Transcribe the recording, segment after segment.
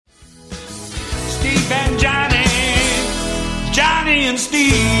Steve and Johnny. Johnnie and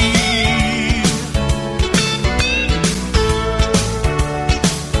Steve.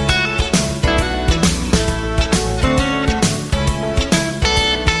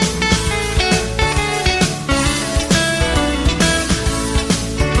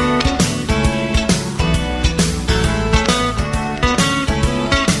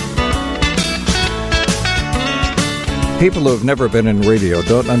 People who have never been in radio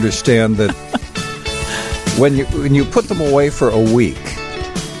don't understand that when you put them away for a week,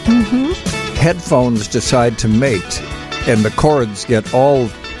 headphones decide to mate, and the cords get all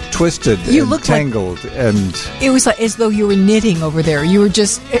twisted and tangled. And it was like as though you were knitting over there. You were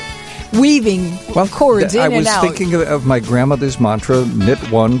just weaving cords in and out. I was thinking of my grandmother's mantra, knit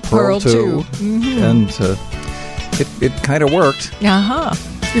one, pearl two. And it kind of worked.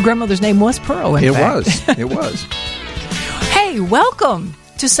 Your grandmother's name was Pearl, in fact. It was. Hey, welcome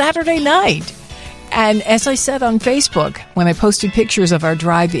to Saturday night. And as I said on Facebook, when I posted pictures of our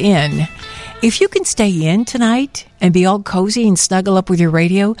drive-in, if you can stay in tonight and be all cozy and snuggle up with your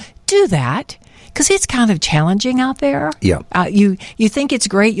radio, do that. Because it's kind of challenging out there. Yeah. You think it's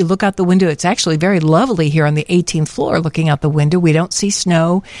great. You look out the window. It's actually very lovely here on the 18th floor looking out the window. We don't see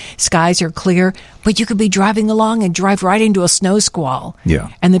snow. Skies are clear. But you could be driving along and drive right into a snow squall. Yeah.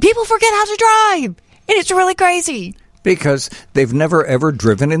 And the people forget how to drive. And it's really crazy. Because they've never, ever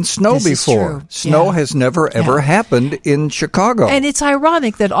driven in snow before. Snow has never, ever happened in Chicago. And it's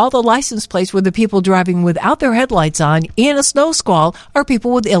ironic that all the license plates with the people driving without their headlights on in a snow squall are people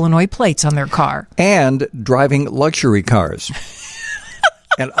with Illinois plates on their car. And driving luxury cars.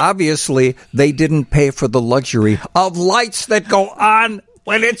 And obviously, they didn't pay for the luxury of lights that go on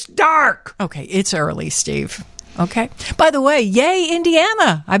when it's dark. Okay, it's early, Steve. Okay. By the way, yay,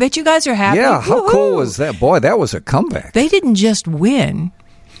 Indiana. I bet you guys are happy. Yeah, how cool was that? Boy, that was a comeback. They didn't just win.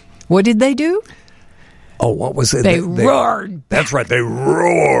 What did they do? Oh, what was it? They roared. That's right, they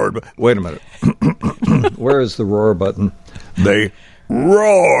roared. Wait a minute. Where is the roar button? They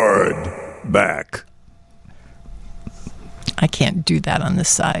roared back. I can't do that on this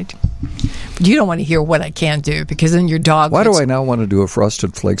side. But you don't want to hear what I can't do, because then your dog... Why do I now want to do a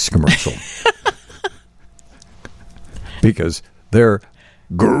Frosted Flakes commercial? Because they're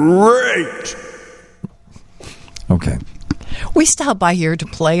great. Okay. We stopped by here to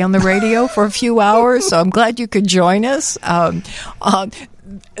play on the radio for a few hours, so I'm glad you could join us.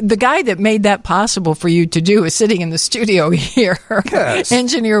 The guy that made that possible for you to do is sitting in the studio here. Yes.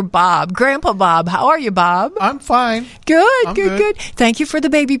 Engineer Bob. Grandpa Bob. How are you, Bob? I'm fine. Good. Thank you for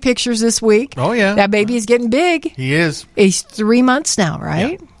the baby pictures this week. Oh, yeah. That baby is getting big. He is. He's 3 months now,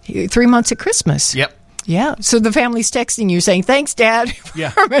 right? Yeah. 3 months at Christmas. Yep. Yeah, so the family's texting you saying, thanks, Dad,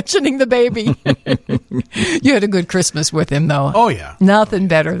 for mentioning the baby. You had a good Christmas with him, though. Oh, yeah. Nothing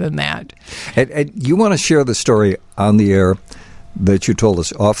better than that. And you want to share the story on the air that you told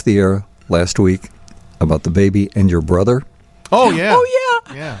us off the air last week about the baby and your brother? Oh, yeah. Oh,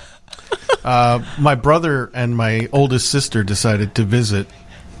 yeah. Yeah. My brother and my oldest sister decided to visit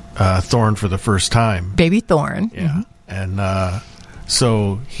Thorne for the first time. Baby Thorne. Yeah. Mm-hmm. And...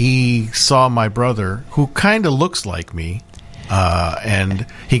 so he saw my brother, who kind of looks like me, and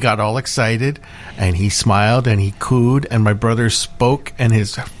he got all excited, and he smiled, and he cooed, and my brother spoke, and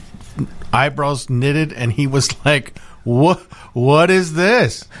his eyebrows knitted, and he was like, what is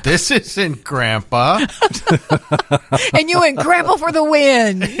this? This isn't Grandpa. And you went, Grandpa for the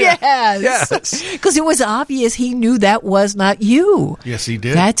win. Yes. Because it was obvious he knew that was not you. Yes, he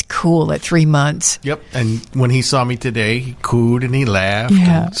did. That's cool at 3 months. Yep. And when he saw me today, he cooed and he laughed.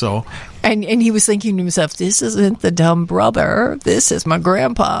 Yeah. And he was thinking to himself, this isn't the dumb brother. This is my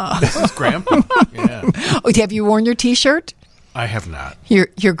grandpa. This is Grandpa. Yeah. Oh, have you worn your T-shirt? I have not. I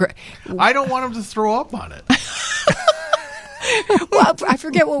don't want him to throw up on it. Well, I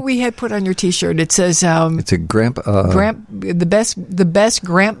forget what we had put on your T-shirt. It says it's a the best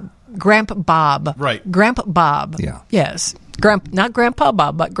Grandpa Bob. Right. Grandpa Bob. Yeah. Yes. Not Grandpa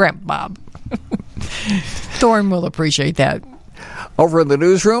Bob, but Grandpa Bob. Thorne will appreciate that. Over in the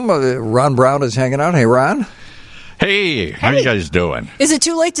newsroom, Ron Brown is hanging out. Hey, Ron. Hey, how are you guys doing? Is it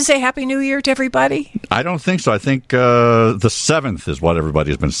too late to say Happy New Year to everybody? I don't think so. I think the 7th is what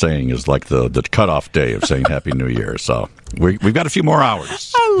everybody's been saying is like the cutoff day of saying Happy New Year. So we've got a few more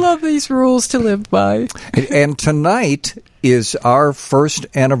hours. I love these rules to live by. And tonight is our first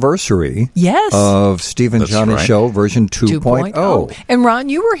anniversary Yes. of Steve and That's Johnny right. Show version 2.0. And Ron,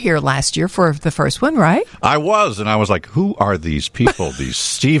 you were here last year for the first one, right? I was, and I was like, who are these people, these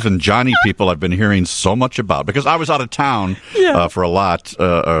Steve and Johnny people I've been hearing so much about? Because I was out of town for a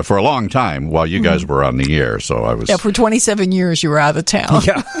long time while you guys were on the air. So I was. Yeah, for 27 years you were out of town.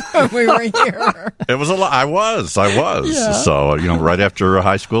 Yeah. We were here. It was a lot. I was. Yeah. So, right after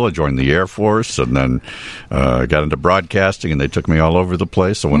high school, I joined the Air Force and then got into broadcasting, and they took me all over the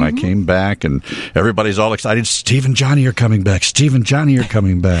place. So when I came back, and everybody's all excited, Steve and Johnny are coming back. Steve and Johnny are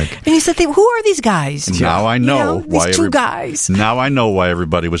coming back. And you said, who are these guys? Now I know these why two guys. Now I know why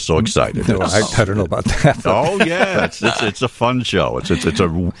everybody was so excited. No, I don't know about that. Oh yeah, it's a fun show. It's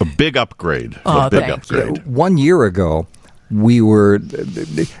a big upgrade. Oh, a big thanks. upgrade. 1 year ago, we were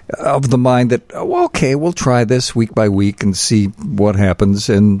of the mind that, okay, we'll try this week by week and see what happens.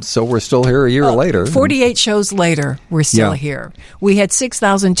 And so we're still here a year later. 48 shows later, we're still here. We had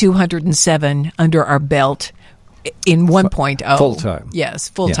 6,207 under our belt in 1.0. Full time. Yes,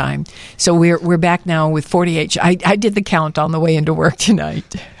 full time. So we're back now with 48. I did the count on the way into work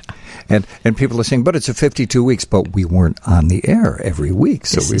tonight. And people are saying, but it's a 52 weeks, but we weren't on the air every week.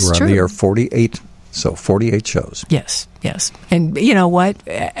 So This we is were on true. the air 48. So 48 shows. Yes. And you know what?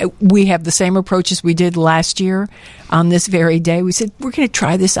 We have the same approach as we did last year on this very day. We said, we're going to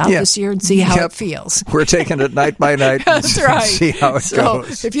try this out this year and see how it feels. We're taking it night by night. That's and right. See how it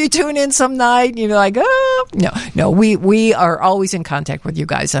goes. If you tune in some night, you're like, no. We are always in contact with you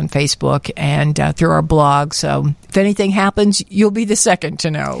guys on Facebook and through our blog. So if anything happens, you'll be the second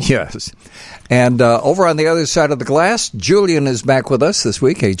to know. Yes. And over on the other side of the glass, Julian is back with us this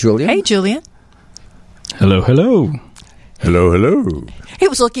week. Hey, Julian. Hey, Julian. Hello. Hello. He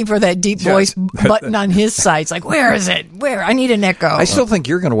was looking for that deep voice button on his side. It's like, where is it? Where? I need an echo. I still think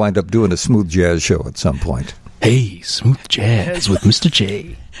you're going to wind up doing a smooth jazz show at some point. Hey, Smooth Jazz with Mr.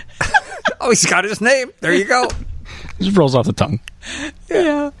 J. Oh, he's got his name. There you go. Just rolls off the tongue.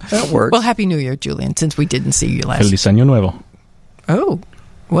 Yeah. That works. Well, Happy New Year, Julian, since we didn't see you last Feliz Año Nuevo. Oh.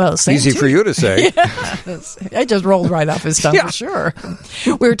 Well, same Easy to for you to say. I just rolled right off his tongue for sure.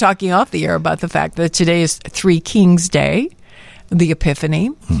 We were talking off the air about the fact that today is Three Kings Day, the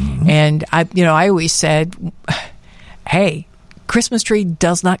Epiphany, and I always said, hey, Christmas tree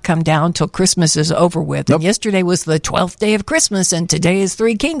does not come down till Christmas is over with. Nope. And yesterday was the 12th day of Christmas, and today is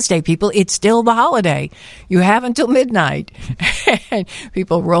Three Kings Day. People, it's still the holiday. You have until midnight. And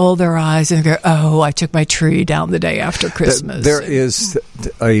people roll their eyes and go, oh, I took my tree down the day after Christmas. There is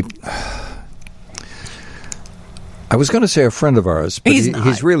I was going to say a friend of ours, but He's not.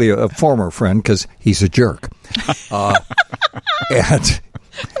 he's really a former friend because he's a jerk.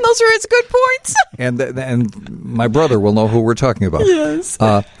 And those are his good points. And my brother will know who we're talking about. Yes.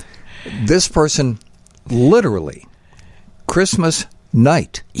 This person, literally, Christmas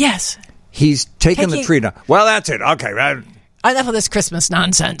night, Yes. he's taking the Taking- tree down. Well, that's it. Okay. Enough of this Christmas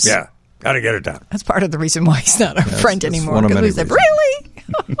nonsense. Yeah. Got to get it done. That's part of the reason why he's not our friend that's anymore. one of Because many we said, reasons.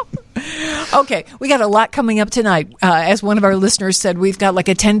 really? Okay, we got a lot coming up tonight. As one of our listeners said, we've got like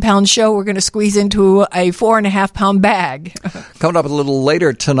a 10-pound show we're going to squeeze into a 4.5-pound bag. Coming up a little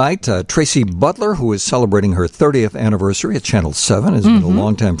later tonight, Tracy Butler, who is celebrating her 30th anniversary at Channel 7, has been a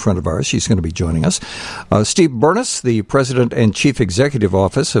longtime friend of ours. She's going to be joining us. Steve Burness, the President and Chief Executive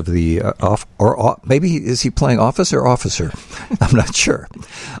Office of the, maybe is he playing office or officer? I'm not sure.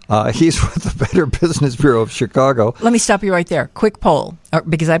 He's with the Better Business Bureau of Chicago. Let me stop you right there. Quick poll,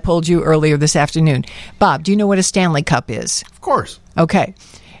 because I polled you earlier this afternoon. Bob, do you know what a Stanley Cup is? Of course. Okay.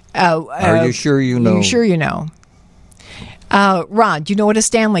 Are you sure you know? Are you sure you know? Ron, do you know what a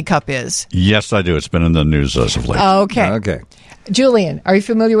Stanley Cup is? Yes, I do. It's been in the news as of late. Okay. Okay. Julian, are you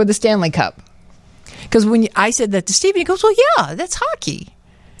familiar with the Stanley Cup? Because when I said that to Stephen, he goes, well, yeah, that's hockey.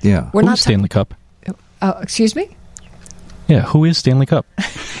 Yeah. We're Who's not Stanley Cup? Excuse me? Yeah, who is Stanley Cup?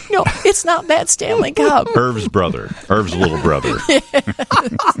 No, it's not that Stanley Cup. Irv's brother. Irv's little brother.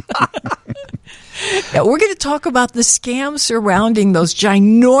 Yeah, we're going to talk about the scam surrounding those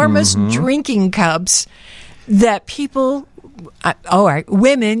ginormous drinking cups that people,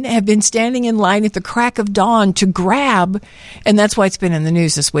 women have been standing in line at the crack of dawn to grab, and that's why it's been in the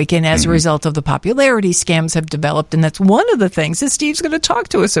news this week. And as a result of the popularity, scams have developed, and that's one of the things that Steve's going to talk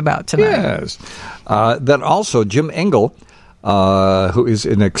to us about tonight. Yes. Then also Jim Engel, who is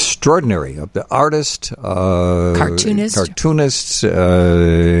an extraordinary artist, cartoonist,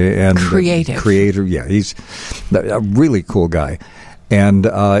 and creator. Yeah, he's a really cool guy. And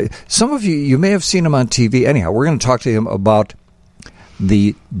some of you may have seen him on TV. Anyhow, we're going to talk to him about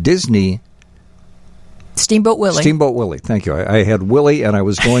the Disney Steamboat Willie. Steamboat Willie. Thank you. I had Willie, and I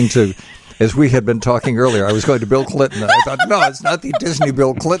was going to as we had been talking earlier, I was going to Bill Clinton. And I thought, no, it's not the Disney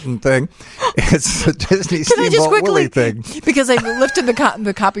Bill Clinton thing. It's the Disney Steamboat Willie thing. Because I lifted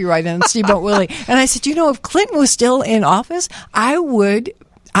the copyright on Steamboat Willie. And I said, if Clinton was still in office, I would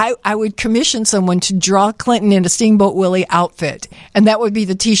commission someone to draw Clinton in a Steamboat Willie outfit. And that would be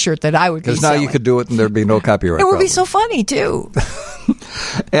the T-shirt that I would be selling. Because now you could do it and there'd be no copyright. It would be so funny, too.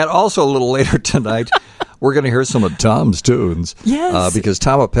 And also a little later tonight, we're going to hear some of Tom's tunes. Yes. Because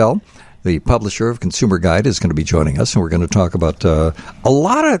Tom Appel, the publisher of Consumer Guide, is going to be joining us, and we're going to talk about a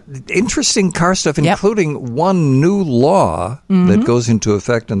lot of interesting car stuff, including one new law that goes into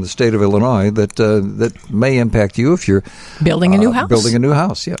effect in the state of Illinois that may impact you if you're building a new house. Building a new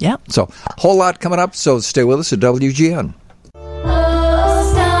house, yeah. Yeah. So, whole lot coming up, so stay with us at WGN.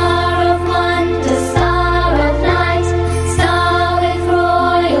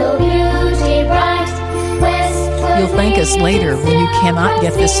 You'll thank us later when you cannot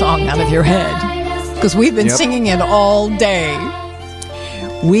get this song out of your head, because we've been singing it all day.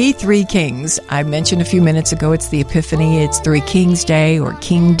 We Three Kings. I mentioned a few minutes ago it's the Epiphany. It's Three Kings Day or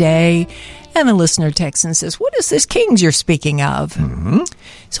King Day. And a listener texts and says, what is this Kings you're speaking of? Mm-hmm.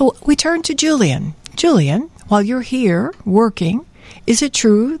 So we turn to Julian. Julian, while you're here working, is it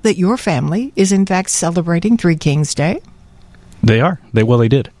true that your family is in fact celebrating Three Kings Day? They are. They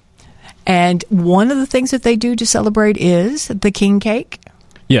did. And one of the things that they do to celebrate is the king cake?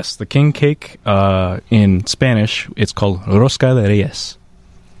 Yes, the king cake, in Spanish, it's called Rosca de Reyes.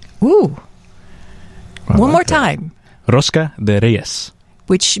 Ooh. One more time. Rosca de Reyes.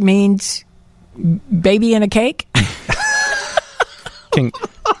 Which means baby in a cake? King.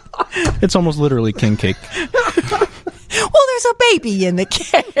 It's almost literally king cake. Well, there's a baby in the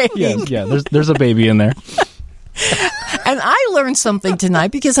cake. Yeah, there's a baby in there. And I learned something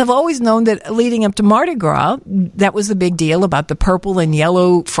tonight because I've always known that leading up to Mardi Gras, that was the big deal about the purple and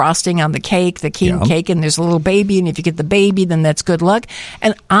yellow frosting on the cake, the king cake, and there's a little baby, and if you get the baby, then that's good luck.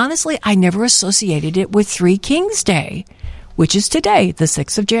 And honestly, I never associated it with Three Kings Day, which is today, the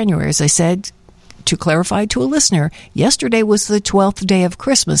 6th of January. As I said, to clarify to a listener, yesterday was the 12th day of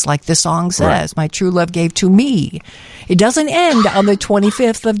Christmas, like the song says, right. My true love gave to me. It doesn't end on the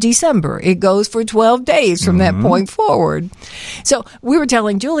 25th of December. It goes for 12 days from that point forward. So we were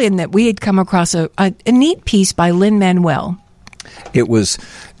telling Julian that we had come across a neat piece by Lin-Manuel. It's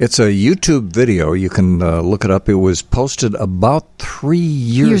a YouTube video. You can look it up. It was posted about 3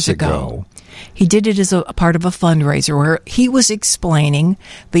 years ago. He did it as a part of a fundraiser where he was explaining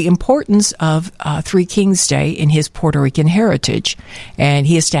the importance of Three Kings Day in his Puerto Rican heritage. And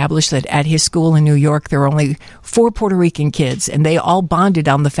he established that at his school in New York, there were only 4 Puerto Rican kids, and they all bonded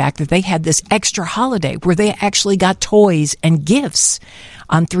on the fact that they had this extra holiday where they actually got toys and gifts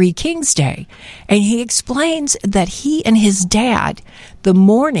on Three Kings Day. And he explains that he and his dad, the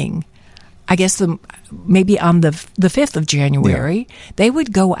morning, I guess maybe on the 5th of January, they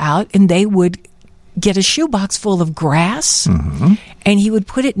would go out and they would get a shoebox full of grass, and he would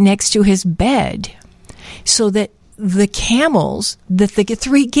put it next to his bed so that the camels that the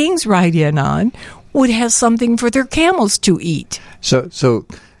 3 kings ride in on would have something for their camels to eat. So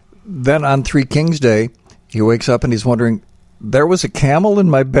then on Three Kings Day, he wakes up and he's wondering, there was a camel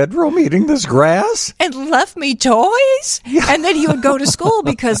in my bedroom eating this grass? And left me toys? Yeah. And then he would go to school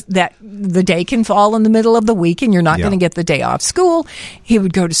because the day can fall in the middle of the week and you're not going to get the day off school. He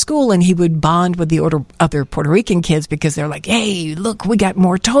would go to school and he would bond with the other Puerto Rican kids because they're like, hey, look, we got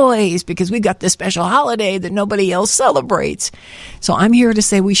more toys because we got this special holiday that nobody else celebrates. So I'm here to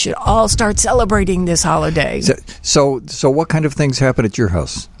say we should all start celebrating this holiday. So what kind of things happen at your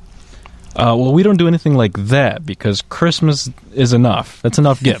house? Well, we don't do anything like that because Christmas is enough. That's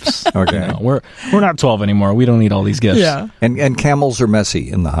enough gifts. Okay. We're not 12 anymore. We don't need all these gifts. Yeah. And camels are messy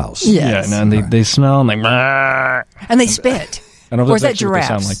in the house. Yes. Yeah, and they smell and like... And they spit. I don't know or if is that that's actually what they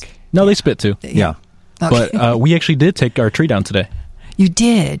giraffes? sound like. No, they spit too. Yeah. Okay. But we actually did take our tree down today. You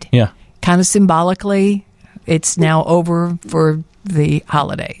did? Yeah. Kind of symbolically, it's now over for the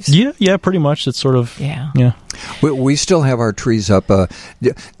holidays. Yeah, pretty much. It's sort of... Yeah. We still have our trees up.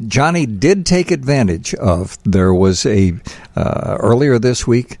 Johnnie did take advantage of, there was earlier this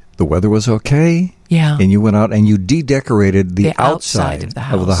week, the weather was okay. Yeah. And you went out and you de-decorated the outside of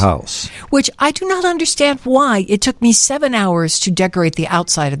the house. Which I do not understand why. It took me 7 hours to decorate the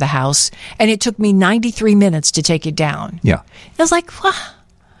outside of the house, and it took me 93 minutes to take it down. Yeah. I was like, what?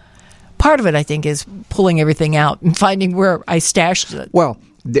 Part of it, I think, is pulling everything out and finding where I stashed it. Well,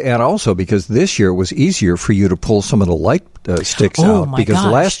 And also because this year it was easier for you to pull some of the light sticks out my because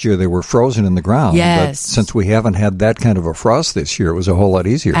gosh. last year they were frozen in the ground. Yes. But since we haven't had that kind of a frost this year, it was a whole lot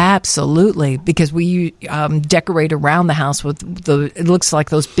easier. Absolutely, because we decorate around the house with it looks like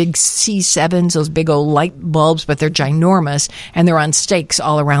those big C7s, those big old light bulbs, but they're ginormous, and they're on stakes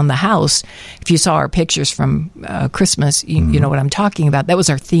all around the house. If you saw our pictures from Christmas, you know what I'm talking about. That was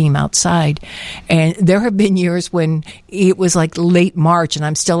our theme outside. And there have been years when it was like late March, and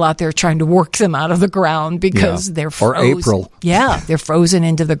I'm still out there trying to work them out of the ground because they're frozen. Or April. Yeah, they're frozen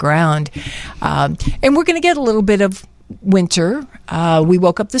into the ground. And we're going to get a little bit of winter. We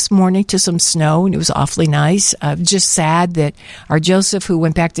woke up this morning to some snow, and it was awfully nice. Just sad that our Joseph, who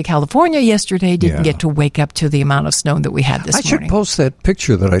went back to California yesterday, didn't get to wake up to the amount of snow that we had this morning. I should post that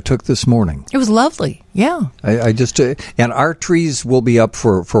picture that I took this morning. It was lovely. Yeah. I just and our trees will be up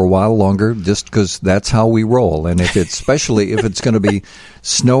for a while longer, just because that's how we roll. And if it's especially if it's going to be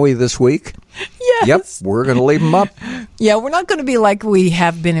snowy this week, yep, we're going to leave them up. Yeah, we're not going to be like we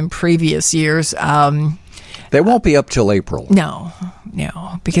have been in previous years. They won't be up till April. No,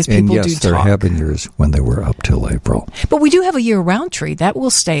 because people and do yes, talk. there have been years when they were up till April. But we do have a year-round tree. That will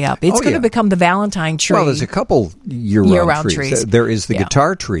stay up. It's going to become the Valentine tree. Well, there's a couple year-round trees. There is the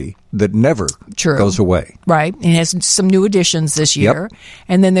guitar tree that never goes away. Right. It has some new additions this year. Yep.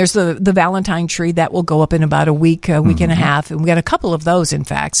 And then there's the Valentine tree that will go up in about a week and a half. And we got a couple of those, in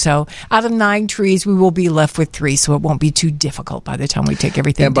fact. So out of 9 trees, we will be left with 3. So it won't be too difficult by the time we take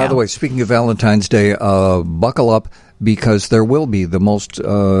everything And by the way, speaking of Valentine's Day, buckle up, because there will be the most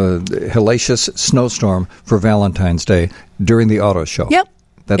hellacious snowstorm for Valentine's Day during the auto show. Yep.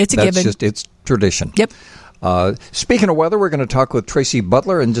 It's a given. It's tradition. Yep. Speaking of weather, we're going to talk with Tracy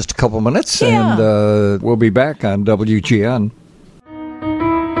Butler in just a couple minutes, and we'll be back on WGN.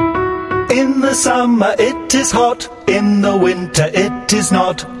 In the summer it is hot, in the winter it is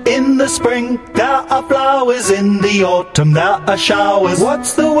not. In the spring there are flowers, in the autumn there are showers.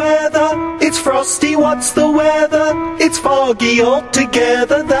 What's the weather? It's frosty. What's the weather? It's foggy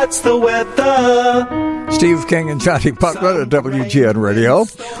altogether. That's the weather. Steve King and Johnnie Butler at WGN Radio.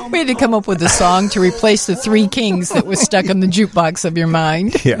 We had to come up with a song to replace the 3 Kings that was stuck in the jukebox of your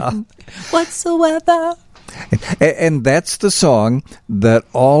mind. Yeah. What's the weather? And that's the song that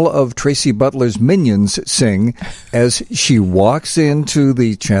all of Tracy Butler's minions sing as she walks into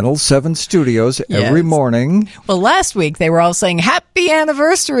the Channel 7 studios every morning. Well, last week they were all saying happy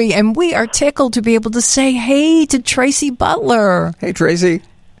anniversary, and we are tickled to be able to say hey to Tracy Butler. Hey, Tracy.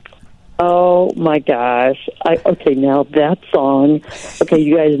 Oh, my gosh. Okay, now that song. Okay,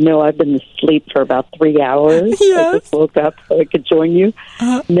 you guys know I've been asleep for about 3 hours. Yes. I just woke up so I could join you.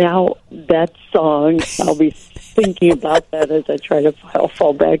 Now, that song, I'll be thinking about that as I try to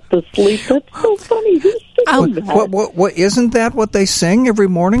fall back to sleep. That's so funny. Who's singing that? What, isn't that what they sing every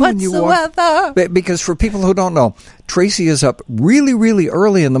morning when you walk? Weather? Because for people who don't know, Tracy is up really, really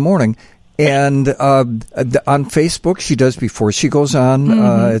early in the morning. And on Facebook, she does before she goes on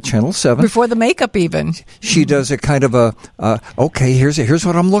at Channel 7. Before the makeup even. She does a kind of okay, here's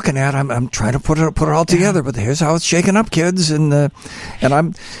what I'm looking at. I'm trying to put it all together, but here's how it's shaking up, kids. And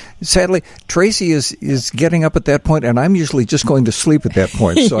I'm sadly, Tracy is getting up at that point, and I'm usually just going to sleep at that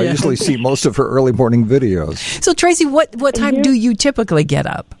point. So I usually see most of her early morning videos. So Tracy, what time do you typically get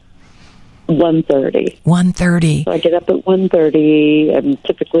up? 1:30. 1:30. So I get up at 1:30. I'm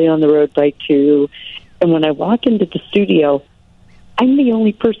typically on the road by 2. And when I walk into the studio, I'm the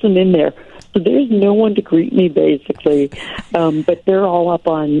only person in there. So there's no one to greet me, basically. But they're all up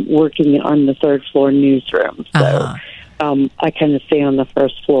working on the 3rd floor newsroom. So I kind of stay on the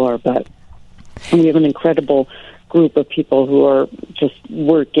 1st floor. But we have an incredible group of people who are just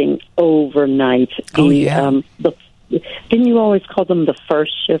working overnight. Didn't you always call them the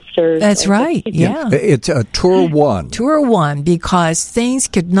first shifters? That's right, yeah. It's a Tour 1. Tour 1, because things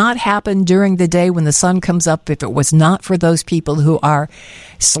could not happen during the day when the sun comes up if it was not for those people who are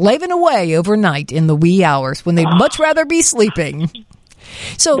slaving away overnight in the wee hours when they'd much rather be sleeping.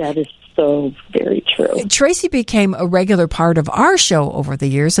 So that is so very true. Tracy became a regular part of our show over the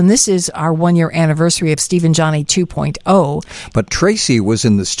years, and this is our 1-year anniversary of Steve and Johnnie 2.0. But Tracy was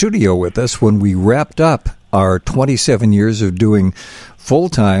in the studio with us when we wrapped up our 27 years of doing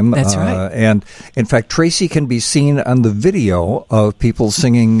full-time. That's right. And, in fact, Tracy can be seen on the video of people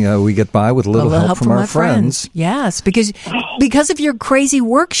singing We Get By with a Little Help from Our Friends. Yes, because of your crazy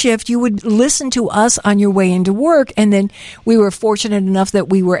work shift, you would listen to us on your way into work, and then we were fortunate enough that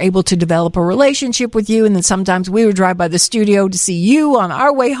we were able to develop a relationship with you, and then sometimes we would drive by the studio to see you on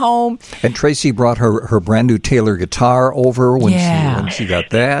our way home. And Tracy brought her brand new Taylor guitar over when she got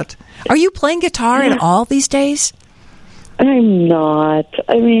that. Are you playing guitar at all these days? I'm not.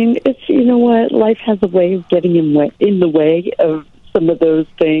 I mean, it's, you know what? Life has a way of getting in the way of some of those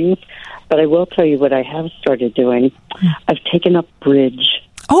things. But I will tell you what I have started doing. I've taken up bridge.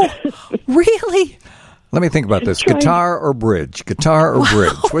 Oh, really? Let me think about this. Guitar or bridge? Guitar or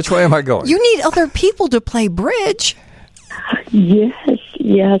bridge? Which way am I going? You need other people to play bridge. Yes,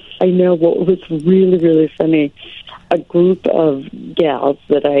 I know. What was really, really funny, a group of gals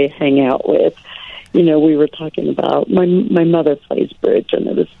that I hang out with, you know, we were talking about, my mother plays bridge, and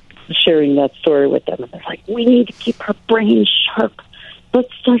I was sharing that story with them, and they're like, we need to keep her brain sharp.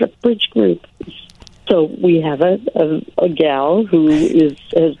 Let's start a bridge group. So we have a gal who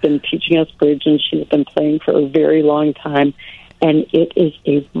has been teaching us bridge, and she's been playing for a very long time, and it is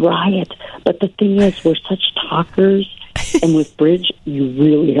a riot. But the thing is, we're such talkers, and with bridge, you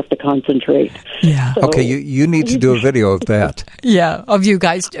really have to concentrate. Yeah. So, okay, you need to do a video of that. Yeah, of you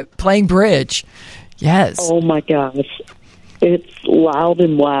guys playing bridge. Yes. Oh, my gosh. It's loud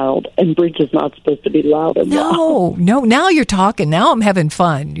and wild, and bridge is not supposed to be loud and wild. No. Now you're talking. Now I'm having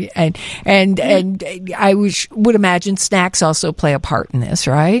fun, and I would imagine snacks also play a part in this,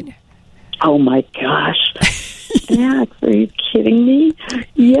 right? Oh my gosh, snacks? Are you kidding me?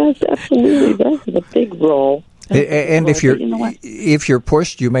 Yes, absolutely. That's a big role. And if you're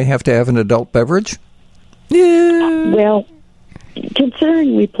pushed, you may have to have an adult beverage. Well,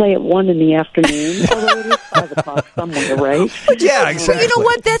 considering we play at 1 in the afternoon, although it is 5 o'clock somewhere, right? Yeah, exactly. Well, you know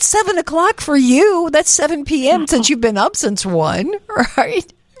what? That's 7 o'clock for you. That's 7 p.m. since you've been up since 1,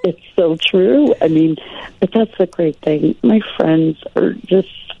 right? It's so true. I mean, but that's the great thing. My friends are just,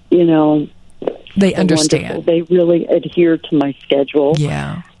 you know, they understand. Wonderful. They really adhere to my schedule,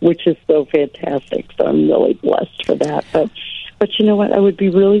 yeah, which is so fantastic. So I'm really blessed for that. But you know what? I would be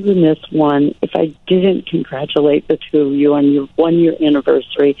really remiss, one, if I didn't congratulate the two of you on your 1-year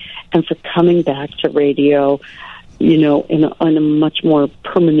anniversary and for coming back to radio, you know, on a much more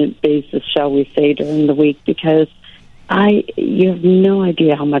permanent basis, shall we say, during the week, because you have no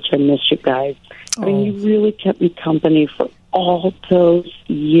idea how much I miss you guys. I mean, you really kept me company for all those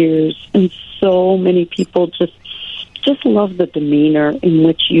years, and so many people just love the demeanor in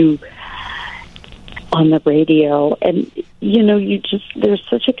which you on the radio, and you know, there's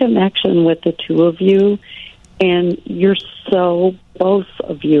such a connection with the two of you, and both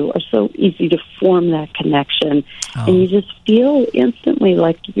of you are so easy to form that connection, and you just feel instantly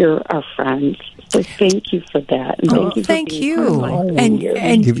like you're our friends. So thank you for that. And thank you. And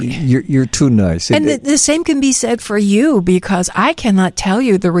You're too nice. And the same can be said for you, because I cannot tell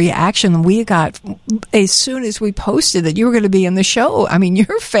you the reaction we got as soon as we posted that you were going to be in the show. I mean,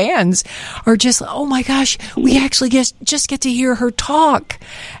 your fans are just, oh my gosh, we actually just get to hear her talk.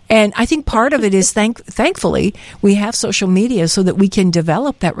 And I think part of it is thankfully we have social media so that we can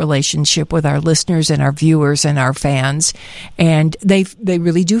develop that relationship with our listeners and our viewers and our fans. And they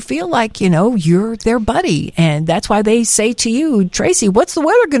really do feel like, you know, you're their buddy. And that's why they say to you, Tracy, what's the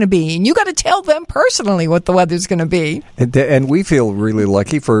weather going to be? And you got to tell them personally what the weather's going to be. And we feel really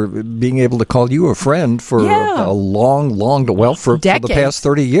lucky for being able to call you a friend for a long, for the past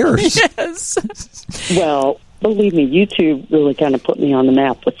 30 years. Yes. Well, believe me, YouTube really kind of put me on the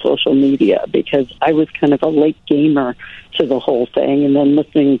map with social media, because I was kind of a late gamer to the whole thing, and then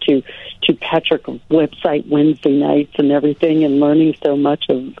listening to Patrick's website Wednesday nights and everything, and learning so much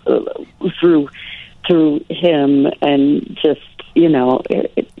through him, and just, you know,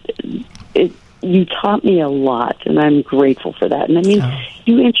 you taught me a lot, and I'm grateful for that. And I mean,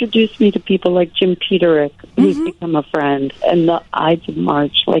 you introduced me to people like Jim Peterick, who's become a friend, and the Ides of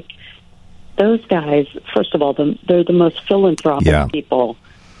March, like. Those guys, first of all, they're the most philanthropic people,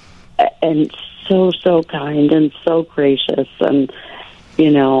 and so kind and so gracious. And,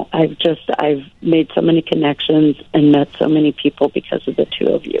 you know, I've made so many connections and met so many people because of the two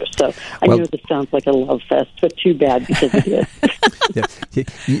of you. So I know this sounds like a love fest, but too bad, because it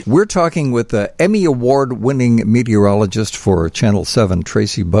is. We're talking with the Emmy Award-winning meteorologist for Channel 7,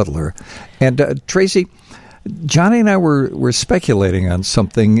 Tracy Butler. And Tracy, Johnny and I were speculating on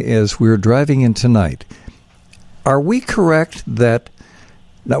something as we were driving in tonight. Are we correct that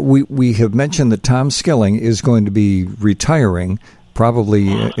we have mentioned that Tom Skilling is going to be retiring probably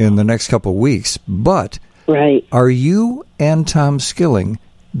in the next couple of weeks, but are you and Tom Skilling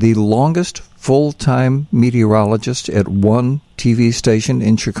the longest full-time meteorologist at one TV station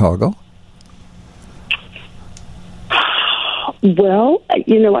in Chicago? Well,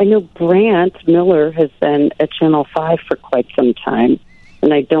 you know, I know Brant Miller has been at Channel 5 for quite some time,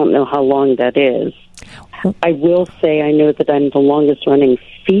 and I don't know how long that is. I will say I know that I'm the longest-running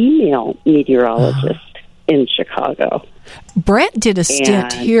female meteorologist in Chicago. Brett did a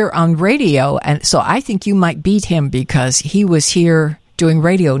stint here on radio, and so I think you might beat him because he was here doing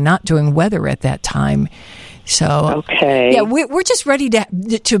radio, not doing weather at that time. So, okay. Yeah, we're just ready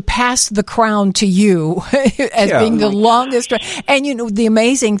to pass the crown to you as being the longest. And, you know, the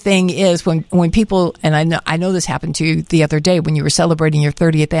amazing thing is when people, and I know this happened to you the other day when you were celebrating your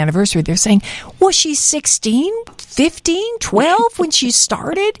 30th anniversary, they're saying, was she 16, 15, 12 when she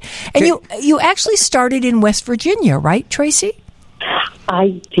started? And you actually started in West Virginia, right, Tracy?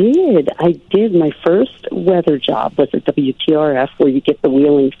 I did. My first weather job was at WTRF, where you get the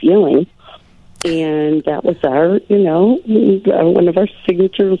wheeling feeling. And that was our, one of our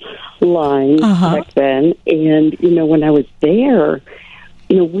signature lines back then. And, when I was there,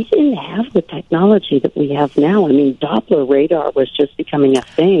 we didn't have the technology that we have now. I mean, Doppler radar was just becoming a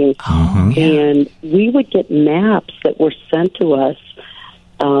thing. And we would get maps that were sent to us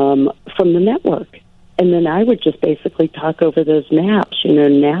from the network. And then I would just basically talk over those maps.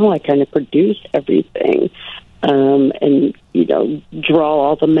 Now I kind of produce everything. And draw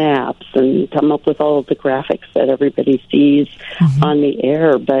all the maps and come up with all of the graphics that everybody sees on the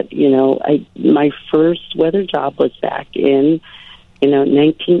air. But my first weather job was back in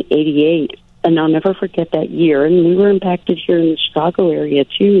 1988, and I'll never forget that year. And we were impacted here in the Chicago area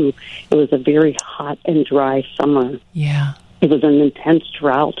too. It was a very hot and dry summer. Yeah. It was an intense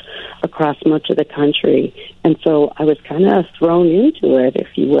drought across much of the country, and so I was kind of thrown into it,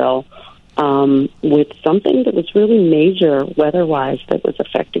 if you will. With something that was really major weather-wise that was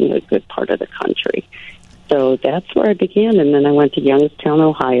affecting a good part of the country. So that's where I began, and then I went to Youngstown,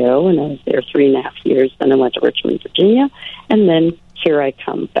 Ohio, and I was there 3.5 years. Then I went to Richmond, Virginia, and then here I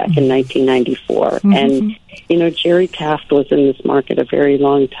come back in 1994. And, Jerry Taft was in this market a very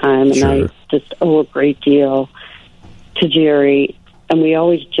long time, and I just owe a great deal to Jerry. And we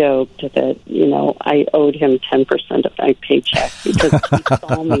always joked that, I owed him 10% of my paycheck because he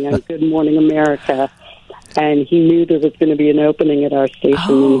saw me on Good Morning America, and he knew there was going to be an opening at our station,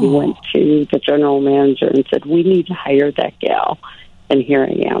 and he went to the general manager and said, we need to hire that gal. And here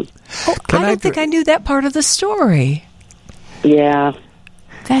I am. Oh, I don't think I knew that part of the story. Yeah.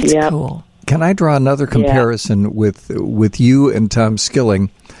 That's cool. Can I draw another comparison with you and Tom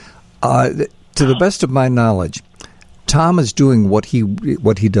Skilling? To the best of my knowledge, Tom is doing what he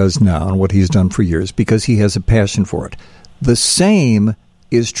does now and what he's done for years because he has a passion for it. The same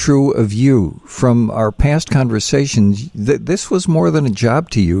is true of you. From our past conversations, this was more than a job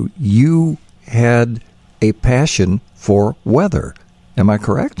to you. You had a passion for weather. Am I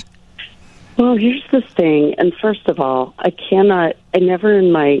correct? Well, here's the thing. And first of all, I never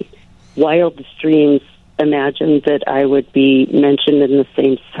in my wildest dreams imagined that I would be mentioned in the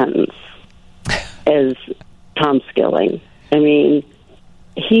same sentence as Tom Skilling. I mean,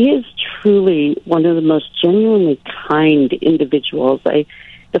 he is truly one of the most genuinely kind individuals.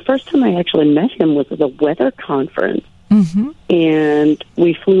 The first time I actually met him was at a weather conference, and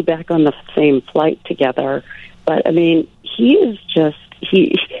we flew back on the same flight together. But I mean, he is just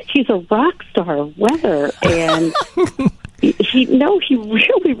he's a rock star of weather, and he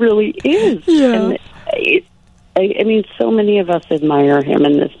really, really is. Yeah. And I mean, so many of us admire him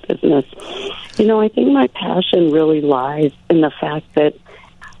in this business. I think my passion really lies in the fact that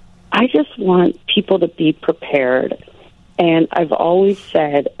I just want people to be prepared. And I've always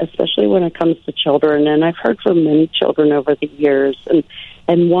said, especially when it comes to children, and I've heard from many children over the years,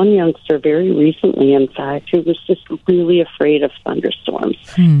 and one youngster very recently, in fact, who was just really afraid of thunderstorms.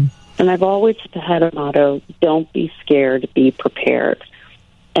 And I've always had a motto, don't be scared, be prepared.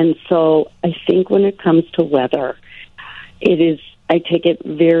 And so I think when it comes to weather, I take it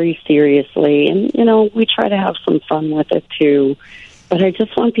very seriously. And, we try to have some fun with it too. But I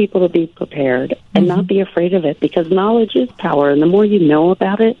just want people to be prepared and not be afraid of it, because knowledge is power. And the more you know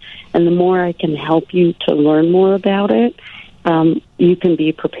about it and the more I can help you to learn more about it, you can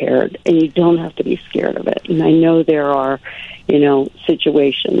be prepared and you don't have to be scared of it. And I know there are,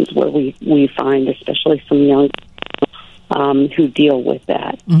 situations where we find, especially some young who deal with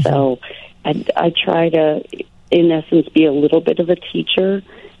that. So I try to, in essence, be a little bit of a teacher,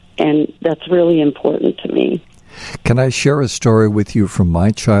 and that's really important to me. Can I share a story with you from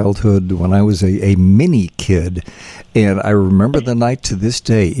my childhood when I was a mini kid? And I remember the night to this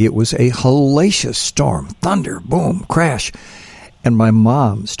day. It was a hellacious storm, thunder, boom, crash. And my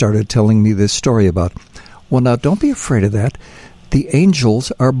mom started telling me this story about, well, now don't be afraid of that. The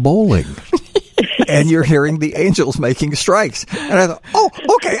Angels are bowling. And you're hearing the Angels making strikes. And I thought, oh,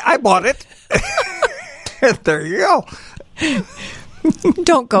 okay, I bought it. And there you go.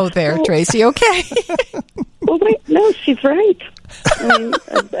 Don't go there, Tracy, okay? Well, wait, no, she's right.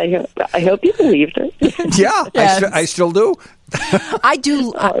 I hope you believed it. Yeah, Yes. I still do. I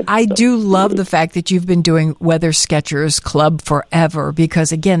do love the fact that you've been doing Weather Sketchers Club forever,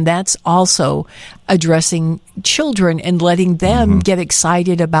 because again, that's also addressing children and letting them get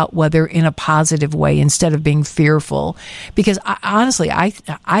excited about weather in a positive way instead of being fearful. Because honestly,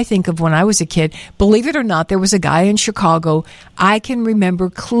 I think of when I was a kid, believe it or not, there was a guy in Chicago. I can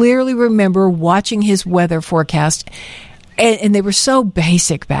clearly remember watching his weather forecast. And they were so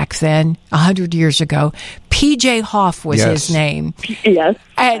basic back then, 100 years ago. P.J. Hoff was his name. Yes.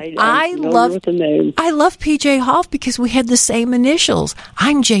 And I loved the name. I love P.J. Hoff because we had the same initials.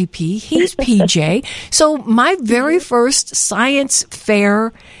 I'm J.P., he's P.J. So my very first science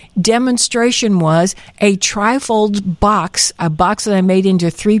fair demonstration was a trifold box, a box that I made into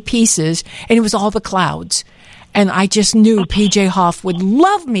 3 pieces, and it was all the clouds. And I just knew P.J. Hoff would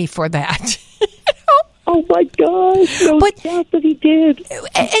love me for that. Oh my gosh! Yes, that he did.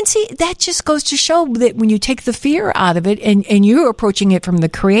 And see, that just goes to show that when you take the fear out of it, and you're approaching it from the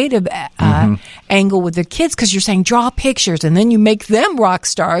creative angle with the kids, because you're saying draw pictures, and then you make them rock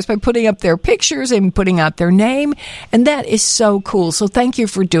stars by putting up their pictures and putting out their name, and that is so cool. So thank you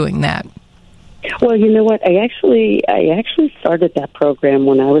for doing that. Well, you know what? I actually started that program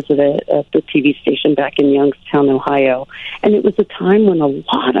when I was at the TV station back in Youngstown, Ohio, and it was a time when a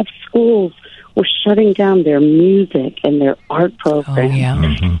lot of schools were shutting down their music and their art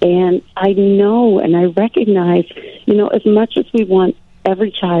programs. Oh, yeah. And I know and I recognize, as much as we want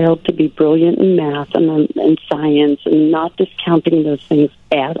every child to be brilliant in math and science, and not discounting those things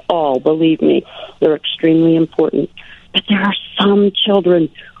at all, believe me, they're extremely important. But there are some children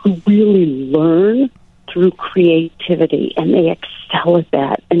who really learn through creativity, and they excel at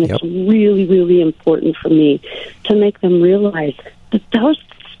that. And it's really, really important for me to make them realize that those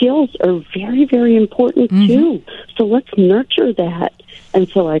skills are very, very important too. So let's nurture that. And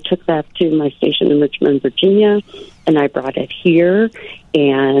so I took that to my station in Richmond, Virginia, and I brought it here.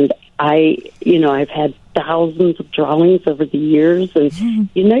 And I've had thousands of drawings over the years. And,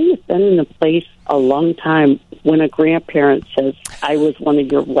 you've been in a place a long time when a grandparent says, I was one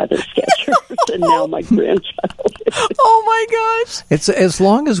of your weather sketchers, and now my grandchild is. Oh, my gosh. It's as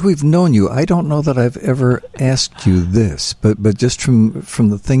long as we've known you, I don't know that I've ever asked you this, but just from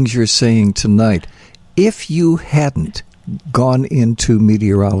the things you're saying tonight, if you hadn't gone into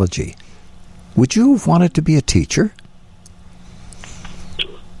meteorology, would you have wanted to be a teacher?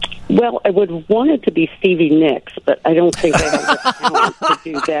 Well, I would have wanted to be Stevie Nicks, but I don't think I have the talent to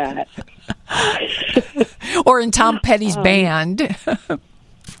do that. Or in Tom Petty's band.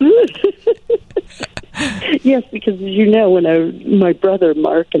 Yes, because as you know, when my brother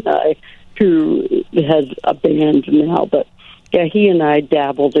Mark and I, who has a band now, but yeah, he and I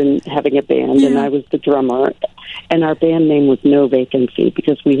dabbled in having a band, and I was the drummer. And our band name was No Vacancy,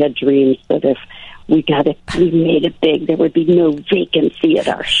 because we had dreams that if we made it big, there would be no vacancy at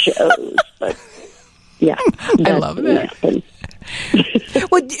our shows. But yeah, I love that.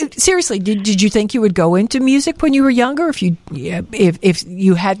 Well, seriously, did you think you would go into music when you were younger? If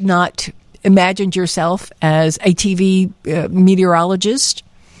you had not imagined yourself as a TV meteorologist?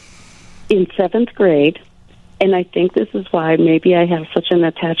 In 7th grade, and I think this is why maybe I have such an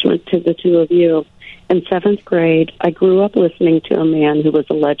attachment to the two of you. In 7th grade, I grew up listening to a man who was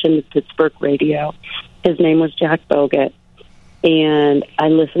a legend of Pittsburgh radio. His name was Jack Bogut, and I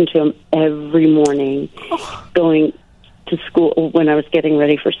listened to him every morning going to school when I was getting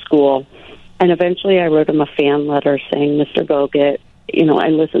ready for school. And eventually I wrote him a fan letter saying, Mr. Bogut, I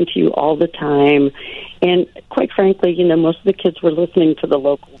listen to you all the time. And quite frankly, most of the kids were listening to the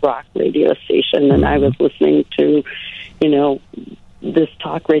local rock radio station, and I was listening to, this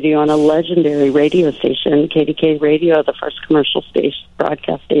talk radio on a legendary radio station, KDK Radio, the first commercial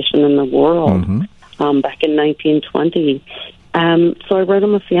broadcast station in the world, back in 1920. So I wrote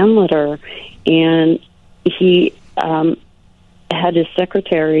him a fan letter, and he had his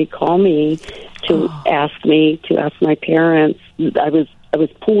secretary call me to ask my parents. I was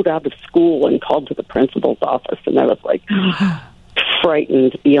pulled out of school and called to the principal's office, and I was like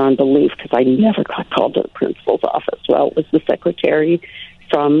frightened beyond belief, because I never got called to the principal's office. Well, it was the secretary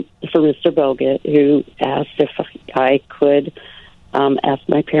for Mr. Bogut who asked if I could ask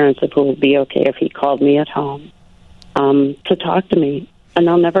my parents if it would be okay if he called me at home to talk to me. And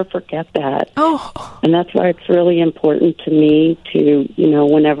I'll never forget that. Oh. And that's why it's really important to me to,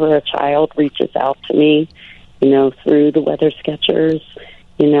 whenever a child reaches out to me, through the weather sketchers,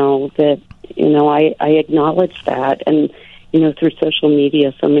 that, I acknowledge that. And, through social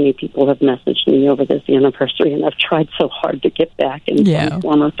media, so many people have messaged me over this anniversary, and I've tried so hard to get back in some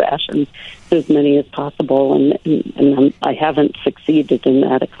form or fashion to as many as possible, and I haven't succeeded in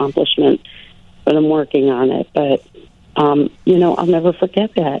that accomplishment, but I'm working on it. But, I'll never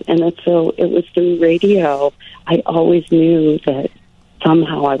forget that. And it was through radio. I always knew that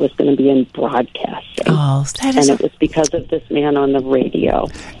somehow I was going to be in broadcasting. Oh, that is... And it was because of this man on the radio.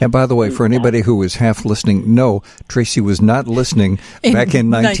 And by the way, for anybody who was half listening, no, Tracy was not listening back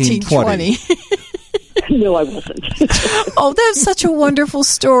in 1920. No, I wasn't. Oh, that's such a wonderful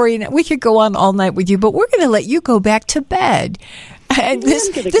story. And we could go on all night with you, but we're going to let you go back to bed. And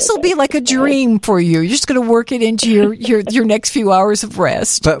this will be like a dream for you. You're just going to work it into your next few hours of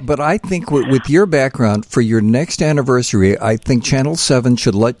rest. But I think with your background, for your next anniversary, I think Channel 7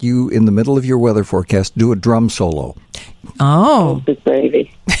 should let you, in the middle of your weather forecast, do a drum solo. Oh. Good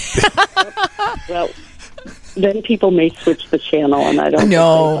gravy. Well, then people may switch the channel, and I don't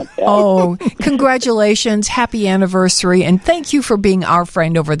know. Oh, congratulations. Happy anniversary. And thank you for being our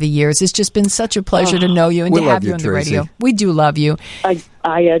friend over the years. It's just been such a pleasure to know you and to have you on the radio. We do love you.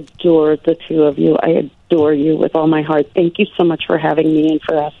 I adore the two of you. I adore you with all my heart. Thank you so much for having me and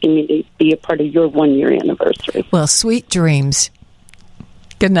for asking me to be a part of your 1-year anniversary. Well, sweet dreams.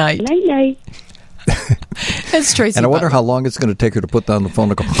 Good night. Night-night. That's Tracy And I wonder Butler. how long it's going to take her to put down the phone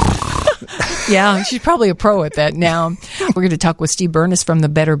and go... Yeah, she's probably a pro at that now. We're going to talk with Steve Burness from the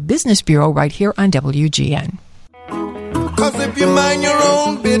Better Business Bureau right here on WGN. Because if you mind your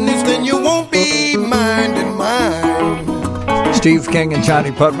own business, then you won't be minding mine. Steve King and Johnnie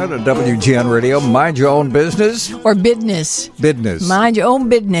Putman at WGN Radio. Mind your own business. Or business. Business. Mind your own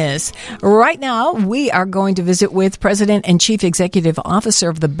business. Right now, we are going to visit with President and Chief Executive Officer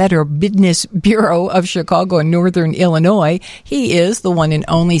of the Better Business Bureau of Chicago and Northern Illinois. He is the one and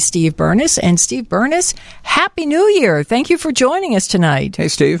only Steve Burness. And Steve Burness, Happy New Year. Thank you for joining us tonight. Hey,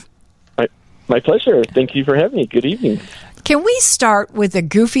 Steve. My pleasure. Thank you for having me. Good evening. Can we start with a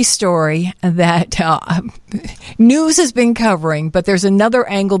goofy story that news has been covering, but there's another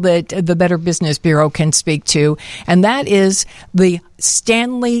angle that the Better Business Bureau can speak to, and that is the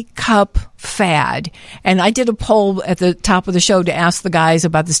Stanley Cup fad. And I did a poll at the top of the show to ask the guys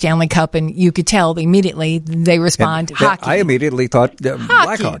about the Stanley Cup, and you could tell immediately they respond, hockey. I immediately thought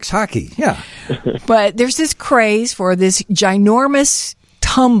Blackhawks, hockey, yeah. But there's this craze for this ginormous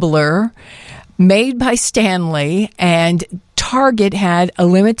tumbler made by Stanley, and Target had a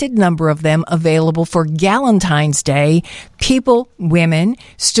limited number of them available for Galentine's Day. People, women,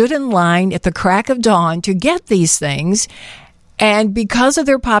 stood in line at the crack of dawn to get these things. And because of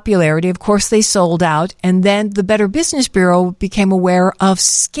their popularity, of course, they sold out. And then the Better Business Bureau became aware of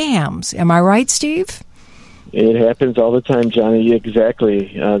scams. Am I right, Steve? It happens all the time, Johnny.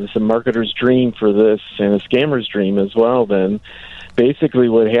 Exactly. It's a marketer's dream for this and a scammer's dream as well, then. Basically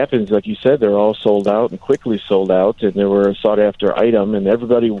what happens, like you said, they're all sold out and quickly sold out, and they were a sought-after item, and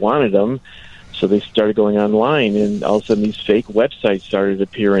everybody wanted them, so they started going online, and all of a sudden these fake websites started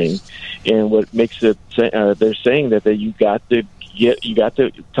appearing. And what makes it, they're saying that you got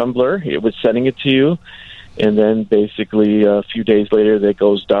the tumbler, it was sending it to you, and then basically a few days later it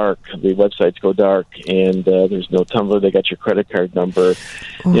goes dark. The websites go dark, and there's no tumbler. They got your credit card number.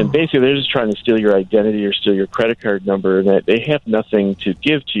 And basically they're just trying to steal your identity or steal your credit card number, and that they have nothing to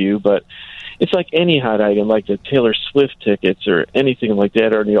give to you. But it's like any hot item, like the Taylor Swift tickets or anything like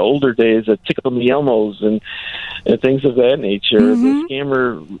that, or in the older days, the Tickle Me Elmos and things of that nature. The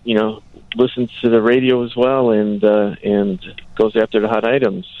scammer, listens to the radio as well and goes after the hot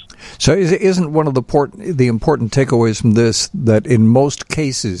items. So isn't one of the important takeaways from this that in most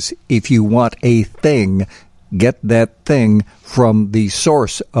cases, if you want a thing, get that thing from the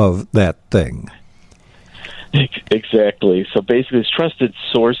source of that thing? Exactly. So basically, it's trusted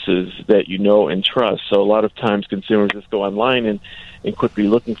sources that you know and trust. So a lot of times consumers just go online and quickly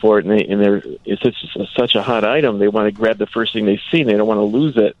looking for it, and it's such a hot item, they want to grab the first thing they see, and they don't want to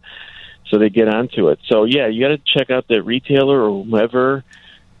lose it. So they get onto it. So, yeah, you got to check out that retailer or whoever,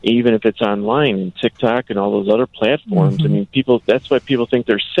 even if it's online, TikTok and all those other platforms. I mean, that's why people think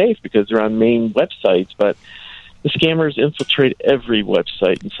they're safe, because they're on main websites. But the scammers infiltrate every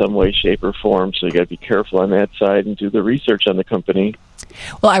website in some way, shape, or form. So you got to be careful on that side and do the research on the company.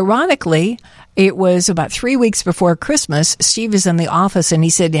 Well, ironically, it was about 3 weeks before Christmas. Steve is in the office, and he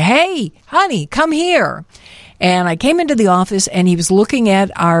said, "Hey, honey, come here." And I came into the office, and he was looking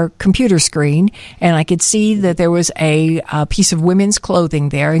at our computer screen, and I could see that there was a piece of women's clothing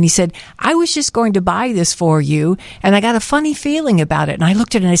there. And he said, "I was just going to buy this for you, and I got a funny feeling about it." And I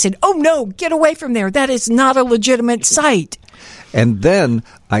looked at it, and I said, "Oh, no, get away from there. That is not a legitimate site." And then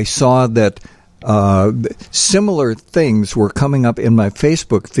I saw that similar things were coming up in my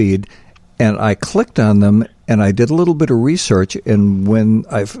Facebook feed, and I clicked on them, and I did a little bit of research, and when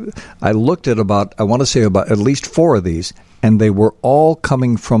I looked at about at least 4 of these, and they were all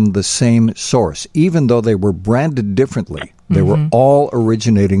coming from the same source. Even though they were branded differently, they were all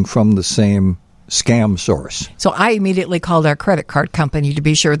originating from the same scam source. So I immediately called our credit card company to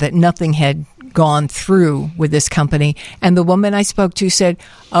be sure that nothing had gone through with this company. And the woman I spoke to said,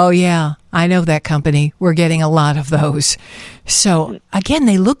 "Oh, yeah, I know that company. We're getting a lot of those." So, again,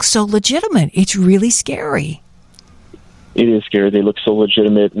 they look so legitimate. It's really scary. It is scary. They look so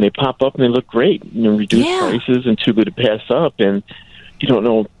legitimate, and they pop up and they look great. Reduced prices and too good to pass up, and you don't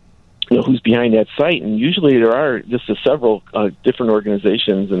know who's behind that site. And usually there are just several different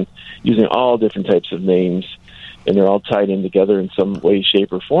organizations and using all different types of names, and they're all tied in together in some way,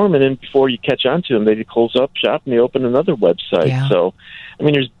 shape, or form. And then before you catch on to them, they close up shop and they open another website. Yeah. So, I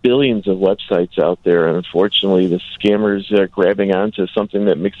mean, there's billions of websites out there, and unfortunately, the scammers are grabbing onto something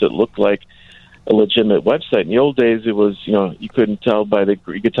that makes it look like a legitimate website. In the old days, it was, you could tell by the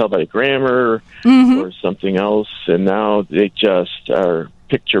grammar or something else, and now they just are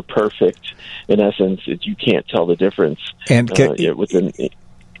picture perfect. In essence, you can't tell the difference. And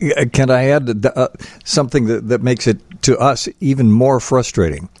can I add something that makes it, to us, even more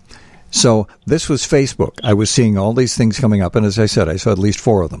frustrating? So this was Facebook. I was seeing all these things coming up, and as I said, I saw at least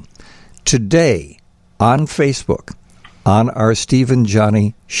 4 of them. Today, on Facebook, on our Steve and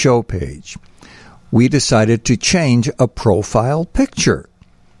Johnnie show page, we decided to change a profile picture.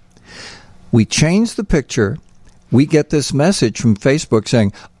 We changed the picture. We get this message from Facebook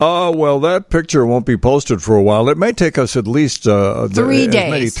saying, "Oh, well, that picture won't be posted for a while. It may take us at least 3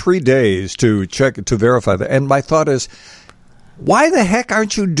 days. Maybe 3 days to check to verify that." And my thought is, why the heck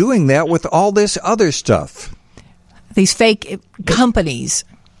aren't you doing that with all this other stuff? These fake companies.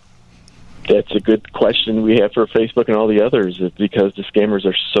 That's a good question we have for Facebook and all the others, because the scammers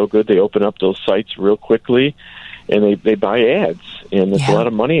are so good. They open up those sites real quickly, and they buy ads, and there's a lot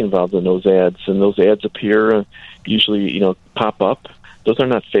of money involved in those ads, and those ads appear, usually, pop up. Those are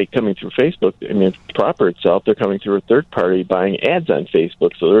not fake coming through Facebook. I mean, it's proper itself. They're coming through a third party buying ads on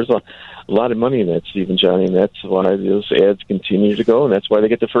Facebook. So there's a lot of money in that, Steve and Johnny, and that's why those ads continue to go, and that's why they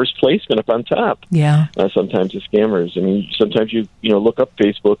get the first placement up on top. Yeah. Sometimes the scammers. I mean, sometimes you look up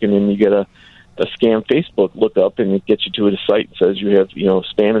Facebook, and then you get a scam Facebook look up, and it gets you to a site that says you have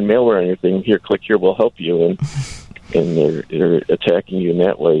spam and malware on your thing. Here, click here, we'll help you, and they're attacking you in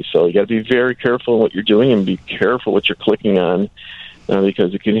that way. So you got to be very careful in what you're doing, and be careful what you're clicking on,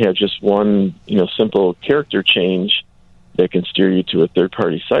 because it can have just one simple character change that can steer you to a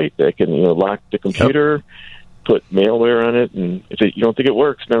third-party site that can lock the computer, put malware on it, and if you don't think it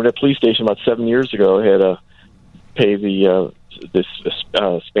works, remember that police station about 7 years ago had to pay this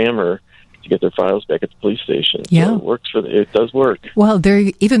spammer to get their files back at the police station. Yeah. So it does work. Well, there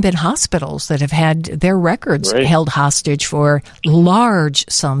have even been hospitals that have had their records held hostage for large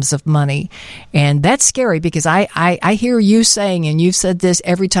sums of money. And that's scary, because I hear you saying, and you've said this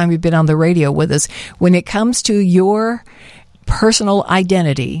every time you've been on the radio with us, when it comes to your personal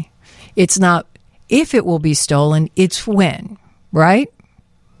identity, it's not if it will be stolen, it's when, right?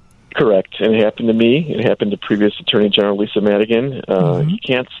 Correct. And it happened to me. It happened to previous Attorney General Lisa Madigan. You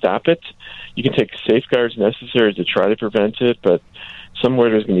can't stop it. You can take safeguards necessary to try to prevent it, but somewhere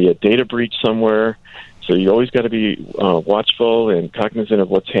there's going to be a data breach somewhere. So you always got to be watchful and cognizant of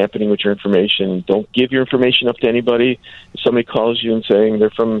what's happening with your information. Don't give your information up to anybody. If somebody calls you and saying they're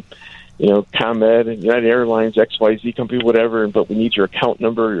from ComEd, United Airlines, XYZ company, whatever, but we need your account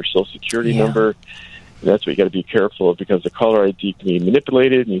number, your social security number, that's what you got to be careful of, because the caller ID can be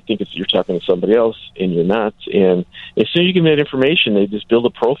manipulated, and you think you're talking to somebody else, and you're not. And as soon as you give them that information, they just build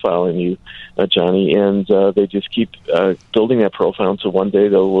a profile on you, Johnny, and they just keep building that profile until one day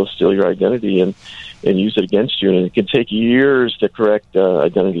they'll steal your identity and use it against you. And it can take years to correct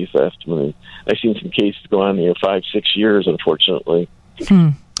identity theft. I've seen some cases go on 5-6 years, unfortunately.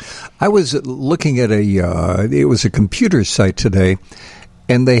 I was looking at it was a computer site today,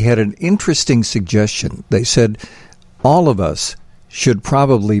 and they had an interesting suggestion. They said all of us should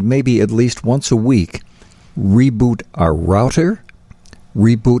probably, maybe at least once a week, reboot our router,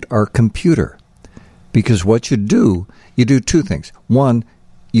 reboot our computer. Because what you do 2 things. 1,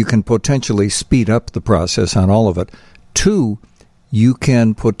 you can potentially speed up the process on all of it. 2, you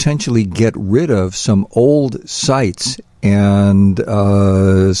can potentially get rid of some old sites and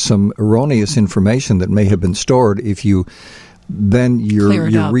some erroneous information that may have been stored if you... Then you're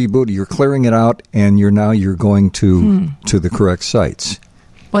rebooting, you're clearing it out, and you're going to the correct sites.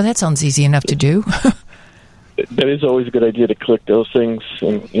 Well, that sounds easy enough to do. that is always a good idea to click those things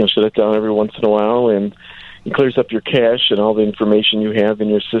and shut it down every once in a while, and it clears up your cache and all the information you have in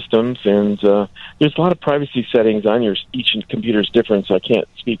your systems. And there's a lot of privacy settings on each computer's different, so I can't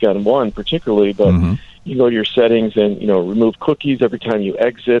speak on one particularly, but you go to your settings and remove cookies every time you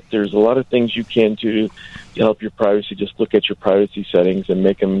exit. There's a lot of things you can do to help your privacy. Just look at your privacy settings and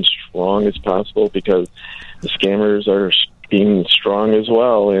make them strong as possible, because the scammers are being strong as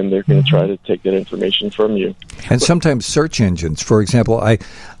well, and they're going to try to take that information from you. And sometimes search engines, for example, I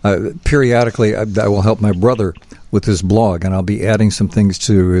periodically I will help my brother with his blog, and I'll be adding some things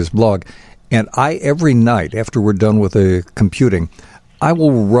to his blog. And every night after we're done with the computing, I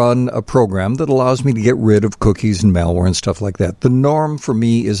will run a program that allows me to get rid of cookies and malware and stuff like that. The norm for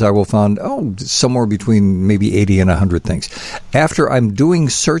me is I will find, somewhere between maybe 80 and 100 things. After I'm doing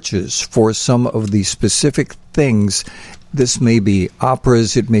searches for some of the specific things, this may be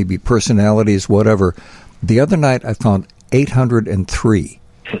operas, it may be personalities, whatever. The other night I found 803.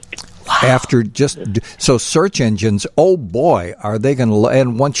 Wow. So search engines, oh boy, are they going to,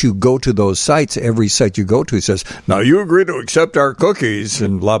 and once you go to those sites, every site you go to says, now you agree to accept our cookies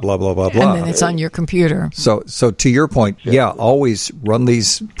and blah, blah, blah, blah, blah. And then it's on your computer. So to your point, always run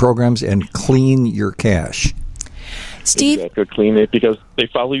these programs and clean your cache. Steve? Exactly, clean it, because they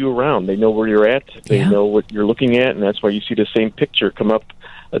follow you around. They know where you're at. They know what you're looking at, and that's why you see the same picture come up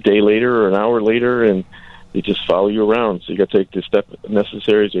a day later or an hour later, and they just follow you around. So you got to take the step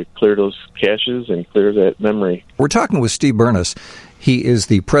necessary to clear those caches and clear that memory. We're talking with Steve Burness. He is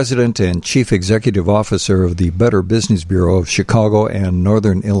the president and chief executive officer of the Better Business Bureau of Chicago and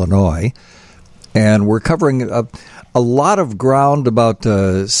Northern Illinois. And we're covering a lot of ground about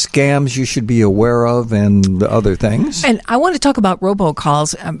scams you should be aware of and other things. And I want to talk about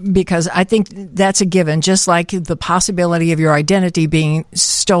robocalls because I think that's a given. Just like the possibility of your identity being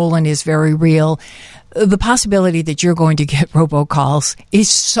stolen is very real, the possibility that you're going to get robocalls is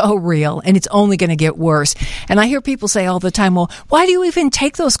so real, and it's only going to get worse. And I hear people say all the time, well, why do you even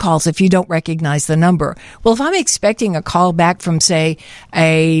take those calls if you don't recognize the number? Well, if I'm expecting a call back from, say,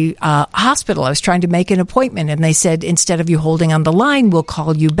 a hospital, I was trying to make an appointment, and they said, instead of you holding on the line, we'll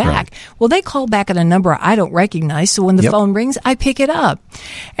call you back. Right. Well, they call back at a number I don't recognize, so when the phone rings, I pick it up.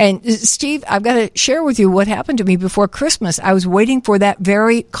 And Steve, I've got to share with you what happened to me before Christmas. I was waiting for that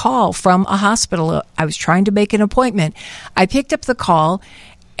very call from a hospital. I was trying to make an appointment. I picked up the call,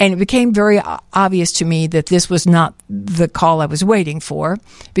 and it became very obvious to me that this was not the call I was waiting for,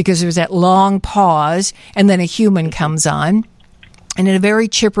 because there was that long pause, and then a human comes on, and in a very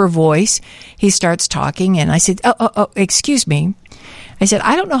chipper voice, he starts talking, and I said, oh, excuse me. I said,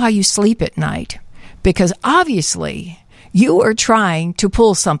 I don't know how you sleep at night, because obviously you are trying to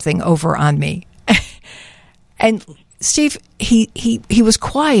pull something over on me. And Steve, he was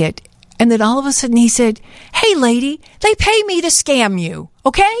quiet. And then all of a sudden he said, hey, lady, they pay me to scam you,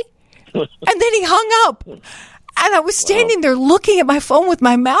 okay? And then he hung up. And I was standing there looking at my phone with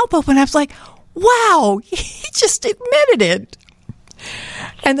my mouth open. I was like, wow, he just admitted it.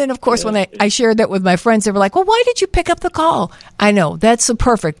 And then, of course, when I shared that with my friends, they were like, well, why did you pick up the call? I know, that's the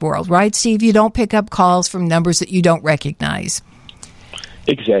perfect world, right, Steve? You don't pick up calls from numbers that you don't recognize.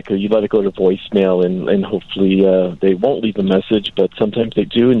 Exactly. You let it go to voicemail, and hopefully they won't leave a message, but sometimes they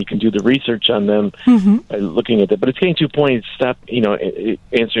do, and you can do the research on them by looking at it. But it's getting to a point, stop,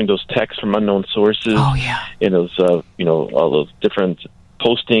 answering those texts from unknown sources. Oh, yeah. And those, all those different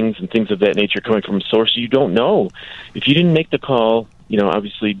postings and things of that nature coming from a source you don't know. If you didn't make the call,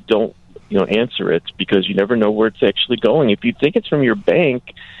 obviously don't, answer it, because you never know where it's actually going. If you think it's from your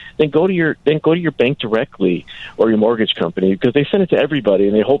bank, then go to your bank directly, or your mortgage company, because they send it to everybody,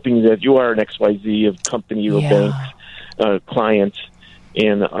 and they're hoping that you are an XYZ of company or bank client,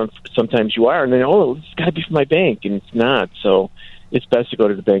 and sometimes you are, and then it's got to be from my bank, and it's not. So it's best to go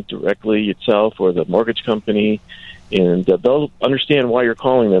to the bank directly yourself, or the mortgage company, and they'll understand why you're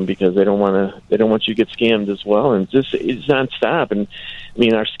calling them, because they don't want you to get scammed as well. And it's nonstop. And I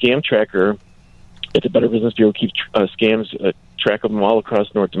mean, our scam tracker at the Better Business Bureau keeps scams track of them all across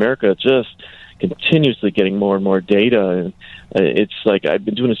North America. It's just continuously getting more and more data, and it's like I've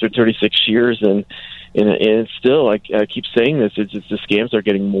been doing this for 36 years, and it's still, I keep saying this, it's the scams are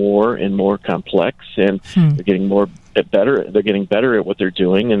getting more and more complex, and they're getting better. They're getting better at what they're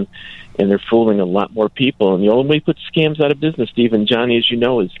doing, and they're fooling a lot more people. And the only way to put scams out of business, Steve and Johnny, as you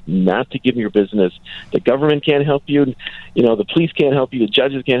know, is not to give them your business. The government can't help you. The police can't help you. The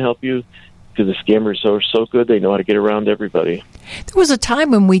judges can't help you, because the scammers are so good, they know how to get around everybody. There was a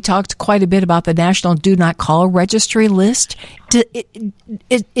time when we talked quite a bit about the National Do Not Call Registry list.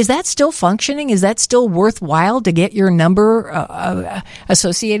 Is that still functioning? Is that still worthwhile to get your number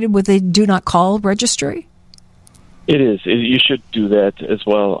associated with the Do Not Call Registry? It is. You should do that as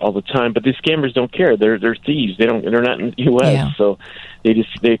well all the time. But these scammers don't care. They're thieves. They're not in the U.S. So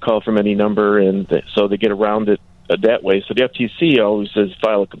they call from any number, and so they get around it that way. So the FTC always says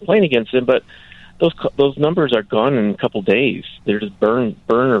file a complaint against them, but those numbers are gone in a couple days. They're just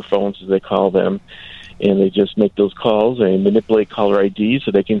burner phones, as they call them, and they just make those calls and manipulate caller ID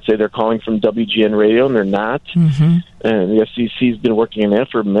so they can say they're calling from WGN Radio, and they're not. Mm-hmm. And the FCC has been working on that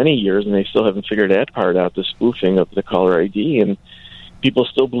for many years, and they still haven't figured that part out, the spoofing of the caller ID. And people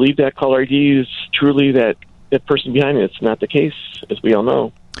still believe that caller ID is truly that person behind it. It's not the case, as we all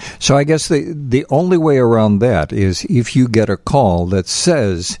know. So I guess the only way around that is if you get a call that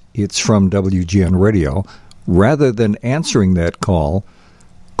says it's from WGN Radio, rather than answering that call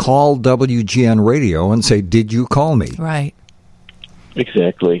WGN Radio and say, "Did you call me?" Right.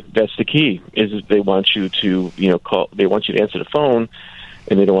 Exactly. That's the key. Is they want you to call. They want you to answer the phone,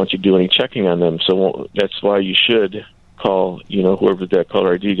 and they don't want you to do any checking on them. So that's why you should call whoever that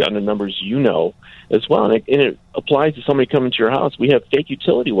caller ID on the numbers as well. And it applies to somebody coming to your house. We have fake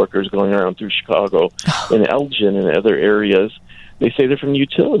utility workers going around through Chicago and Elgin and other areas. They say they're from the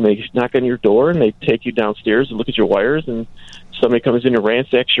utility, and they knock on your door, and they take you downstairs and look at your wires, and somebody comes in and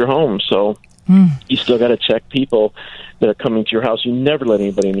ransacks your home. So you still got to check people that are coming to your house. You never let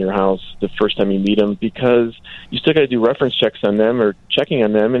anybody in your house the first time you meet them, because you still got to do reference checks on them or checking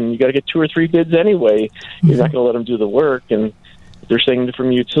on them, and you got to get 2 or 3 bids anyway. You're not going to let them do the work. And if they're saying they're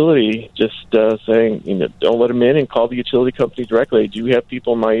from utility, just saying, don't let them in, and call the utility company directly. Do you have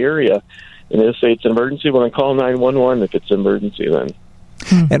people in my area? And they'll say it's an emergency. Well, then call 911 if it's an emergency then.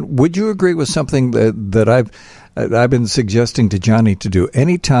 And would you agree with something that I've been suggesting to Johnnie to do?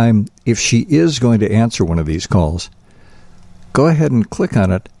 Anytime, if she is going to answer one of these calls, go ahead and click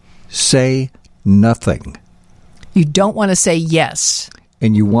on it. Say nothing. You don't want to say yes.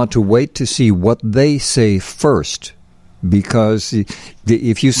 And you want to wait to see what they say first, because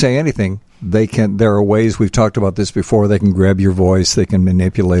if you say anything, there are ways, we've talked about this before, they can grab your voice, they can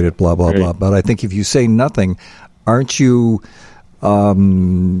manipulate it, blah, blah, blah. But I think if you say nothing, aren't you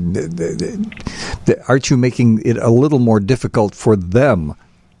making it a little more difficult for them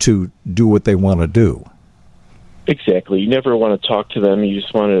to do what they want to do? Exactly. You never want to talk to them. You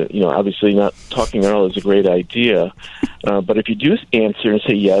just want to, obviously not talking at all is a great idea. But if you do answer and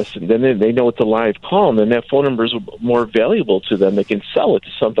say yes, and then they know it's a live call, and then that phone number is more valuable to them. They can sell it to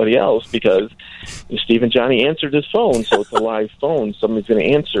somebody else because Steve and Johnnie answered this phone, so it's a live phone. Somebody's going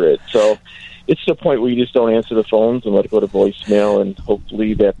to answer it. So it's to the point where you just don't answer the phones and let it go to voicemail, and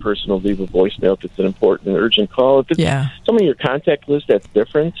hopefully that person will leave a voicemail if it's an important, urgent call. If it's somebody on your contact list, that's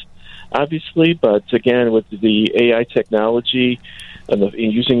different, obviously. But again, with the AI technology and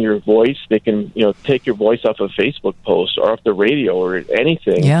using your voice, they can take your voice off a Facebook post or off the radio or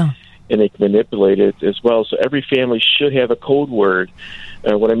anything, and they can manipulate it as well. So every family should have a code word.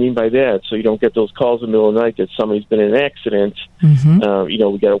 What I mean by that, so you don't get those calls in the middle of the night that somebody's been in an accident. We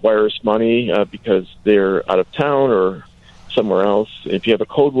got to wire us money because they're out of town or somewhere else. If you have a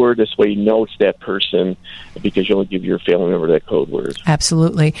code word, this way you know it's that person, because you only give your family member that code word.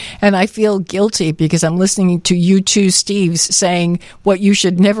 Absolutely. And I feel guilty because I'm listening to you two Steves saying what you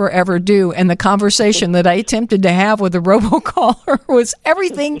should never, ever do. And the conversation that I attempted to have with the robocaller was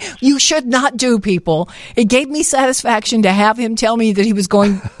everything you should not do, people. It gave me satisfaction to have him tell me that he was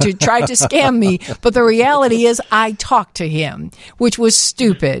going to try to scam me. But the reality is I talked to him, which was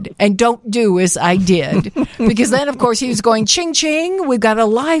stupid. And don't do as I did. Because then, of course, he was going, ching, ching, we've got a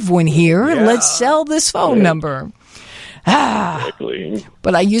live one here. Yeah. Let's sell this phone number. Exactly.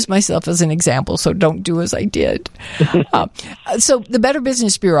 But I use myself as an example, so don't do as I did. So the Better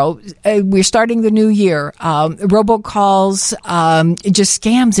Business Bureau, we're starting the new year. Robocalls, just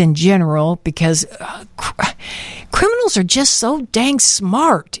scams in general, because criminals are just so dang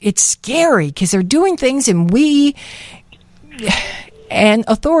smart. It's scary because they're doing things, and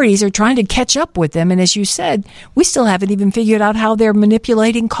authorities are trying to catch up with them. And as you said, we still haven't even figured out how they're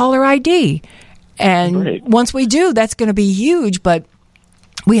manipulating caller ID. And once we do, that's going to be huge. But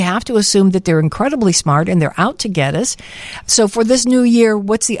we have to assume that they're incredibly smart and they're out to get us. So for this new year,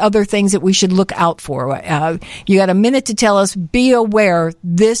 what's the other things that we should look out for? You got a minute to tell us, be aware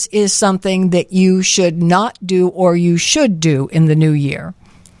this is something that you should not do or you should do in the new year.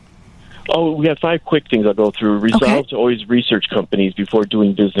 Oh, we have 5 quick things I'll go through. Resolve to always research companies before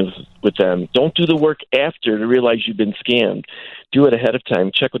doing business with them. Don't do the work after to realize you've been scammed. Do it ahead of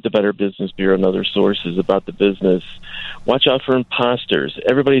time. Check with the Better Business Bureau and other sources about the business. Watch out for imposters.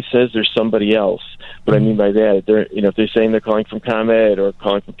 Everybody says there's somebody else. What I mean by that, if they're saying they're calling from ComEd or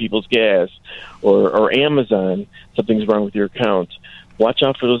calling from People's Gas or Amazon, something's wrong with your account. watch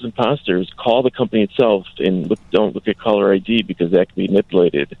out for those imposters. Call the company itself, and don't look at caller ID because that can be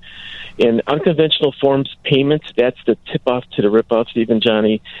manipulated. And unconventional forms payments, that's the tip-off to the rip-off, Steve and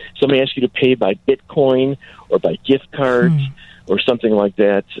Johnny. Somebody asks you to pay by Bitcoin or by gift cards or something like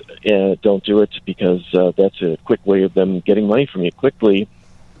that. Don't do it because that's a quick way of them getting money from you quickly.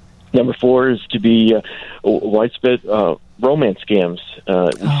 Number 4 is to be widespread romance scams.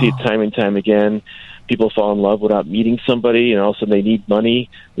 We see it time and time again. People fall in love without meeting somebody, and all of a sudden they need money.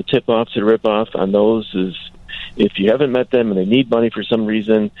 The tip-off to the rip-off on those is if you haven't met them and they need money for some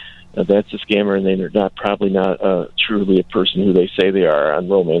reason, that's a scammer, and they're probably not truly a person who they say they are on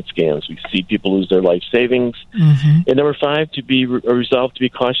romance scams. We see people lose their life savings. And number 5, to be resolved to be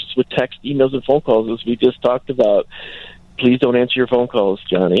cautious with text, emails, and phone calls, as we just talked about. Please don't answer your phone calls,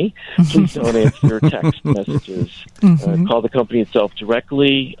 Johnny. Please don't answer your text messages. Call the company itself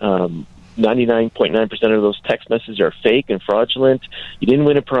directly. 99.9% of those text messages are fake and fraudulent. You didn't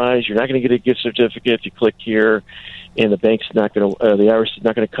win a prize. You're not going to get a gift certificate if you click here. And the bank's not going to, the IRS is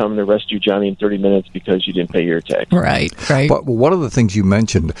not going to come and arrest you, Johnny, in 30 minutes because you didn't pay your tax. Right. But one of the things you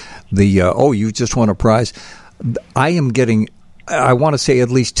mentioned, you just won a prize. I am getting, I want to say at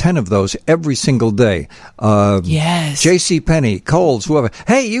least 10 of those every single day. Yes. JCPenney, Kohl's, whoever.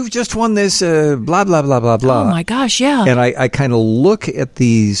 Hey, you've just won this blah, blah, blah, blah, blah. Oh, my gosh, yeah. And I kind of look at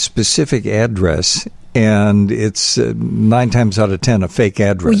the specific address, and it's 9 times out of 10 a fake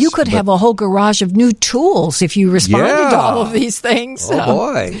address. Well, you could have a whole garage of new tools if you responded to all of these things.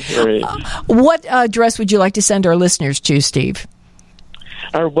 Oh, boy. What address would you like to send our listeners to, Steve?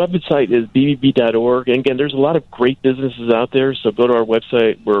 Our website is bbb.org. And again, there's a lot of great businesses out there, so go to our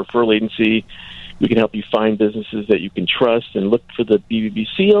website. We're a referral agency. We can help you find businesses that you can trust, and look for the BBB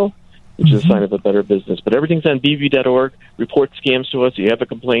seal, which is a sign of a better business. But everything's on bbb.org. Report scams to us. If you have a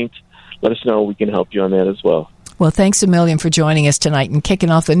complaint, let us know. We can help you on that as well. Well, thanks a million for joining us tonight and kicking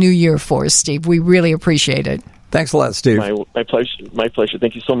off the new year for us, Steve. We really appreciate it. Thanks a lot, Steve. My pleasure. My pleasure.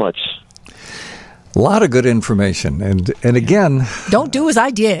 Thank you so much. A lot of good information. And again... Don't do as I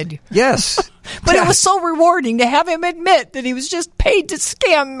did. Yes. But it was so rewarding to have him admit that he was just paid to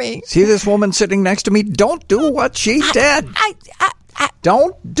scam me. See this woman sitting next to me? Don't do what she did.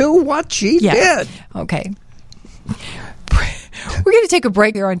 Don't do what she did. Okay. We're going to take a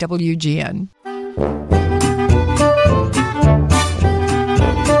break here on WGN.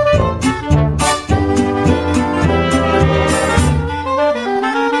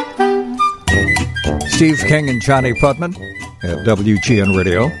 Steve King and Johnny Putman at WGN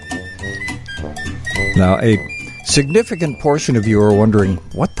Radio. Now, a significant portion of you are wondering,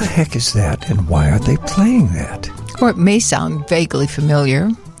 what the heck is that and why are they playing that? Or it may sound vaguely familiar.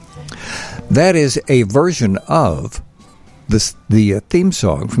 That is a version of the theme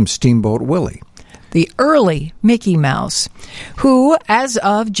song from Steamboat Willie. The early Mickey Mouse, who, as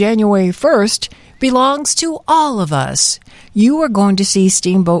of January 1st, belongs to all of us. You are going to see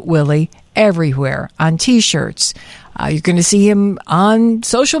Steamboat Willie everywhere on T-shirts. You're going to see him on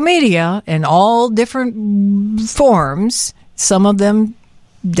social media in all different forms, some of them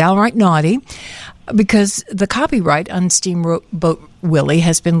downright naughty, because the copyright on Steamboat Willie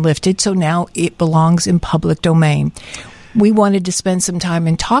has been lifted, so now it belongs in public domain. We wanted to spend some time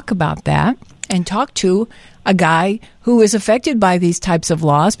and talk about that and talk to a guy who is affected by these types of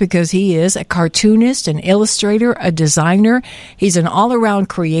laws because he is a cartoonist, an illustrator, a designer. He's an all-around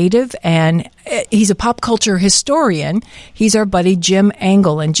creative, and he's a pop culture historian. He's our buddy Jim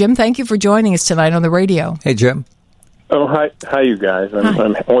Angle. And Jim, thank you for joining us tonight on the radio. Hey, Jim. Oh, hi, you guys.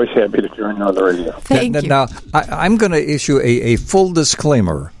 I'm always happy to join you on the radio. Thank you. Now, I'm going to issue a full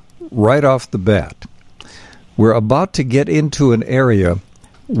disclaimer right off the bat. We're about to get into an area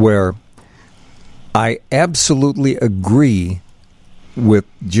where I absolutely agree with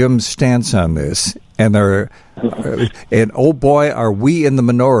Jim's stance on this, and oh boy, are we in the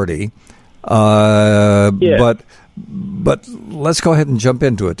minority. But let's go ahead and jump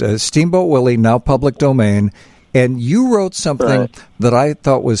into it. Steamboat Willie, now public domain, and you wrote something that I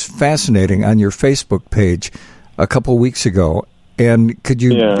thought was fascinating on your Facebook page a couple weeks ago. And could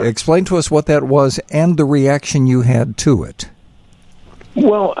you explain to us what that was and the reaction you had to it?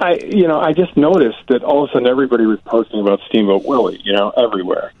 Well, I just noticed that all of a sudden everybody was posting about Steamboat Willie,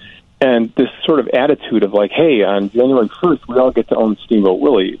 everywhere. And this sort of attitude of like, hey, on January 1st, we all get to own Steamboat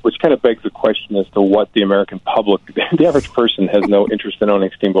Willie, which kind of begs the question as to what the American public, the average person has no interest in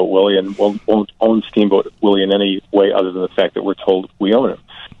owning Steamboat Willie and won't own Steamboat Willie in any way other than the fact that we're told we own him.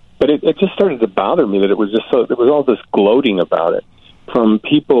 But it just started to bother me that it was there was all this gloating about it from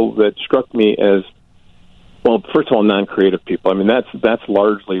people that struck me as, well, first of all, non-creative people. I mean, that's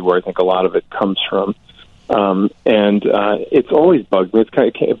largely where I think a lot of it comes from. It's always bugged me.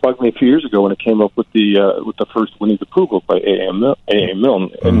 It bugged me a few years ago when it came up with the first Winnie the Pooh book by A.A.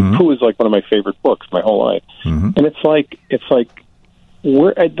 Milne. And Pooh is like one of my favorite books my whole life. And it's like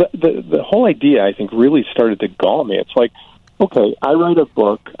the whole idea, I think, really started to gall me. It's like, okay, I write a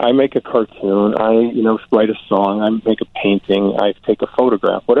book, I make a cartoon, I write a song, I make a painting, I take a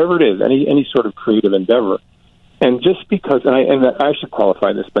photograph, whatever it is, any sort of creative endeavor. And just because, and I should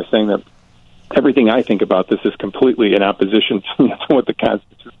qualify this by saying that everything I think about this is completely in opposition to what the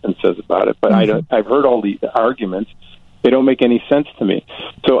Constitution says about it. But I've heard all the arguments. They don't make any sense to me.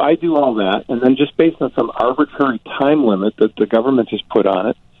 So I do all that, and then just based on some arbitrary time limit that the government has put on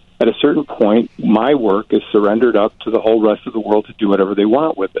it, at a certain point, my work is surrendered up to the whole rest of the world to do whatever they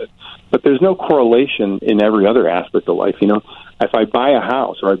want with it. But there's no correlation in every other aspect of life. If I buy a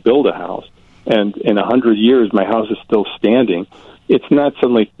house or I build a house, and in 100 years my house is still standing, it's not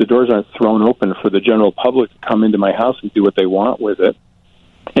suddenly the doors aren't thrown open for the general public to come into my house and do what they want with it.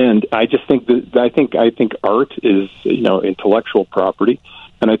 And I just think I think art is intellectual property,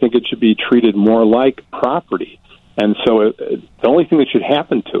 and I think it should be treated more like property. And so the only thing that should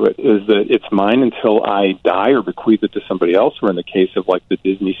happen to it is that it's mine until I die or bequeath it to somebody else, or in the case of like the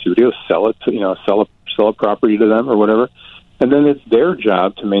Disney studios, sell it to sell a property to them or whatever. And then it's their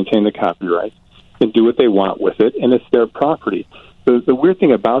job to maintain the copyright and do what they want with it, and it's their property. The weird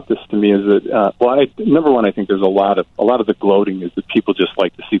thing about this to me is that, number one, I think there's a lot of the gloating is that people just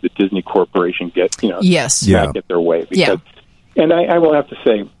like to see the Disney Corporation get get their way. And I will have to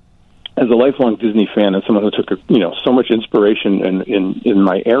say, as a lifelong Disney fan and someone who took so much inspiration in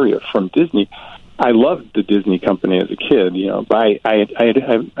my area from Disney, I loved the Disney company as a kid. But I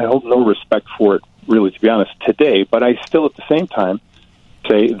hold no respect for it really, to be honest, today. But I still, at the same time,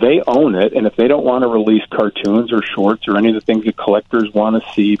 say they own it, and if they don't want to release cartoons or shorts or any of the things that collectors want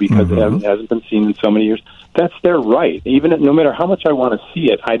to see because it hasn't been seen in so many years, that's their right. Even no matter how much I want to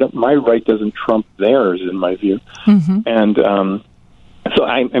see it, my right doesn't trump theirs, in my view. And so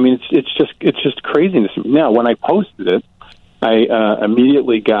I mean, it's just craziness. Now, when I posted it, I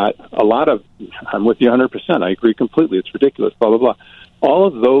immediately got a lot of, I'm with you 100%. I agree completely. It's ridiculous. Blah blah blah. All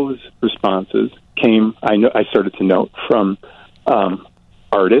of those responses came. I started to note from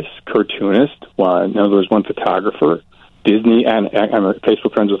artists, cartoonists. Well, there was one photographer, Disney, and I'm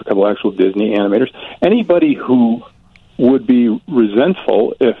Facebook friends with a couple of actual Disney animators. Anybody who would be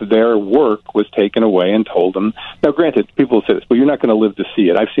resentful if their work was taken away and told them. Now, granted, people say this, but you're not going to live to see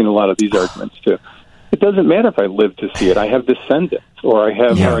it. I've seen a lot of these arguments too. It doesn't matter if I live to see it. I have descendants, or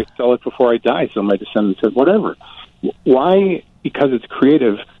I sell it before I die, so my descendants have whatever. Why? Because it's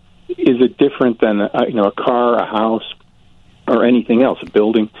creative. Is it different than a car, a house, or anything else, a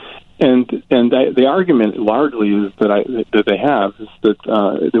building? And the argument largely is that they have is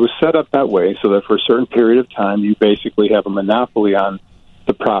that it was set up that way so that for a certain period of time you basically have a monopoly on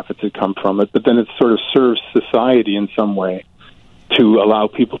the profits that come from it, but then it sort of serves society in some way to allow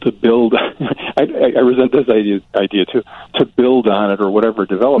people to build. I resent this idea too, to build on it or whatever,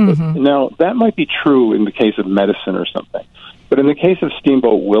 develop it. Now, that might be true in the case of medicine or something, but in the case of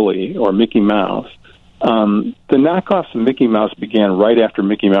Steamboat Willie or Mickey Mouse, the knockoffs of Mickey Mouse began right after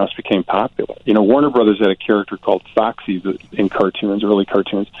Mickey Mouse became popular. Warner Brothers had a character called Foxy in cartoons, early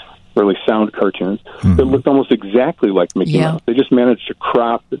sound cartoons, that looked almost exactly like Mickey Mouse. They just managed to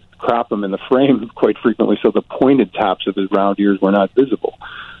crop him in the frame quite frequently so the pointed tops of his round ears were not visible.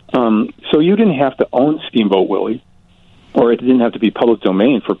 So you didn't have to own Steamboat Willie, or it didn't have to be public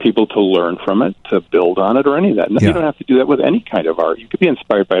domain for people to learn from it, to build on it, or any of that. You don't have to do that with any kind of art. You could be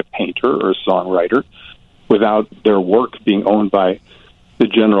inspired by a painter or a songwriter without their work being owned by the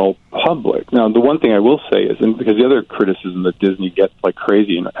general public. Now, the one thing I will say is, and because the other criticism that Disney gets like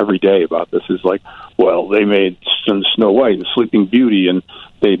crazy every day about this is like, well, they made Snow White and Sleeping Beauty, and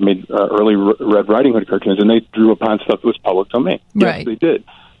they made early Red Riding Hood cartoons, and they drew upon stuff that was public domain. Right. Yes, they did.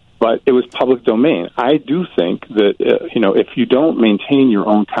 But it was public domain. I do think that, if you don't maintain your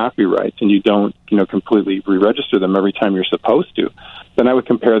own copyrights and you don't, completely re-register them every time you're supposed to, then I would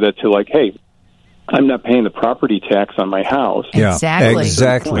compare that to like, hey, I'm not paying the property tax on my house. Exactly.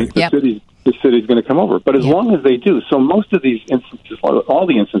 The city's going to come over. But as long as they do, so most of these instances, all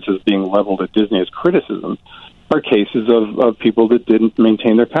the instances being leveled at Disney as criticism, are cases of people that didn't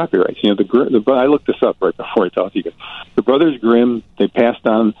maintain their copyrights. I looked this up right before I talked to you guys. The Brothers Grimm, they passed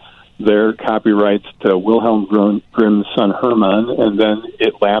on their copyrights to Wilhelm Grimm's son Hermann, and then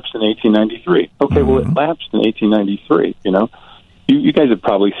it lapsed in 1893. Okay, well, it lapsed in 1893, You guys have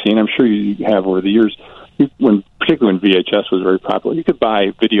probably seen, I'm sure you have over the years, particularly when VHS was very popular, you could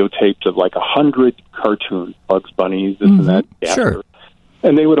buy videotapes of like 100 cartoons, Bugs Bunny, this and that. Sure.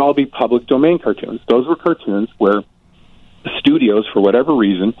 and they would all be public domain cartoons. Those were cartoons where the studios, for whatever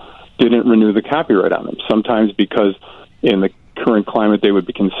reason, didn't renew the copyright on them. Sometimes because in the current climate they would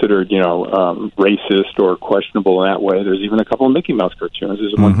be considered, racist or questionable in that way. There's even a couple of Mickey Mouse cartoons.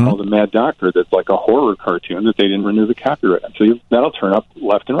 There's one called The Mad Doctor that's like a horror cartoon that they didn't renew the copyright on. So that'll turn up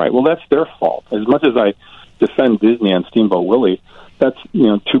left and right. Well, that's their fault. As much as I defend Disney and Steamboat Willie, that's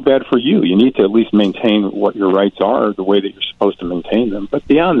too bad for you. You need to at least maintain what your rights are the way that you're supposed to maintain them. But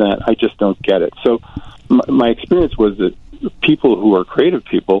beyond that, I just don't get it. So my experience was that people who are creative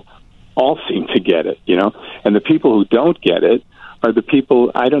people all seem to get it, and the people who don't get it are the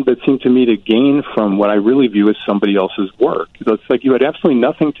people that seem to me to gain from what I really view as somebody else's work. So it's like you had absolutely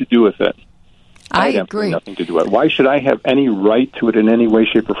nothing to do with it. I agree. Nothing to do with it. Why should I have any right to it in any way,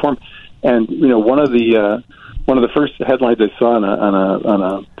 shape, or form? And one of the first headlines I saw on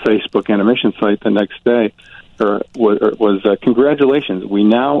a Facebook animation site the next day was congratulations, we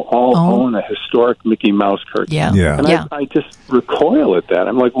now all own a historic Mickey Mouse cartoon. Yeah. And I just recoil at that.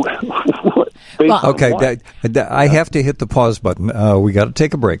 I'm like, what? Okay, I have to hit the pause button. We got to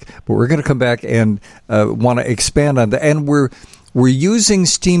take a break, but we're going to come back and want to expand on that. And we're using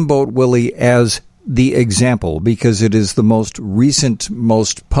Steamboat Willie as the example because it is the most recent,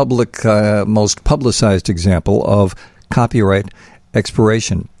 most publicized example of copyright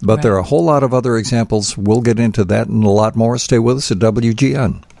expiration. But there are a whole lot of other examples. We'll get into that and a lot more. Stay with us at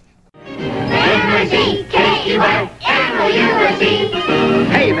WGN. M-I-C-K-E-Y-M-O-U-S-E.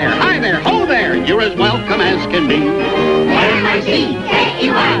 Hey there, hi there, ho there, you're as welcome as can be.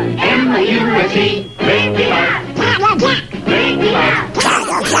 M-I-C-K-E-Y-M-O-U-S-E. Mickey Mouse. Mickey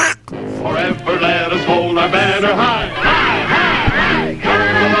Mouse. Forever let us hold our banner high. High, high, high. Come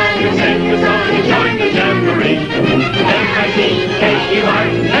along and sing the song and join the jamboree.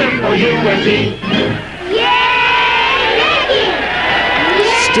 M-I-C-K-E-Y-M-O-U-S-E.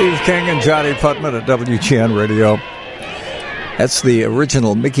 Steve King and Johnny Putman at WGN Radio. That's the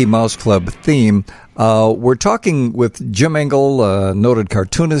original Mickey Mouse Club theme. We're talking with Jim Engel, noted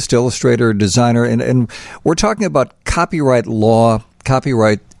cartoonist, illustrator, designer, and we're talking about copyright law,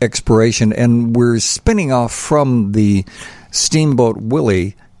 copyright expiration, and we're spinning off from the Steamboat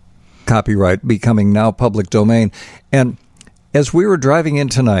Willie copyright becoming now public domain. And as we were driving in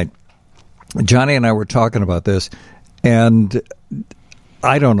tonight, Johnny and I were talking about this, and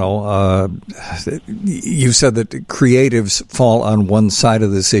I don't know, you said that creatives fall on one side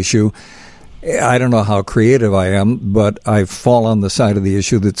of this issue. I don't know how creative I am, but I fall on the side of the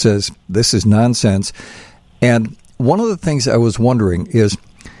issue that says this is nonsense. And one of the things I was wondering is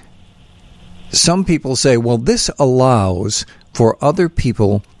some people say, well, this allows for other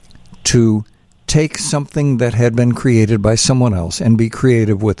people to take something that had been created by someone else and be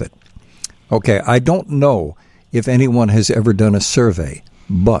creative with it. Okay, I don't know if anyone has ever done a survey,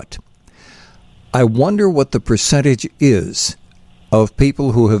 but I wonder what the percentage is of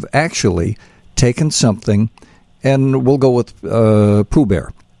people who have actually taken something, and we'll go with Pooh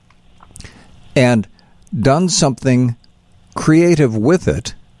Bear, and done something creative with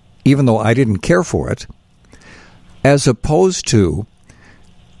it, even though I didn't care for it, as opposed to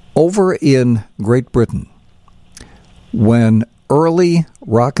over in Great Britain, when early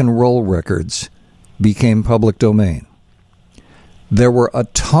rock and roll records became public domain, there were a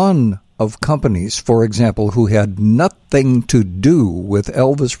ton of companies, for example, who had nothing to do with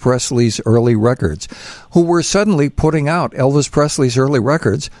Elvis Presley's early records, who were suddenly putting out Elvis Presley's early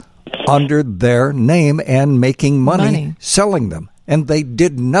records under their name and making money selling them. And they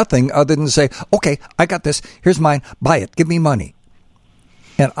did nothing other than say, okay, I got this. Here's mine. Buy it. Give me money.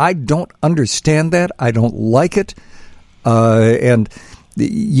 And I don't understand that. I don't like it. And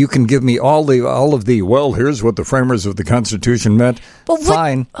you can give me all of the, well, here's what the framers of the Constitution meant.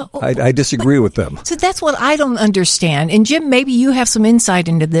 Fine. I disagree with them. So that's what I don't understand. And Jim, maybe you have some insight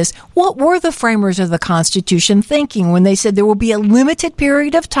into this. What were the framers of the Constitution thinking when they said there will be a limited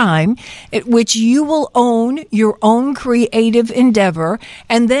period of time at which you will own your own creative endeavor,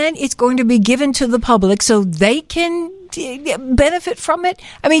 and then it's going to be given to the public so they can benefit from it?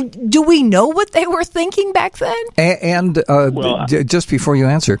 I mean, do we know what they were thinking back then? And just before you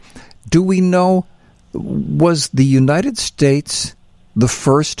answer, do we know, was the United States the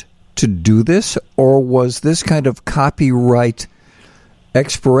first to do this, or was this kind of copyright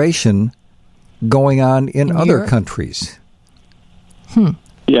expiration going on in other countries?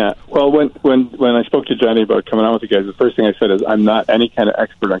 Yeah, well, when I spoke to Johnny about coming on with you guys, the first thing I said is I'm not any kind of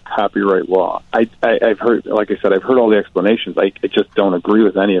expert on copyright law. I've heard, like I said, I've heard all the explanations. I just don't agree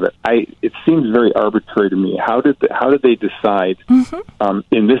with any of it. It seems very arbitrary to me. How did they decide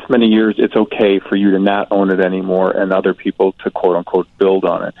in this many years it's okay for you to not own it anymore and other people to quote unquote build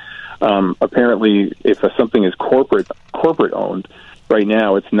on it? Apparently, if something is corporate owned, right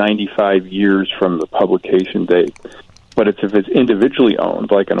now it's 95 years from the publication date. But if it's individually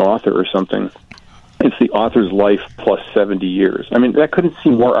owned, like an author or something, it's the author's life plus 70 years. I mean, that couldn't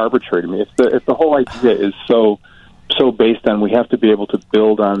seem more arbitrary to me. If the whole idea is so based on we have to be able to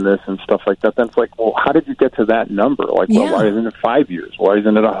build on this and stuff like that, then it's like, well, how did you get to that number? Like, well, why isn't it 5 years? Why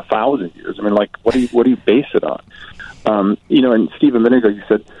isn't it 1,000 years? I mean, like, what do you base it on? And Steve, a minute ago, you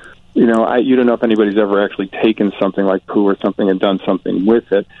said, you don't know if anybody's ever actually taken something like Pooh or something and done something with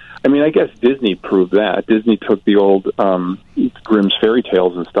it. I mean, I guess Disney proved that. Disney took the old Grimm's fairy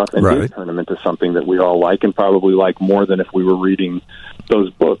tales and stuff and did turn them into something that we all like and probably like more than if we were reading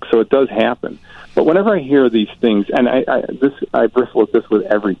those books. So it does happen. But whenever I hear these things, and I bristle at this with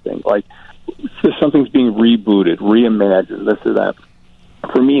everything, like something's being rebooted, reimagined, this or that.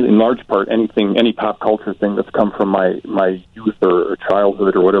 For me, in large part, any pop culture thing that's come from my youth or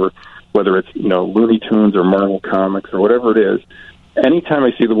childhood or whatever, whether it's Looney Tunes or Marvel Comics or whatever it is, anytime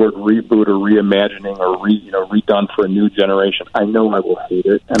I see the word reboot or reimagining or redone for a new generation, I know I will hate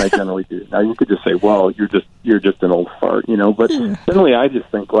it, and I generally do. Now you could just say, "Well, you're just an old fart," But generally, I just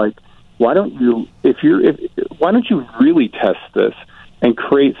think like, why don't you really test this and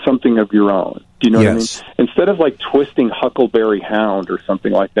create something of your own? Do you know what I mean? Instead of like twisting Huckleberry Hound or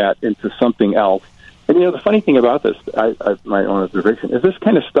something like that into something else. And the funny thing about this, my own observation, is this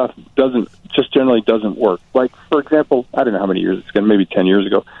kind of stuff generally doesn't work. Like, for example, I don't know how many years it's been, maybe 10 years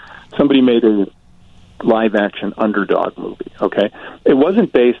ago, somebody made a live-action Underdog movie, okay? It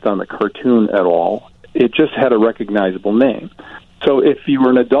wasn't based on the cartoon at all. It just had a recognizable name. So if you were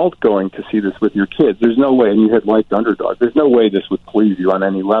an adult going to see this with your kids, there's no way, and you had liked Underdog, there's no way this would please you on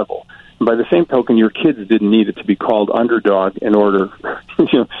any level. And by the same token, your kids didn't need it to be called Underdog in order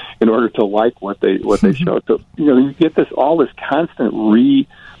to like what they showed. So you get all this constant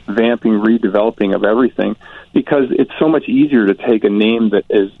revamping, redeveloping of everything because it's so much easier to take a name that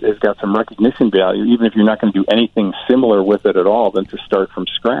has got some recognition value, even if you're not going to do anything similar with it at all, than to start from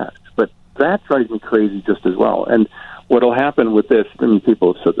scratch. But that drives me crazy just as well. And what'll happen with this? I mean,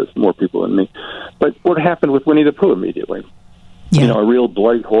 people have said this, more people than me. But what happened with Winnie the Pooh immediately? Yeah. A real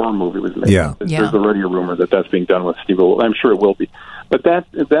bloody horror movie was made. Yeah. There's already a rumor that's being done with Steve. I'm sure it will be. But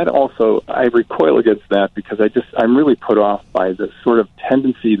that also, I recoil against that because I'm really put off by the sort of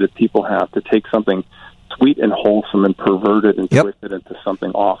tendency that people have to take something sweet and wholesome and pervert it and twist it into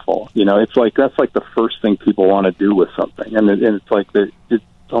something awful. It's like that's like the first thing people want to do with something, and it's like it's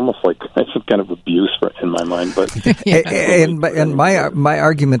almost like that's some kind of abuse in my mind. But and my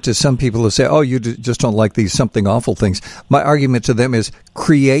argument to some people who say, "Oh, you just don't like these something awful things," my argument to them is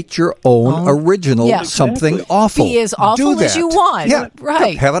create your own original something awful. Be as awful as you want. Yeah,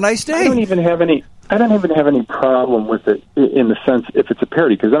 right. Have a nice day. I don't even have any problem with it in the sense if it's a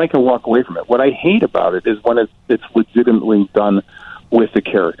parody, because then I can walk away from it. What I hate about it is when it's legitimately done with the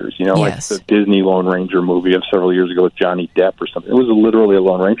characters, like the Disney Lone Ranger movie of several years ago with Johnny Depp or something. It was literally a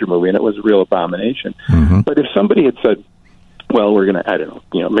Lone Ranger movie, and it was a real abomination. Mm-hmm. But if somebody had said, well, we're going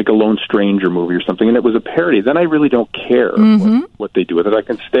to, make a Lone Stranger movie or something, and it was a parody, then I really don't care what they do with it. I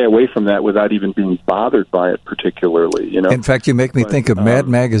can stay away from that without even being bothered by it particularly, In fact, you make me think of Mad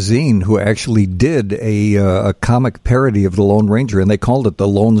Magazine, who actually did a comic parody of the Lone Ranger, and they called it The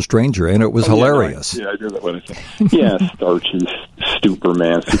Lone Stranger, and it was hilarious. I do that what I said. Yeah, starchy,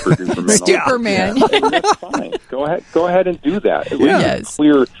 Superman, Super Duperman. Superman. That's fine. Go ahead and do that. At least it's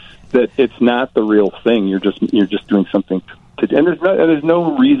clear that it's not the real thing. You're just doing something and there's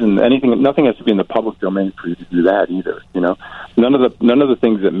no reason nothing has to be in the public domain for you to do that either. None of the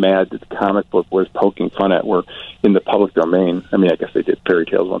things that Mad, the comic book, was poking fun at were in the public domain. I mean, I guess they did fairy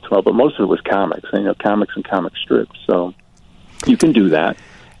tales once in a while, but most of it was comics, comics and comic strips. So you can do that.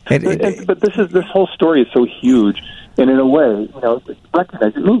 But this whole story is so huge. And in a way,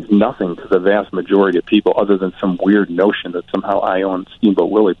 recognize it means nothing to the vast majority of people other than some weird notion that somehow I own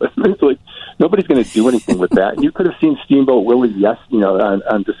Steamboat Willie. But it's like nobody's going to do anything with that. And you could have seen Steamboat Willie,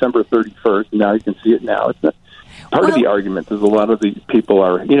 on December 31st. Now you can see it now. It's not, part of the argument is a lot of the people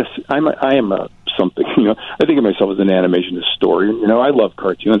are, I am something, I think of myself as an animation historian. I love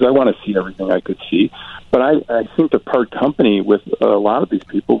cartoons. I want to see everything I could see. But I seem to part company with a lot of these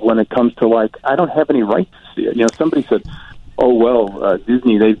people when it comes to, I don't have any right to see it. Somebody said,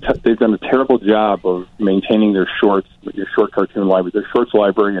 Disney, they've done a terrible job of maintaining their short cartoon library, their shorts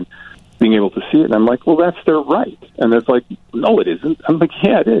library, and being able to see it. And I'm like, well, that's their right. And it's like, no, it isn't. I'm like,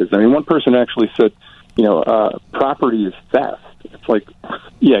 yeah, it is. I mean, one person actually said, property is theft. It's like,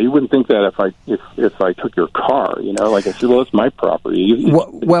 yeah, you wouldn't think that if I took your car, like I said, well, it's my property.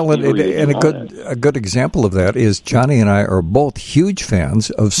 A good example of that is Johnny and I are both huge fans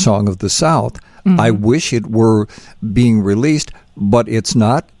of Song of the South. Mm-hmm. I wish it were being released, but it's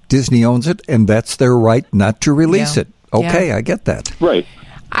not. Disney owns it, and that's their right not to release it. Okay, I get that. Right.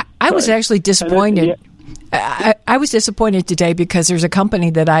 I was actually disappointed. I was disappointed today because there's a company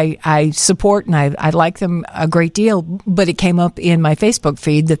that I support and I like them a great deal, but it came up in my Facebook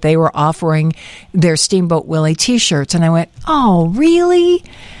feed that they were offering their Steamboat Willie T-shirts, and I went, oh, really?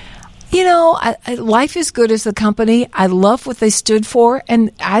 Life is Good as the company. I love what they stood for,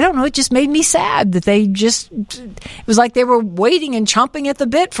 and I don't know, it just made me sad that it was like they were waiting and chomping at the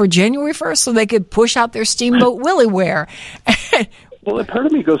bit for January 1st so they could push out their Steamboat Willie wear. Well, part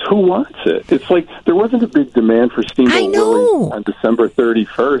of me goes, who wants it? It's like there wasn't a big demand for Steamboat Willie on December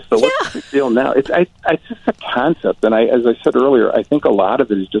 31st. So what's the big deal now? It's just a concept, and as I said earlier, I think a lot of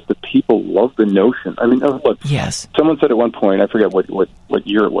it is just that people love the notion. I mean, look, someone said at one point, I forget what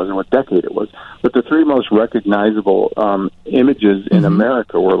year it was or what decade it was, but the three most recognizable images in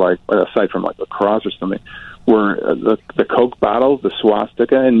America were like, aside from like a cross or something, were the Coke bottle, the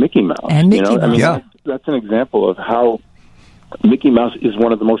swastika, and Mickey Mouse. That's an example of how Mickey Mouse is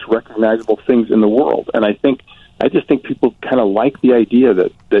one of the most recognizable things in the world, and I just think people kind of like the idea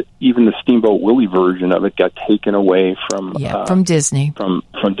that even the Steamboat Willie version of it got taken away from Disney. From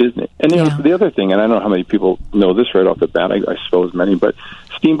Disney. And the other thing, and I don't know how many people know this right off the bat. I suppose many, but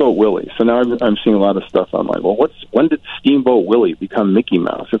Steamboat Willie. So now I'm seeing a lot of stuff online. Well, when did Steamboat Willie become Mickey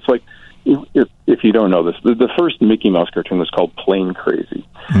Mouse? It's like, if you don't know this, the first Mickey Mouse cartoon was called Plain Crazy,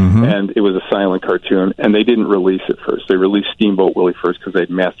 and it was a silent cartoon, and they didn't release it first. They released Steamboat Willie first because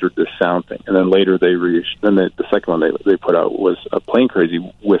they'd mastered this sound thing, and then later the second one they put out was Plain Crazy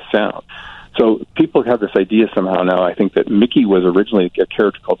with sound. So people have this idea somehow now, I think, that Mickey was originally a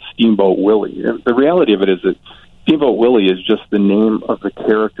character called Steamboat Willie. And the reality of it is that Steamboat Willie is just the name of the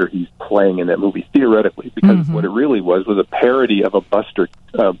character he's playing in that movie, theoretically, because what it really was a parody of a Buster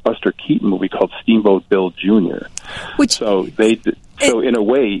Keaton movie called Steamboat Bill Jr. So in a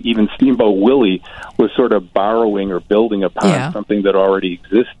way, even Steamboat Willie was sort of borrowing or building upon something that already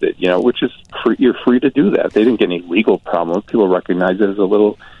existed, which is you're free to do that. They didn't get any legal problem. People recognize it as a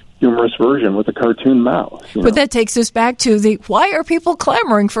little humorous version with a cartoon mouse. But that takes us back to why are people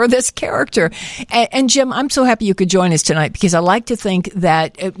clamoring for this character? And Jim, I'm so happy you could join us tonight because I like to think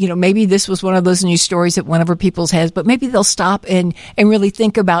that, maybe this was one of those news stories that went over people's heads, but maybe they'll stop and really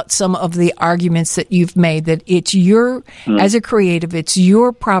think about some of the arguments that you've made, that it's as a creative, it's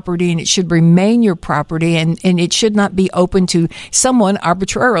your property and it should remain your property and it should not be open to someone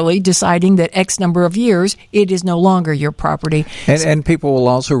arbitrarily deciding that X number of years it is no longer your property. And people will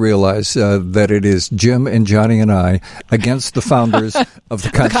also realize that it is Jim and Johnny and I against the founders of the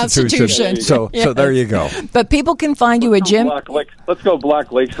Constitution. So there you go. But people can find you at Jim. Let's go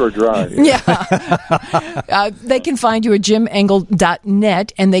block Lakeshore Drive. They can find you at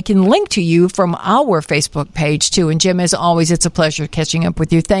jimengle.net, and they can link to you from our Facebook page, too. And Jim, as always, it's a pleasure catching up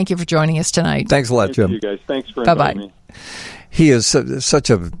with you. Thank you for joining us tonight. Thanks a lot, Jim. Thank you, guys. Thanks for inviting me. He is such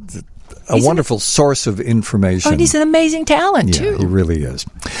a wonderful source of information. Oh, and he's an amazing talent, too. He really is.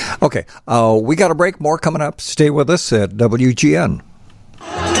 Okay, we got a break. More coming up. Stay with us at WGN.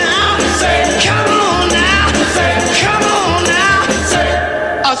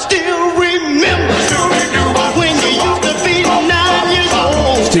 I still remember when you used to be 9 years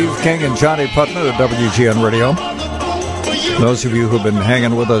old. Steve King and Johnny Putnam at WGN Radio. Those of you who have been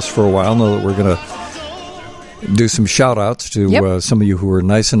hanging with us for a while know that we're going to do some shout-outs to some of you who were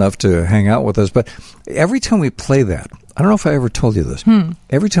nice enough to hang out with us. But every time we play that, I don't know if I ever told you this,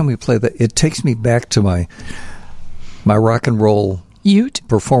 every time we play that, it takes me back to my rock and roll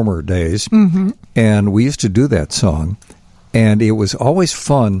performer days. And we used to do that song, and it was always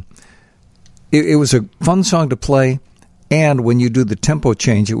fun. It was a fun song to play, and when you do the tempo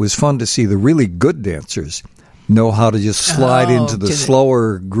change, it was fun to see the really good dancers know how to just slide into the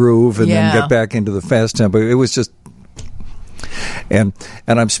slower groove and then get back into the fast tempo. It was just, and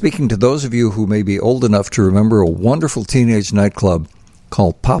I'm speaking to those of you who may be old enough to remember a wonderful teenage nightclub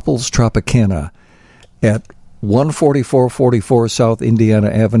called Popple's Tropicana at 14444 South Indiana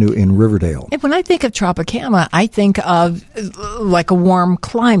Avenue in Riverdale. And when I think of Tropicana, I think of like a warm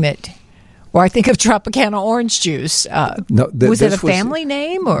climate Or I think of Tropicana orange juice. No, was it a family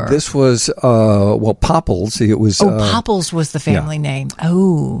name? Or this was Popples. It was. Popples was the family name.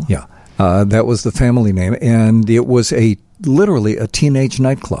 Oh, yeah, that was the family name, and it was literally a teenage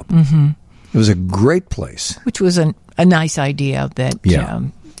nightclub. Mm-hmm. It was a great place, which was a nice idea.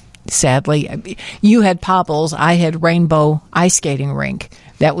 That sadly, you had Popples. I had Rainbow Ice Skating Rink.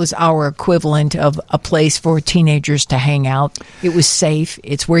 That was our equivalent of a place for teenagers to hang out. It was safe.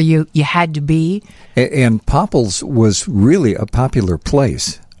 It's where you had to be. And Popples was really a popular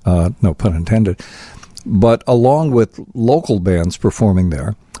place, no pun intended. But along with local bands performing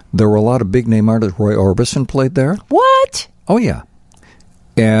there were a lot of big-name artists. Roy Orbison played there. What? Oh, yeah.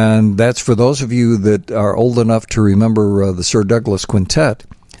 And that's for those of you that are old enough to remember the Sir Douglas Quintet.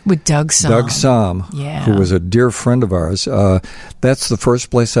 With Doug Somm. Doug Somm, who was a dear friend of ours. That's the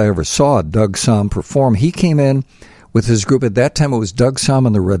first place I ever saw Doug Somm perform. He came in with his group. At that time, it was Doug Somm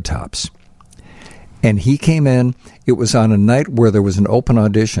and the Red Tops. And he came in. It was on a night where there was an open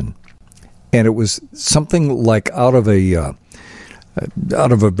audition. And it was something like out of a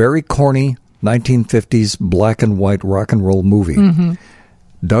very corny 1950s black and white rock and roll movie. Mm-hmm.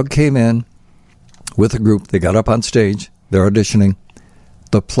 Doug came in with a group. They got up on stage. They're auditioning.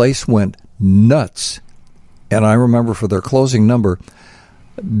 The place went nuts. And I remember for their closing number,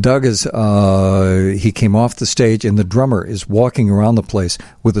 Doug he came off the stage, and the drummer is walking around the place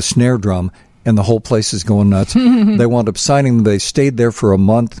with a snare drum, and the whole place is going nuts. They wound up signing them. They stayed there for a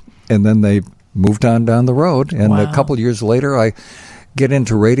month, and then they moved on down the road. And a couple years later, I get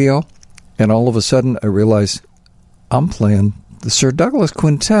into radio, and all of a sudden I realize I'm playing the Sir Douglas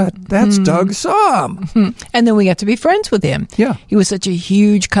Quintet. That's Doug Somm. And then we got to be friends with him. Yeah. He was such a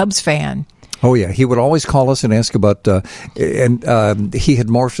huge Cubs fan. Oh, yeah. He would always call us and ask about, and he had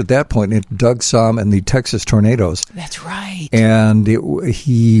morphed at that point into Doug Somm and the Texas Tornadoes. That's right. And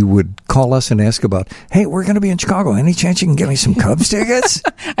he would call us and ask about, hey, we're going to be in Chicago. Any chance you can get me some Cubs tickets?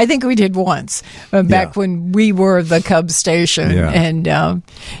 I think we did once, back when we were the Cubs station. Yeah. And,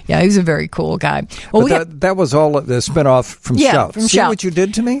 he was a very cool guy. Well, that was all the spinoff from Shout. From See Shout. What you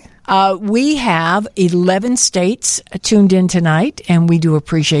did to me? We have 11 states tuned in tonight, and we do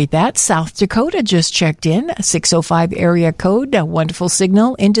appreciate that. South Dakota just checked in, a 605 area code, a wonderful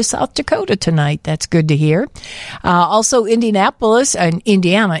signal into South Dakota tonight. That's good to hear. Also, Indianapolis and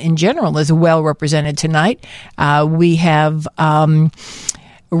Indiana in general is well represented tonight. We have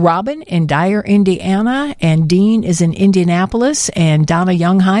Robin in Dyer, Indiana, and Dean is in Indianapolis, and Donna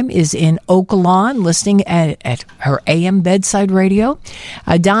Youngheim is in Oak Lawn listening at her AM bedside radio.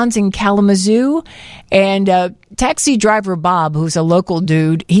 Don's in Kalamazoo, and taxi driver Bob, who's a local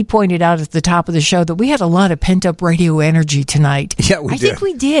dude, he pointed out at the top of the show that we had a lot of pent-up radio energy tonight. Yeah, we did. I think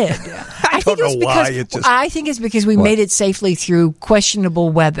we did. I don't know why. I think it's because we made it safely through questionable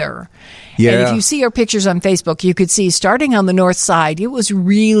weather. Yeah. And if you see our pictures on Facebook, you could see starting on the north side, it was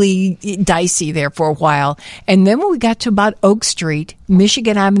really dicey there for a while. And then when we got to about Oak Street,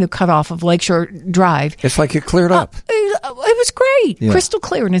 Michigan Avenue cutoff of Lakeshore Drive. It's like it cleared up. It was great. Yeah. Crystal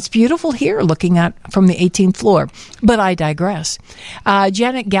clear. And it's beautiful here looking at from the 18th floor. But I digress.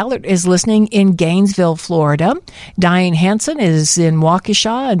 Janet Gallert is listening in Gainesville, Florida. Diane Hansen is in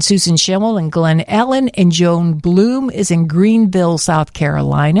Waukesha, and Susan Schimmel in Glen Ellen, and Joan Bloom is in Greenville, South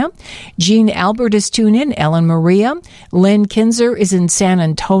Carolina. Jean Albert is tuned in. Ellen Maria. Lynn Kinzer is in San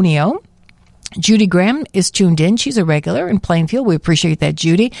Antonio. Judy Graham is tuned in. She's a regular in Plainfield. We appreciate that,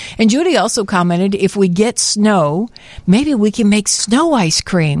 Judy. And Judy also commented, if we get snow, maybe we can make snow ice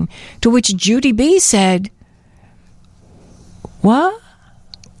cream. To which Judy B said, what?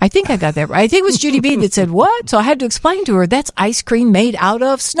 I think I got that right. I think it was Judy B that said, what? So I had to explain to her, that's ice cream made out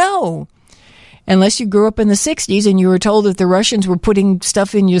of snow. Unless you grew up in the 60s and you were told that the Russians were putting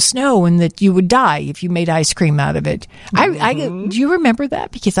stuff in your snow and that you would die if you made ice cream out of it. Do you remember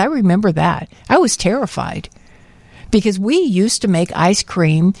that? Because I remember that. I was terrified. Because we used to make ice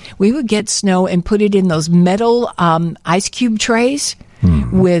cream. We would get snow and put it in those metal ice cube trays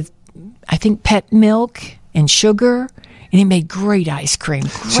with, I think, pet milk and sugar. And he made great ice cream.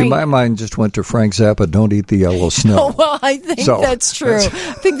 Great. See, my mind just went to Frank Zappa, Don't Eat the Yellow Snow. Oh, well, I think that's true. I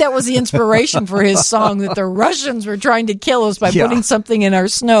think that was the inspiration for his song, that the Russians were trying to kill us by putting something in our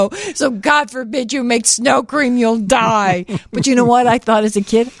snow. So God forbid you make snow cream, you'll die. But you know what? I thought as a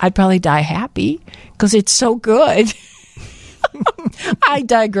kid, I'd probably die happy because it's so good. I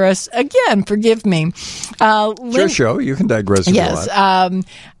digress again. Forgive me. It's your show. You can digress if you want.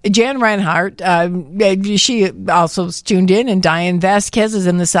 Jan Reinhardt, she also is tuned in, and Diane Vasquez is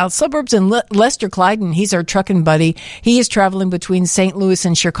in the south suburbs, and Lester Clyden, he's our trucking buddy. He is traveling between St. Louis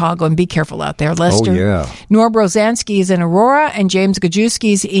and Chicago, and be careful out there, Lester. Oh, yeah. Norb Rosansky is in Aurora, and James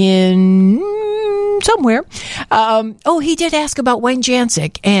Gajewski's in somewhere. He did ask about Wayne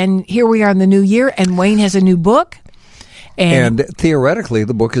Jancic, and here we are in the new year, and Wayne has a new book. And theoretically,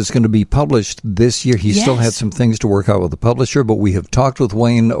 the book is going to be published this year. He still had some things to work out with the publisher, but we have talked with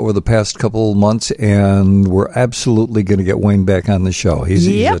Wayne over the past couple of months, and we're absolutely going to get Wayne back on the show. He's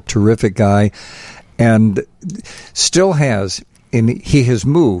a terrific guy, and still has, and he has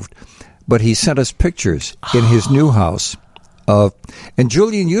moved, but he sent us pictures in his new house. And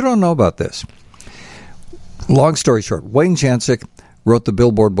Julian, you don't know about this. Long story short, Wayne Jancic wrote the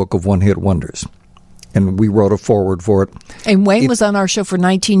Billboard Book of One-Hit Wonders. And we wrote a foreword for it. And Wayne was on our show for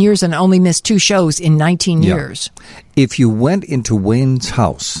 19 years and only missed 2 shows in 19 years. If you went into Wayne's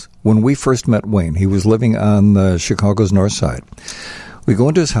house, when we first met Wayne, he was living on Chicago's north side. We go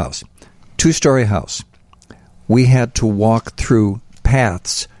into his house, 2-story house. We had to walk through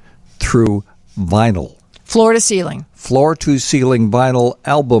paths through vinyl. Floor to ceiling. Floor-to-ceiling vinyl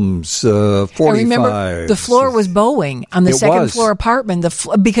albums, 45. I remember the floor was bowing on the second-floor apartment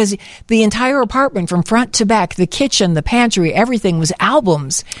because the entire apartment from front to back, the kitchen, the pantry, everything was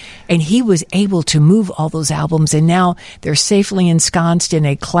albums. And he was able to move all those albums, and now they're safely ensconced in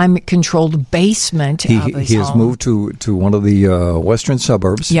a climate-controlled basement of his He has home. moved to one of the western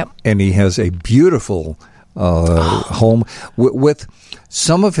suburbs, and he has a beautiful home with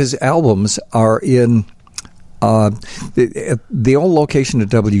some of his albums are in... the old location at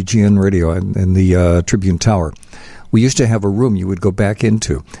WGN Radio in the Tribune Tower, we used to have a room you would go back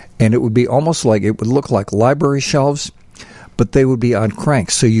into, and it would be almost like, it would look like library shelves, but they would be on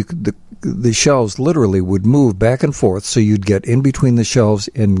cranks. So the shelves literally would move back and forth, so you'd get in between the shelves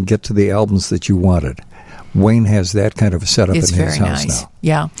and get to the albums that you wanted. Wayne has that kind of a setup in his house now.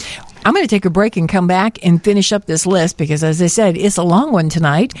 Yeah. I'm going to take a break and come back and finish up this list because, as I said, it's a long one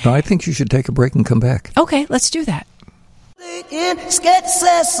tonight. No, I think you should take a break and come back. Okay, let's do that.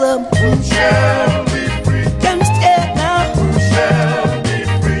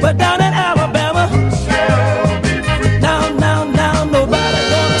 But down in Alabama, now, nobody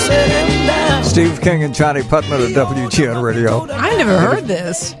gonna set him down. Steve King and Johnny Putman at WGN Radio. I never heard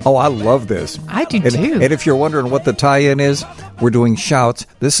this. Oh, I love this. I do too. And if you're wondering what the tie-in is, we're doing shouts.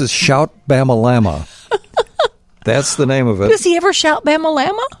 This is Shout Bamalama. That's the name of it. Does he ever shout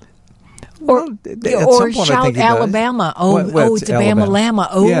Bamalama? Or shout Alabama? It's a Bamalama.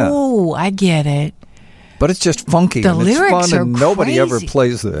 Oh, yeah. I get it. But it's just funky. The and lyrics it's fun, are and nobody crazy. ever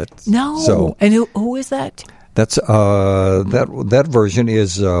plays it. No. So, and who is that? That's that version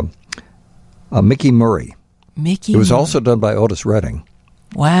is Mickey Murray. Mickey. It was Murray. also done by Otis Redding.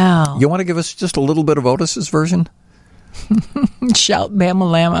 Wow. You want to give us just a little bit of Otis's version? Shout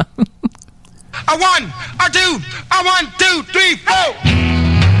Bamalama. A 1, a 2, a 1, 2, 3, 4.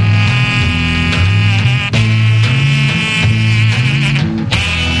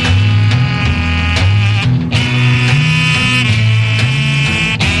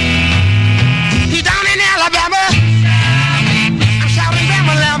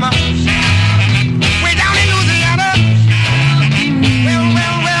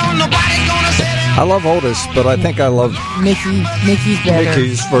 I love Otis, but I think I love Mickey's better.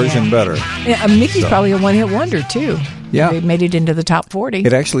 Mickey's version better. Yeah, Mickey's probably a one-hit wonder, too. Yeah. It made it into the top 40.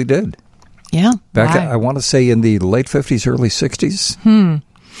 It actually did. Yeah. Back, I want to say, in the late 50s, early 60s.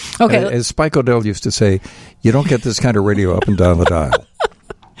 Okay. As Spike O'Dell used to say, you don't get this kind of radio up and down the dial.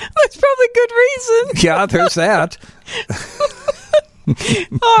 That's probably good reason. Yeah, there's that.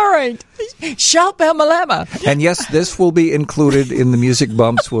 All right. Shout Bamalama. And yes, this will be included in the music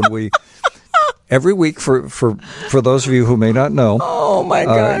bumps when we... Every week, for those of you who may not know, oh my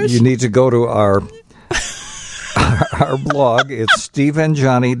gosh, you need to go to our blog. It's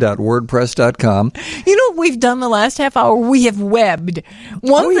steveandjohnny.wordpress.com. You know what we've done the last half hour? We have webbed.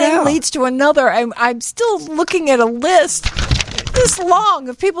 One thing leads to another. I'm still looking at a list this long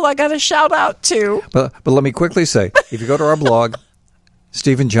of people I got to shout out to. But let me quickly say, if you go to our blog,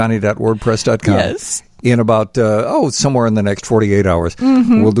 steveandjohnny.wordpress.com. Yes. In about, somewhere in the next 48 hours,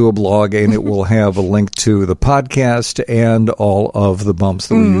 we'll do a blog, and it will have a link to the podcast and all of the bumps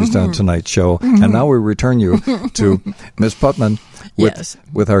that we used on tonight's show. And now we return you to Ms. Putman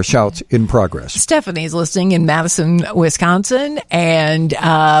with our shouts in progress. Stephanie's listening in Madison, Wisconsin, and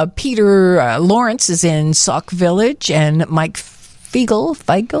Peter Lawrence is in Sauk Village, and Mike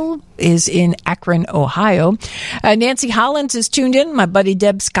Feigl is in Akron, Ohio. Nancy Hollins is tuned in. My buddy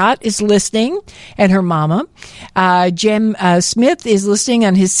Deb Scott is listening, and her mama. Jim Smith is listening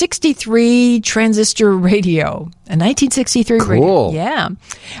on his 63 transistor radio. A 1963 radio. Cool. Yeah.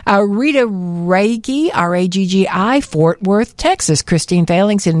 Rita Raggi, R-A-G-G-I, Fort Worth, Texas. Christine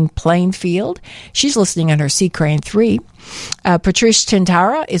Failings in Plainfield. She's listening on her C Crane 3. Patrice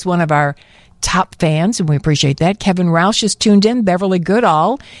Tintara is one of our top fans, and we appreciate that. Kevin Roush is tuned in. Beverly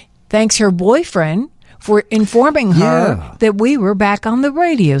Goodall thanks her boyfriend for informing her that we were back on the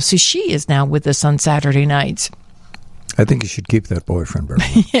radio. So she is now with us on Saturday nights. I think you should keep that boyfriend,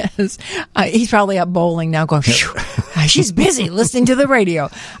 Beverly. Yes. He's probably up bowling now going, she's busy listening to the radio.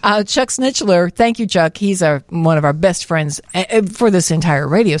 Chuck Snitchler, thank you, Chuck. He's one of our best friends for this entire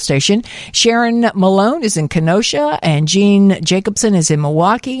radio station. Sharon Malone is in Kenosha, and Jean Jacobson is in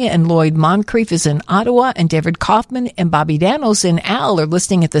Milwaukee, and Lloyd Moncrief is in Ottawa, and David Kaufman and Bobby Danos in Al are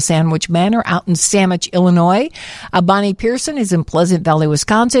listening at the Sandwich Manor out in Sandwich, Illinois. Bonnie Pearson is in Pleasant Valley,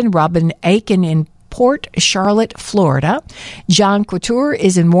 Wisconsin. Robin Aiken in Port Charlotte, Florida. John Couture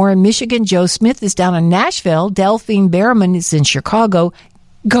is in Warren, Michigan. Joe Smith is down in Nashville. Delphine Behrman is in Chicago.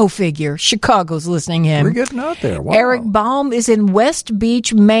 Go figure. Chicago's listening in. We're getting out there. Wow. Eric Baum is in West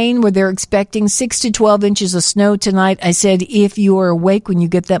Beach, Maine, where they're expecting 6 to 12 inches of snow tonight. I said, if you are awake when you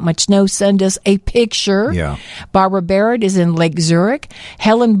get that much snow, send us a picture. Yeah. Barbara Barrett is in Lake Zurich.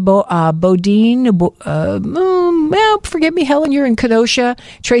 Helen Bodine, forgive me, Helen, you're in Kenosha.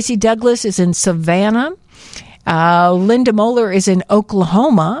 Tracy Douglas is in Savannah. Linda Moeller is in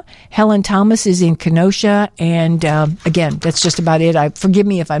Oklahoma. Helen Thomas is in Kenosha. And again, that's just about it. Forgive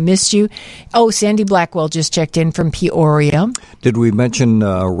me if I missed you. Oh, Sandy Blackwell just checked in from Peoria. Did we mention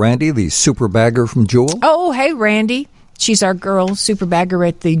Randy, the super bagger from Jewel? Oh, hey, Randy. She's our girl, super bagger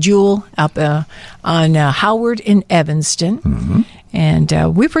at the Jewel up on Howard in Evanston. Mm-hmm.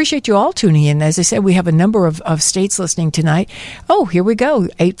 And we appreciate you all tuning in. As I said, we have a number of states listening tonight. Oh, here we go.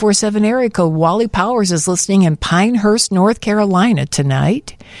 847 area code. Wally Powers is listening in Pinehurst, North Carolina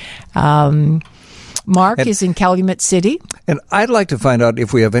tonight. Mark is in Calumet City. And I'd like to find out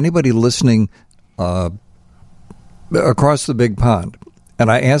if we have anybody listening across the big pond. And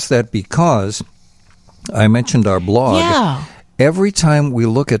I ask that because I mentioned our blog. Yeah. Every time we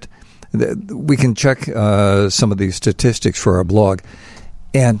look at, we can check some of these statistics for our blog.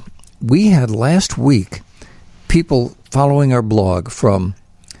 And we had last week people following our blog from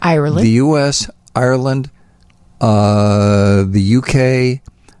Ireland, the U.S., Ireland, the UK,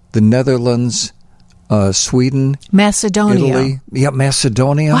 the Netherlands, Sweden, Macedonia. Italy. Yeah,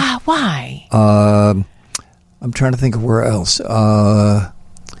 Macedonia. Wow, why? I'm trying to think of where else.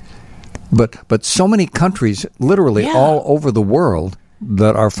 But so many countries, literally all over the world,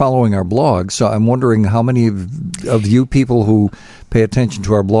 that are following our blog. So I'm wondering how many of you people who pay attention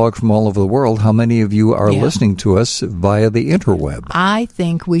to our blog from all over the world, how many of you are listening to us via the interweb? I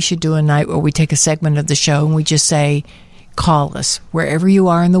think we should do a night where we take a segment of the show and we just say, call us wherever you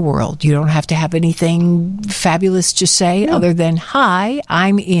are in the world. You don't have to have anything fabulous to say other than, hi,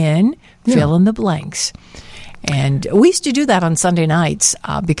 I'm in, fill in the blanks. And we used to do that on Sunday nights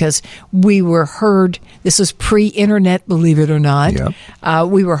because we were heard, this was pre-internet, believe it or not. Yep.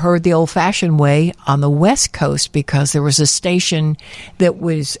 We were heard the old-fashioned way on the West Coast because there was a station that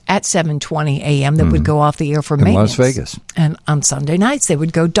was at 7:20 a.m. that would go off the air for maintenance. In Las Vegas. And on Sunday nights, they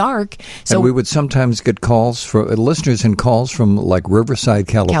would go dark. So and we would sometimes get calls from listeners and calls from like Riverside,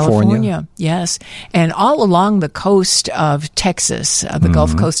 California. Yes. And all along the coast of Texas, the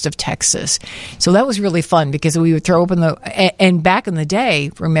Gulf Coast of Texas. So that was really fun because we would throw open and back in the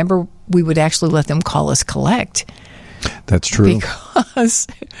day, remember, we would actually let them call us collect. That's true. Because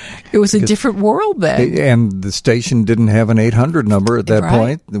it was a different world then. And the station didn't have an 800 number at that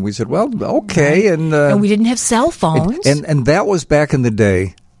point. And we said, well, okay. Right. And we didn't have cell phones. And that was back in the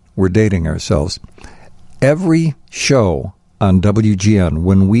day. We're dating ourselves. Every show on WGN,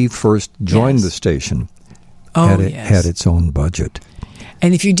 when we first joined the station, had its own budget.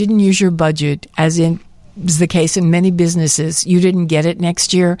 And if you didn't use your budget, as in is the case in many businesses, you didn't get it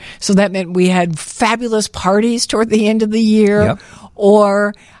next year. So that meant we had fabulous parties toward the end of the year.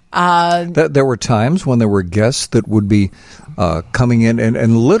 Or there were times when there were guests that would be coming in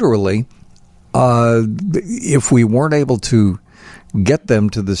and literally, if we weren't able to get them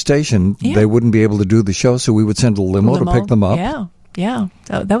to the station, they wouldn't be able to do the show. So we would send a limo to pick them up. Yeah,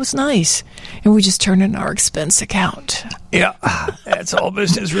 that was nice. And we just turned in our expense account. Yeah, that's all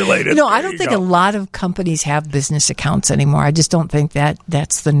business related. No, I don't think a lot of companies have business accounts anymore. I just don't think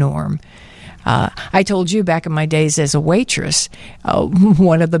that's the norm. I told you back in my days as a waitress,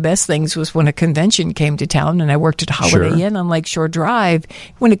 one of the best things was when a convention came to town, and I worked at Holiday Inn on Lakeshore Drive.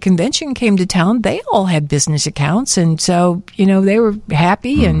 When a convention came to town, they all had business accounts, and so, they were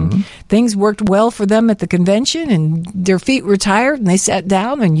happy, and things worked well for them at the convention, and their feet were tired, and they sat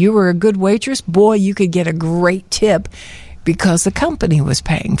down, and you were a good waitress. Boy, you could get a great tip because the company was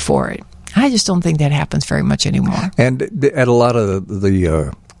paying for it. I just don't think that happens very much anymore. And at a lot of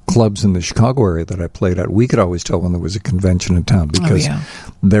the clubs in the Chicago area that I played at, we could always tell when there was a convention in town because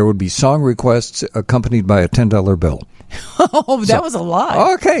there would be song requests accompanied by a $10 bill. Oh, that was a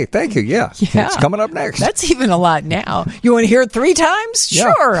lot. Okay, thank you. Yeah. It's coming up next. That's even a lot now. You want to hear it 3 times?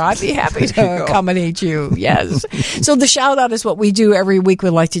 Yeah. Sure, I'd be happy to accommodate you. Yes. So the shout out is what we do every week. We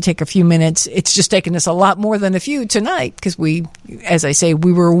like to take a few minutes. It's just taken us a lot more than a few tonight because we, as I say,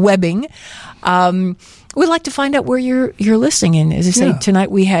 we were webbing. We'd like to find out where you're listening. And as I say,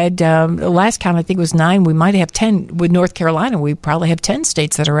 tonight we had, the last count I think was 9. We might have 10 with North Carolina. We probably have 10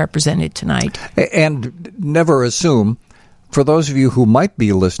 states that are represented tonight. And never assume, for those of you who might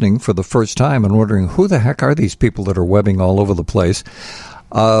be listening for the first time and wondering who the heck are these people that are webbing all over the place,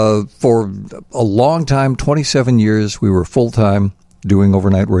 for a long time, 27 years, we were full-time doing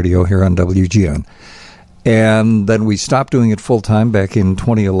overnight radio here on WGN. And then we stopped doing it full-time back in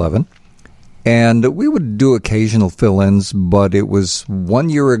 2011. And we would do occasional fill-ins, but it was 1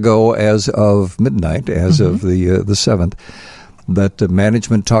 year ago as of midnight, as of the 7th, that the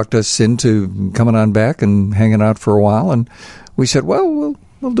management talked us into coming on back and hanging out for a while. And we said, well,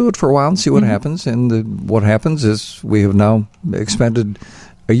 we'll do it for a while and see what happens. And what happens is we have now expended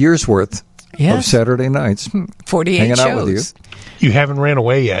a year's worth of Saturday nights 48 hanging shows. out with you. You haven't ran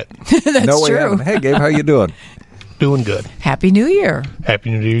away yet. That's no, true. We haven't. Hey, Gabe, how you doing? Doing good. Happy New Year.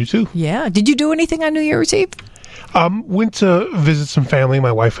 Happy New Year, too. Yeah. Did you do anything on New Year's Eve? Went to visit some family,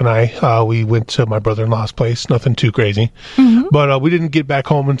 my wife and I. We went to my brother-in-law's place. Nothing too crazy. But we didn't get back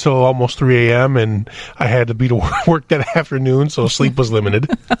home until almost 3 a.m., and I had to be to work that afternoon, so sleep was limited.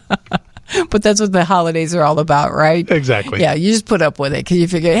 But that's what the holidays are all about, right? Exactly. Yeah, you just put up with it because you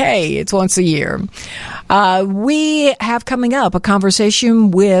figure, hey, it's once a year. We have coming up a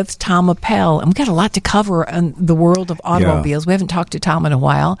conversation with Tom Appel, and we've got a lot to cover in the world of automobiles. We haven't talked to Tom in a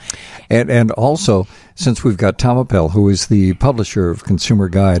while. And also, since we've got Tom Appel, who is the publisher of Consumer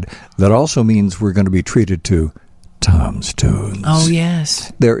Guide, that also means we're going to be treated to Tom's Tunes. Oh,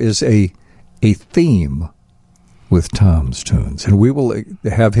 yes. There is a theme with Tom's Tunes, and we will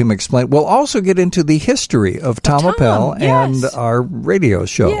have him explain. We'll also get into the history of Tom Appel and our radio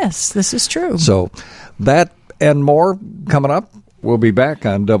show. Yes, this is true. So that and more coming up. We'll be back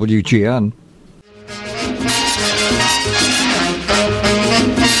on WGN.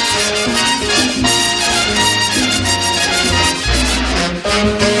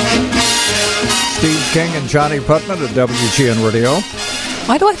 Steve King and Johnnie Putman at WGN Radio.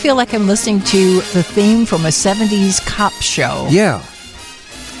 Why do I feel like I'm listening to the theme from a 70s cop show? Yeah.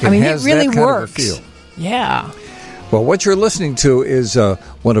 I mean, it really works. Feel. Yeah. Well, what you're listening to is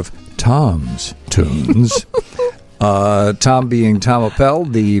one of Tom's tunes. Tom being Tom Appel,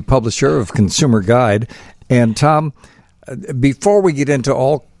 the publisher of Consumer Guide. And Tom, before we get into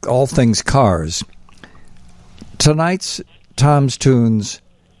all things cars, tonight's Tom's Tunes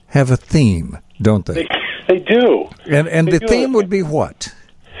have a theme, don't they? They do. And the theme would be what?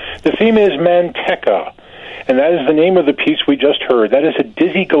 The theme is Manteca, and that is the name of the piece we just heard. That is a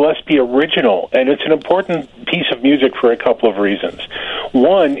Dizzy Gillespie original, and it's an important piece of music for a couple of reasons.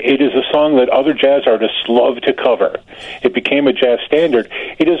 One, it is a song that other jazz artists love to cover. It became a jazz standard.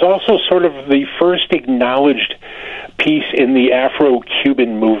 It is also sort of the first acknowledged piece in the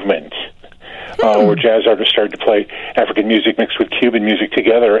Afro-Cuban movement. Where jazz artists started to play African music mixed with Cuban music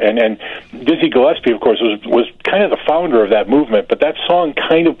together. And Dizzy Gillespie, of course, was kind of the founder of that movement, but that song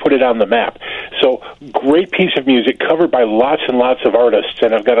kind of put it on the map. So, great piece of music covered by lots and lots of artists,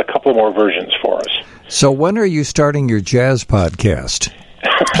 and I've got a couple more versions for us. So when are you starting your jazz podcast?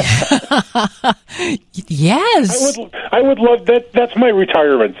 Yes. I would love that. That's my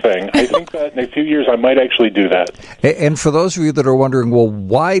retirement thing. I think that in a few years I might actually do that. And for those of you that are wondering, well,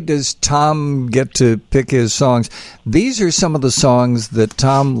 why does Tom get to pick his songs? These are some of the songs that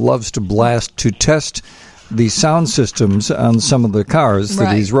Tom loves to blast to test the sound systems on some of the cars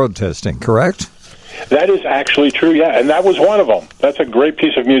that he's road testing, correct? That is actually true, yeah. And that was one of them. That's a great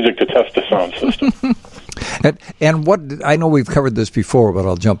piece of music to test the sound system. And what, I know we've covered this before, but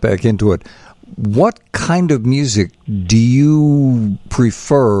I'll jump back into it. What kind of music do you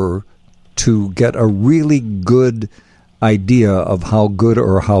prefer to get a really good idea of how good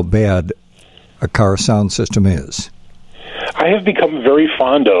or how bad a car sound system is? I have become very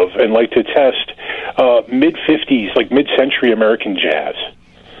fond of and like to test mid-50s, like mid-century American jazz.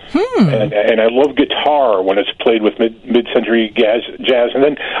 And I love guitar when it's played with mid-century jazz, and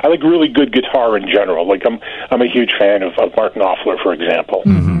then I like really good guitar in general. Like I'm a huge fan of Mark Knopfler, for example.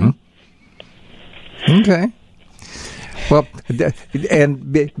 Okay. Well,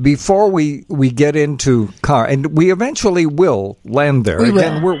 and before we get into car, and we eventually will land there.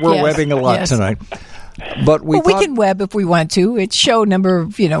 Again, we're webbing a lot tonight. But we can web if we want to. It's show number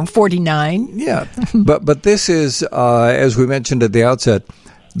 49. Yeah, but this is as we mentioned at the outset.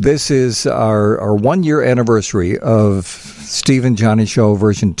 This is our 1 year anniversary of Steve and Johnnie Show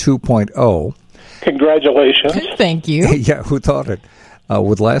version 2.0. Congratulations! Thank you. Yeah, who thought it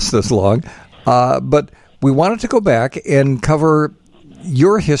would last this long? But we wanted to go back and cover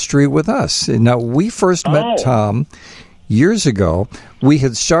your history with us. Now, we first met Tom years ago. We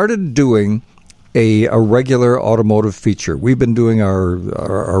had started doing a regular automotive feature. We've been doing our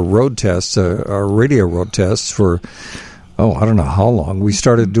road tests, our radio road tests for, I don't know how long. We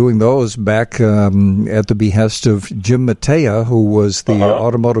started doing those back at the behest of Jim Matea, who was the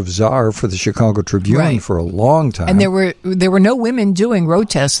automotive czar for the Chicago Tribune for a long time. And there were no women doing road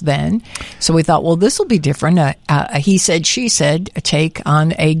tests then, so we thought, well, this will be different. He said, she said, a take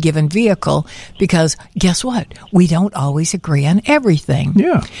on a given vehicle, because guess what? We don't always agree on everything.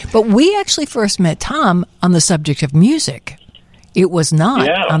 Yeah. But we actually first met Tom on the subject of music. It was not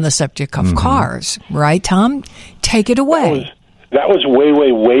on the subject of cars, right, Tom? Take it away. That was way,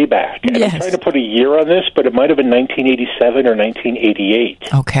 way, way back. And I'm trying to put a year on this, but it might have been 1987 or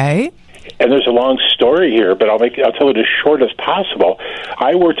 1988. Okay. And there's a long story here, but I'll tell it as short as possible.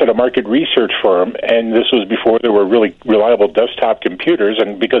 I worked at a market research firm, and this was before there were really reliable desktop computers,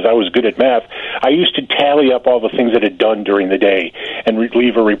 and because I was good at math, I used to tally up all the things that had done during the day and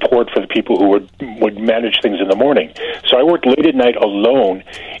leave a report for the people who would manage things in the morning. So I worked late at night alone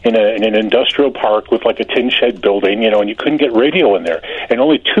in an industrial park with like a tin shed building, and you couldn't get radio in there. And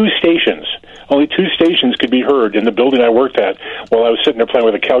only two stations could be heard in the building I worked at while I was sitting there playing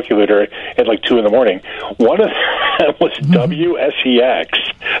with a calculator at like 2 a.m. One of them was WSEX,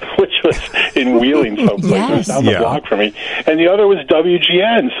 which was in Wheeling someplace. It was down the block from me. And the other was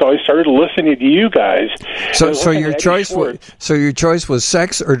WGN. So I started listening to you guys. So your choice was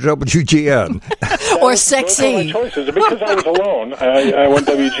sex or WGN? Or sexy. My choices. Because I was alone, I went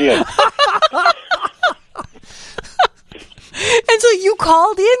WGN. And so you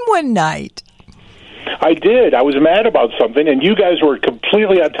called in one night. I did. I was mad about something, and you guys were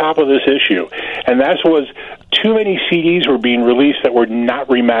completely on top of this issue. And that was too many CDs were being released that were not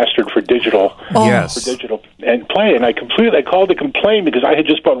remastered for digital. For digital and play. And I called to complain because I had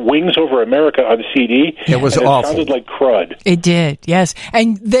just bought Wings Over America on CD. It was awful. It sounded like crud. It did, yes.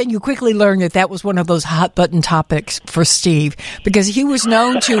 And then you quickly learned that was one of those hot button topics for Steve, because he was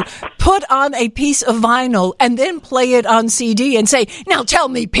known to put on a piece of vinyl and then play it on CD and say, now tell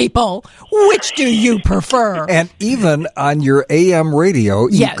me, people, which do you prefer? And even on your AM radio,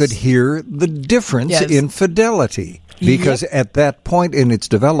 you could hear the difference in fidelity, because at that point in its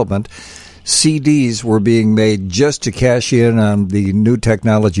development, CDs were being made just to cash in on the new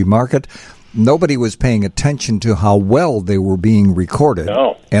technology market. Nobody was paying attention to how well they were being recorded,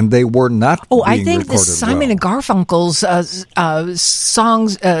 and they were not. I think the Simon and Garfunkel's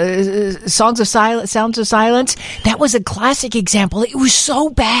Sounds of Silence. That was a classic example. It was so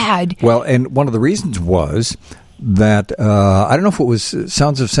bad. Well, and one of the reasons was that I don't know if it was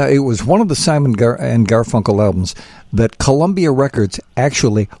it was one of the Simon and Garfunkel albums that Columbia Records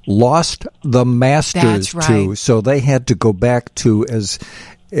actually lost the masters to, so they had to go back to as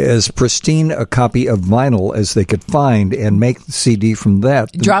pristine a copy of vinyl as they could find and make the CD from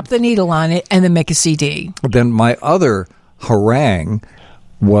that. Drop the needle on it and then make a CD. Then my other harangue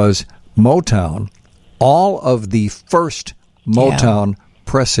was Motown. All of the first Motown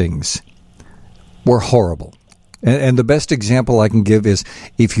pressings were horrible. And the best example I can give is,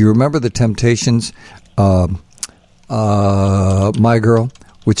 if you remember the Temptations, My Girl,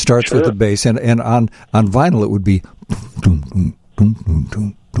 which starts with the bass, and on vinyl it would be doom, doom, doom, doom,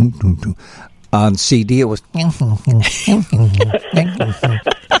 doom, doom, doom, doom. On CD it was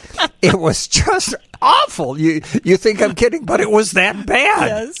it was just awful. You think I'm kidding, but it was that bad.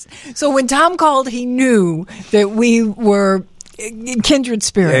 Yes. So when Tom called, he knew that we were kindred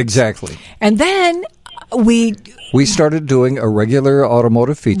spirits. Exactly. And then we started doing a regular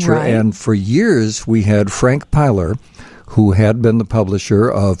automotive feature, and for years we had Frank Pyler, who had been the publisher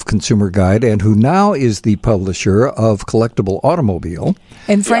of Consumer Guide and who now is the publisher of Collectible Automobile.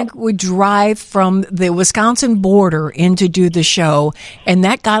 And Frank would drive from the Wisconsin border in to do the show, and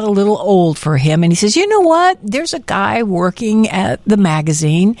that got a little old for him. And he says, you know what? There's a guy working at the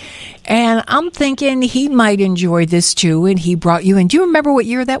magazine, and I'm thinking he might enjoy this too, and he brought you in. Do you remember what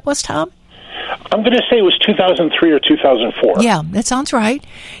year that was, Tom? I'm going to say it was 2003 or 2004. Yeah, that sounds right.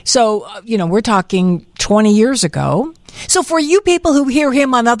 So, we're talking 20 years ago. So for you people who hear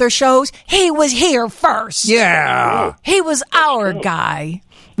him on other shows, he was here first. Yeah. He was our guy.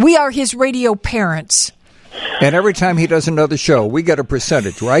 We are his radio parents. And every time he does another show, we get a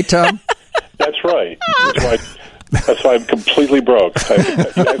percentage, right, Tom? That's right. That's why I'm completely broke.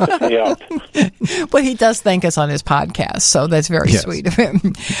 Put me out. But he does thank us on his podcast, so that's very sweet of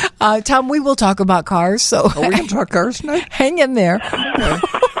him. Tom, we will talk about cars. So are we going to talk cars tonight? Hang in there. Okay.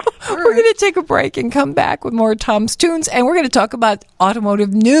 We're going to take a break and come back with more Tom's Tunes, and we're going to talk about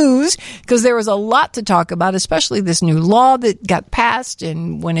automotive news because there was a lot to talk about, especially this new law that got passed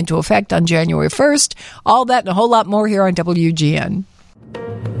and went into effect on January 1st. All that and a whole lot more here on WGN.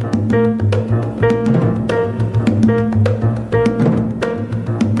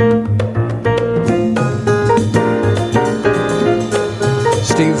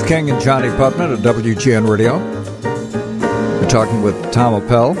 Steve King and Johnny Putman at WGN Radio. We're talking with Tom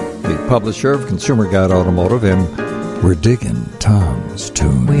Appel, the publisher of Consumer Guide Automotive, and we're digging Tom's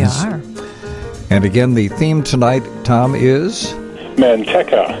Tunes. We are. And again, the theme tonight, Tom, is?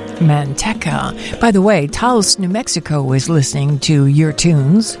 Manteca. By the way, Taos, New Mexico is listening to your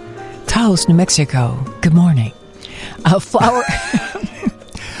tunes. Taos, New Mexico, good morning. Flower...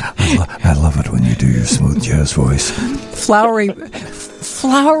 I love it when you do your smooth jazz voice. Flowery,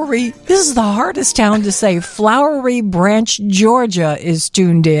 this is the hardest town to say. Flowery Branch, Georgia is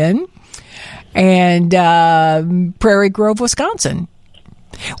tuned in. And Prairie Grove, Wisconsin.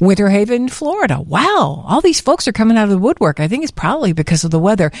 Winter Haven, Florida. Wow, all these folks are coming out of the woodwork. I think it's probably because of the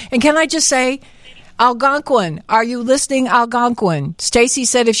weather. And can I just say, Algonquin, are you listening, Algonquin? Stacy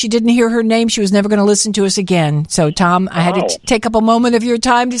said if she didn't hear her name, she was never going to listen to us again. So, Tom, I had to take up a moment of your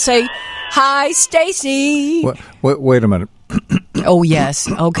time to say, hi, Stacy. Wait a minute. Oh,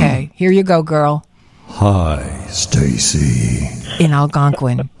 yes. Okay. Here you go, girl. Hi, Stacy. In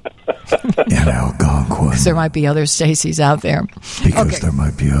Algonquin. In Algonquin. Because there might be other Stacys out there. Because there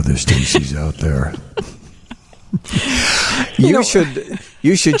might be other Stacys out there. You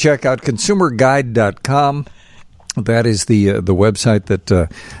should check out consumerguide.com. That is the website that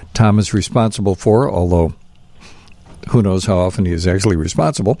Tom is responsible for, although who knows how often he is actually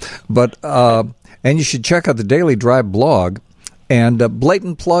responsible. But and you should check out the Daily Drive blog. And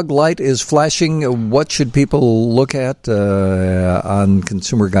blatant plug light is flashing. What should people look at on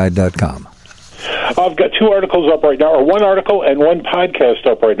consumerguide.com? I've got two articles up right now, or one article and one podcast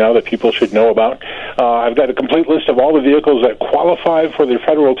up right now that people should know about. I've got a complete list of all the vehicles that qualify for the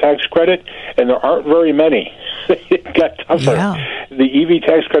federal tax credit, and there aren't very many. It got tougher. Yeah. The EV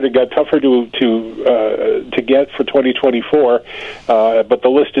tax credit got tougher to get for 2024, but the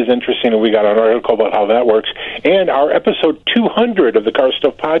list is interesting, and we got an article about how that works. And our episode 200 of the Car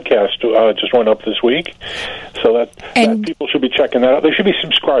Stuff podcast just went up this week, so that people should be checking that out. They should be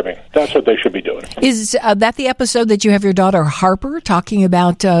subscribing. That's what they should be doing. Is that the episode that you have your daughter Harper talking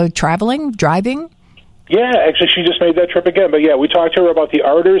about traveling, driving? Yeah, actually, she just made that trip again. But yeah, we talked to her about the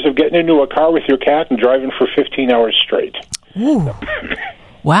ardors of getting into a car with your cat and driving for 15 hours straight. Ooh.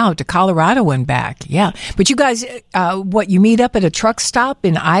 Wow, to Colorado and back. Yeah. But you guys, you meet up at a truck stop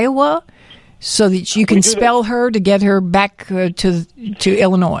in Iowa so that you can spell her to get her back to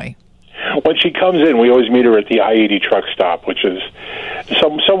Illinois? When she comes in, we always meet her at the I-80 truck stop, which is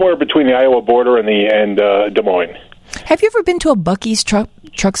somewhere between the Iowa border and Des Moines. Have you ever been to a Buc-ee's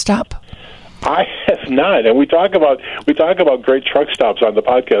truck stop? I have not, and we talk about great truck stops on the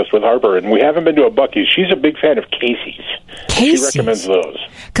podcast with Harper, and we haven't been to a Buc-ee's. She's a big fan of Casey's. She recommends those.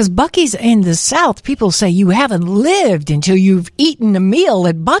 Because Buc-ee's in the South, people say you haven't lived until you've eaten a meal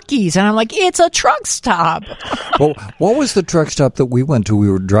at Buc-ee's, and I'm like, it's a truck stop. Well, what was the truck stop that we went to?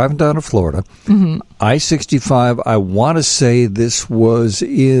 We were driving down to Florida, I-65. I want to say this was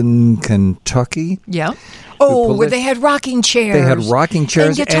in Kentucky. Yeah. Oh, where they had rocking chairs. They had rocking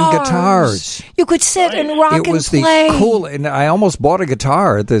chairs and guitars. You could sit and rock and play. It was the cool, and I almost bought a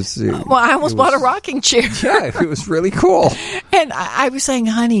guitar. I almost bought a rocking chair. Yeah, it was really cool. And I was saying,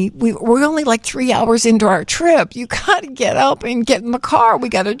 honey, we're only like 3 hours into our trip. You got to get up and get in the car. We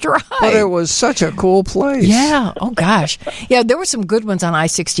got to drive. But it was such a cool place. Yeah. Oh, gosh. Yeah, there were some good ones on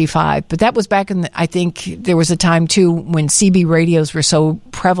I-65, but that was back in I think there was a time, too, when CB radios were so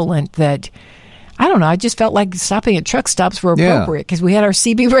prevalent that I don't know. I just felt like stopping at truck stops were appropriate because we had our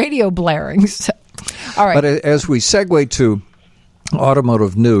CB radio blaring. So, all right. But as we segue to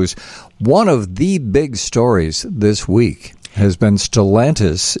automotive news, one of the big stories this week has been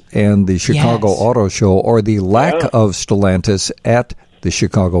Stellantis and the Chicago Auto Show, or the lack of Stellantis at the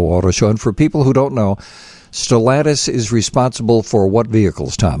Chicago Auto Show. And for people who don't know, Stellantis is responsible for what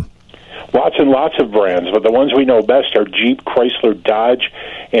vehicles, Tom? Lots and lots of brands, but the ones we know best are Jeep, Chrysler, Dodge,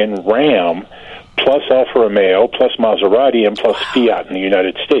 and Ram, plus Alfa Romeo, plus Maserati, and plus Fiat in the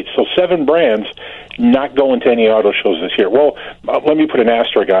United States. So 7 brands not going to any auto shows this year. Well, let me put an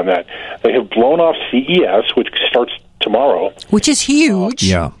asterisk on that. They have blown off CES, which starts tomorrow. Which is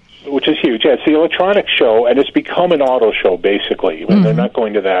huge. Which is huge. Yeah, it's the electronics show, and it's become an auto show, basically. Mm-hmm. They're not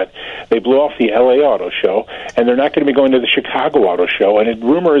going to that. They blew off the L.A. Auto Show, and they're not going to be going to the Chicago Auto Show. And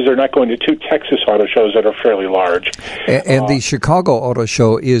rumor is they're not going to 2 Texas auto shows that are fairly large. And the Chicago Auto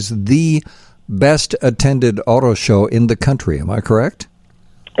Show is the best attended auto show in the country. Am I correct?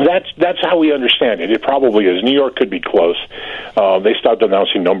 That's how we understand it. It probably is. New York could be close. They stopped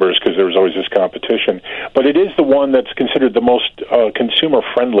announcing numbers because there was always this competition. But it is the one that's considered the most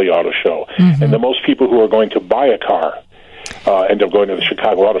consumer-friendly auto show, and the most people who are going to buy a car end up going to the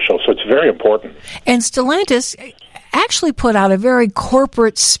Chicago Auto Show. So it's very important. And Stellantis actually put out a very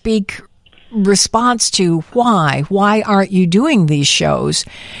corporate speak response to why. Why aren't you doing these shows?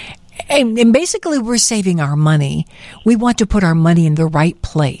 And basically, we're saving our money. We want to put our money in the right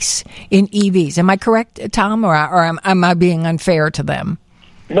place, in EVs. Am I correct, Tom, or am I being unfair to them?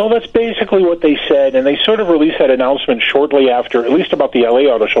 No, that's basically what they said, and they sort of released that announcement shortly after, at least about the LA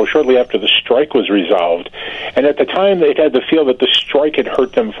Auto Show, shortly after the strike was resolved. And at the time, they had the feel that the strike had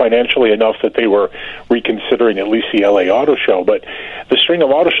hurt them financially enough that they were reconsidering at least the LA Auto Show. But the string of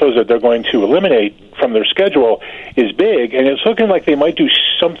auto shows that they're going to eliminate from their schedule is big, and it's looking like they might do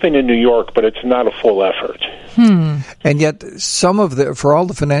something in New York, but it's not a full effort. And yet, for all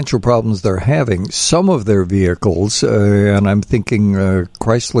the financial problems they're having, some of their vehicles, and I'm thinking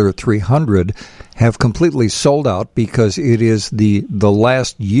Chrysler 300, have completely sold out because it is the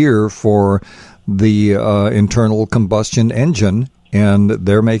last year for the internal combustion engine, and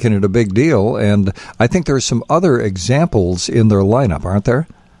they're making it a big deal. And I think there's some other examples in their lineup, aren't there?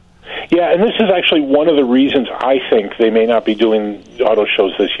 Yeah, and this is actually one of the reasons I think they may not be doing auto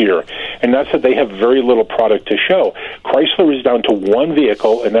shows this year, and that's that they have very little product to show. Chrysler is down to 1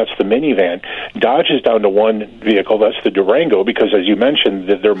 vehicle, and that's the minivan. Dodge is down to 1 vehicle, that's the Durango, because as you mentioned,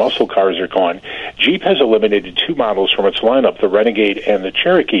 their muscle cars are gone. Jeep has eliminated 2 models from its lineup, the Renegade and the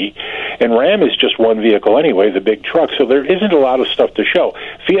Cherokee, and Ram is just 1 vehicle anyway, the big truck, so there isn't a lot of stuff to show.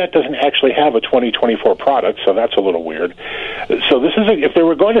 Fiat doesn't actually have a 2024 product, so that's a little weird. So this is if they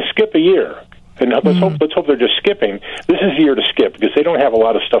were going to skip a year, and let's hope they're just skipping, this is the year to skip because they don't have a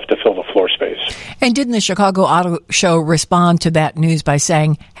lot of stuff to fill the floor space. And didn't the Chicago Auto Show respond to that news by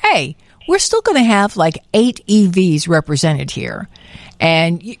saying, hey, we're still going to have like 8 EVs represented here?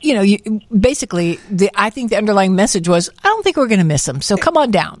 And, basically, I think the underlying message was, I don't think we're going to miss them, so come on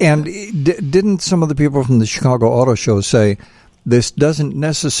down. And didn't some of the people from the Chicago Auto Show say, this doesn't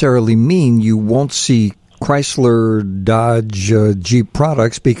necessarily mean you won't see Chrysler, Dodge, Jeep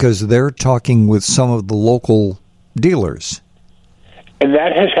products because they're talking with some of the local dealers? And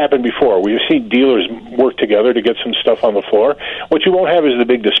that has happened before. We've seen dealers work together to get some stuff on the floor. What you won't have is the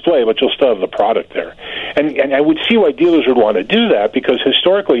big display, but you'll still have the product there. And I would see why dealers would want to do that because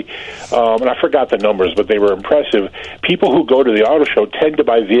historically, and I forgot the numbers, but they were impressive, people who go to the auto show tend to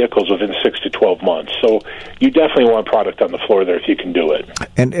buy vehicles within 6 to 12 months. So you definitely want product on the floor there if you can do it.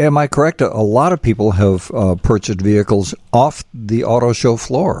 And am I correct? A lot of people have purchased vehicles off the auto show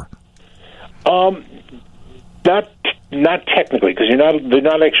floor. Not technically, because they're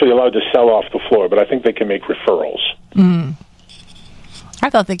not actually allowed to sell off the floor, but I think they can make referrals. I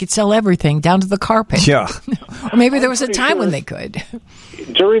thought they could sell everything, down to the carpet. Yeah. Or maybe there was a time when they could.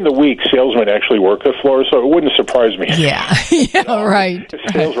 During the week, salesmen actually work the floor, so it wouldn't surprise me. Yeah, right.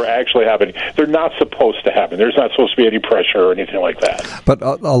 If sales were actually happening. They're not supposed to happen. There's not supposed to be any pressure or anything like that. But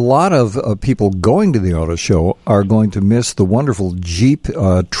a lot of people going to the auto show are going to miss the wonderful Jeep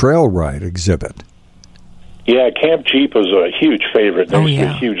trail ride exhibit. Yeah, Camp Jeep was a huge favorite. There was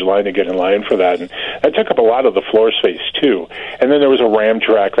a huge line to get in line for that, and that took up a lot of the floor space, too. And then there was a Ram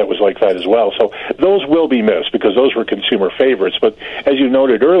track that was like that as well. So those will be missed because those were consumer favorites. But as you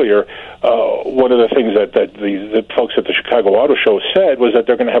noted earlier, one of the things that the folks at the Chicago Auto Show said was that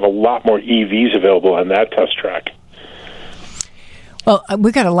they're going to have a lot more EVs available on that test track. Well,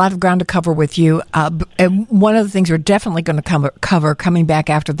 we've got a lot of ground to cover with you. And one of the things we're definitely going to cover coming back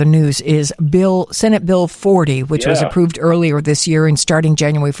after the news is Senate Bill 40, which was approved earlier this year and starting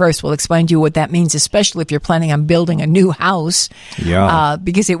January 1st. We'll explain to you what that means, especially if you're planning on building a new house,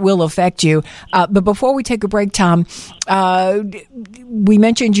 because it will affect you. But before we take a break, Tom, we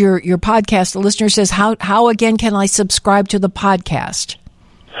mentioned your podcast. The listener says, how again can I subscribe to the podcast?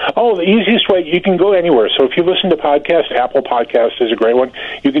 Oh, the easiest way, you can go anywhere. So if you listen to podcasts, Apple Podcasts is a great one.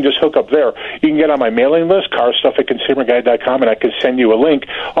 You can just hook up there. You can get on my mailing list, carstuff@consumerguide.com, and I can send you a link.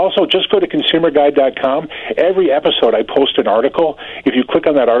 Also, just go to consumerguide.com. Every episode, I post an article. If you click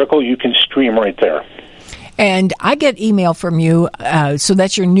on that article, you can stream right there. And I get email from you, so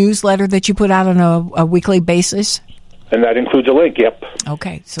that's your newsletter that you put out on a weekly basis? And that includes a link, yep.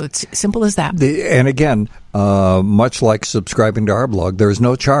 Okay, so it's simple as that. And again, much like subscribing to our blog, there is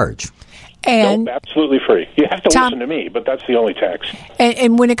no charge. And nope, absolutely free. You have to listen to me, but that's the only tax.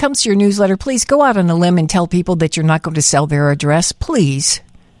 And when it comes to your newsletter, please go out on a limb and tell people that you're not going to sell their address, please.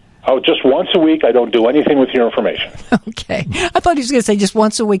 Oh, just once a week. I don't do anything with your information. Okay. I thought he was going to say just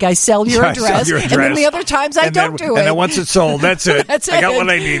once a week I sell your address, and then the other times I don't do it. And then once it's sold, that's it. That's I got it. what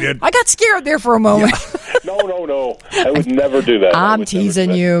I needed. I got scared there for a moment. Yeah. No. I would never do that. I'm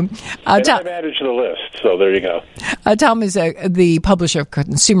teasing you. And I manage the list, so there you go. Tom is the publisher of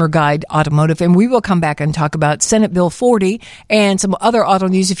Consumer Guide Automotive, and we will come back and talk about Senate Bill 40 and some other auto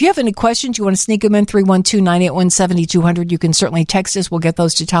news. If you have any questions, you want to sneak them in, 312-981-7200. You can certainly text us. We'll get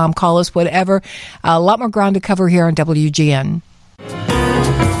those to Tom, call us, whatever. A lot more ground to cover here on WGN.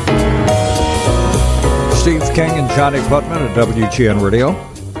 Steve King and Johnnie Putman at WGN Radio.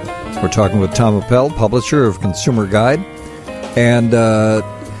 We're talking with Tom Appel, publisher of Consumer Guide. And,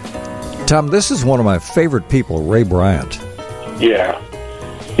 Tom, this is one of my favorite people, Ray Bryant. Yeah,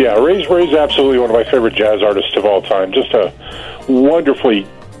 Ray's absolutely one of my favorite jazz artists of all time. Just a wonderfully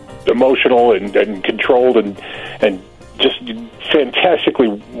emotional and controlled and just fantastically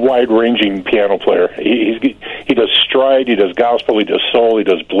wide-ranging piano player. He does stride, he does gospel, he does soul, he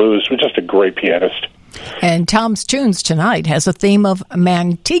does blues. He's just a great pianist. And Tom's Tunes tonight has a theme of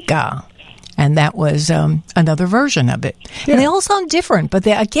Manteca, and that was another version of it. Yeah. And they all sound different, but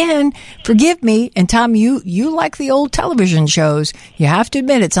they, again, forgive me, and Tom, you like the old television shows. You have to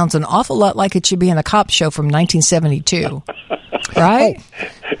admit it sounds an awful lot like it should be in a cop show from 1972, right?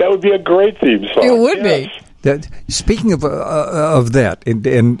 That would be a great theme song. It would be. Speaking of that,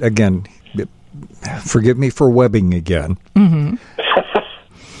 and again, forgive me for webbing again. Mm-hmm.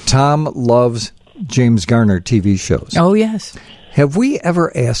 Tom loves James Garner TV shows. Oh, yes. Have we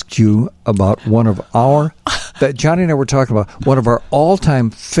ever asked you about one of our, that Johnny and I were talking about, one of our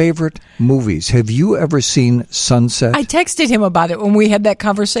all-time favorite movies? Have you ever seen Sunset? I texted him about it when we had that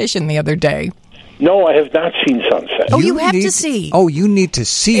conversation the other day. No, I have not seen Sunset. Oh, you have to see. Oh, you need to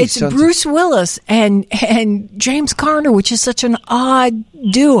see it's Sunset. Bruce Willis and James Garner, which is such an odd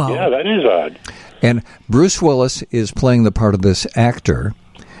duo. Yeah, that is odd. And Bruce Willis is playing the part of this actor,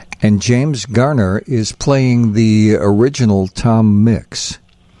 and James Garner is playing the original Tom Mix.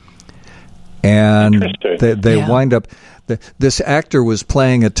 And they wind up... This actor was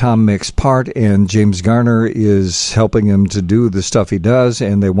playing a Tom Mix part, and James Garner is helping him to do the stuff he does,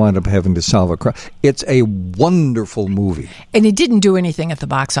 and they wind up having to solve a crime. It's a wonderful movie. And it didn't do anything at the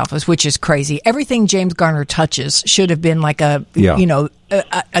box office, which is crazy. Everything James Garner touches should have been like a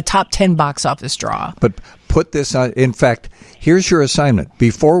top 10 box office draw. But put this on. In fact, here's your assignment.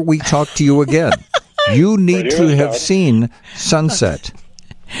 Before we talk to you again, you need to have seen Sunset.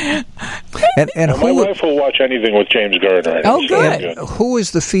 And my wife will watch anything with James Garner. Oh, good. And who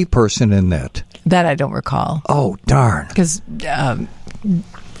is the fee person in that? That I don't recall. Oh, darn. Because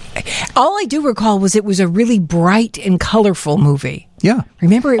all I do recall was it was a really bright and colorful movie. Yeah.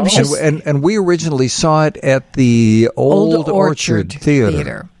 Remember, it was just... And we originally saw it at the Old Orchard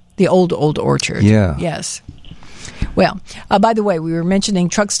Theater. The Old Orchard. Yeah. Yes. Well, by the way, we were mentioning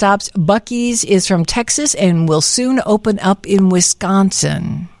truck stops. Buc-ee's is from Texas and will soon open up in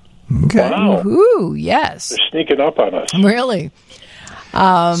Wisconsin. Okay. Wow. Ooh, yes. They're sneaking up on us. Really?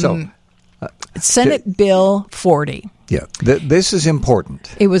 Senate Bill 40. Yeah, this is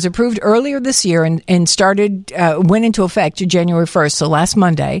important. It was approved earlier this year and went into effect January 1st, so last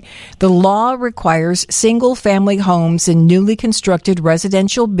Monday. The law requires single-family homes in newly constructed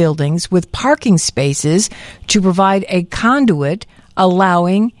residential buildings with parking spaces to provide a conduit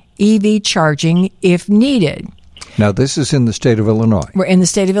allowing EV charging if needed. Now, this is in the state of Illinois. We're in the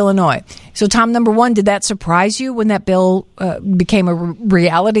state of Illinois. So, Tom, number one, did that surprise you when that bill became a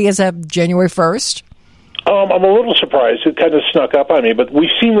reality as of January 1st? I'm a little surprised. It kind of snuck up on me, but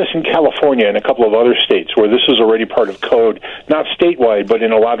we've seen this in California and a couple of other states where this is already part of code, not statewide, but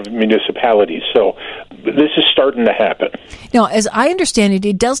in a lot of municipalities. So this is starting to happen. Now, as I understand it,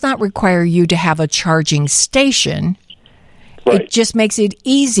 it does not require you to have a charging station. Right. It just makes it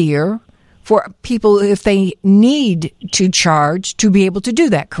easier for people, if they need to charge, to be able to do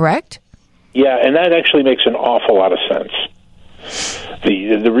that, correct? Yeah, and that actually makes an awful lot of sense.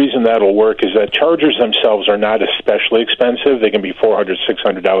 The reason that'll work is that chargers themselves are not especially expensive. They can be $400,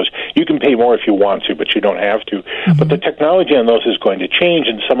 $600. You can pay more if you want to, but you don't have to. Mm-hmm. But the technology on those is going to change,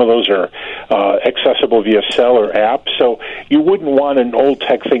 and some of those are accessible via cell or app. So you wouldn't want an old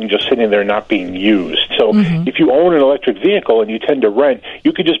tech thing just sitting there not being used. So if you own an electric vehicle and you tend to rent,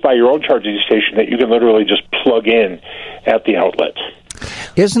 you could just buy your own charging station that you can literally just plug in at the outlet.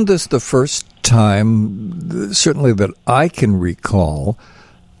 Isn't this the first time, certainly that I can recall,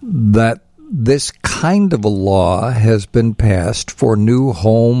 that this kind of a law has been passed for new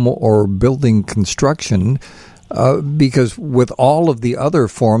home or building construction? Because with all of the other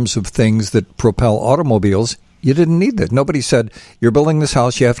forms of things that propel automobiles, you didn't need that. Nobody said, you're building this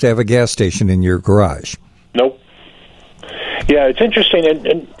house, you have to have a gas station in your garage. Nope. Yeah, it's interesting,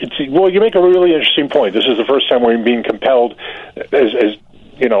 and well, you make a really interesting point. This is the first time we're being compelled, as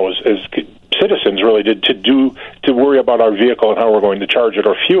citizens, really, to worry about our vehicle and how we're going to charge it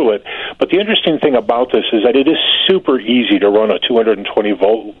or fuel it. But the interesting thing about this is that it is super easy to run a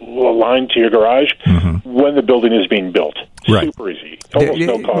 220-volt line to your garage when the building is being built. Right. Super easy. Almost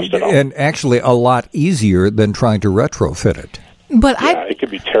no cost at all. And actually a lot easier than trying to retrofit it. But it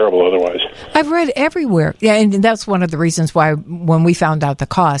could be terrible otherwise. I've read everywhere. Yeah, and that's one of the reasons why when we found out the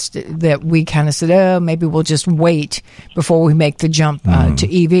cost that we kind of said, maybe we'll just wait before we make the jump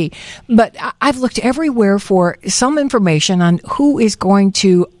to EV. But I've looked everywhere for some information on who is going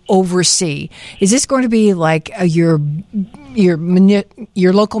to oversee. Is this going to be like your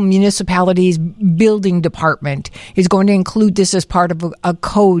local municipality's building department is going to include this as part of a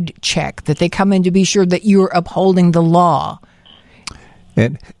code check, that they come in to be sure that you're upholding the law?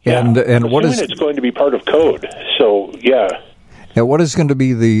 And what is it's going to be part of code? So and what is going to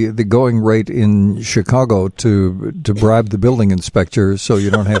be the going rate in Chicago to bribe the building inspector so you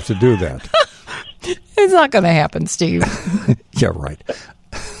don't have to do that? It's not going to happen, Steve. Yeah, right.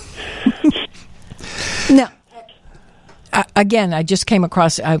 Now, again, I just came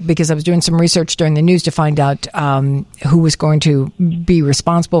across because I was doing some research during the news to find out who was going to be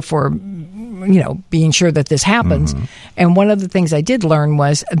responsible for, being sure that this happens. And one of the things I did learn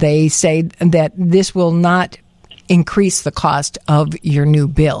was they say that this will not increase the cost of your new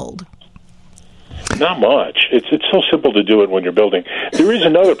build. Not much. It's so simple to do it when you're building. There is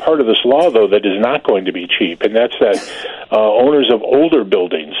another part of this law, though, that is not going to be cheap, and that's that owners of older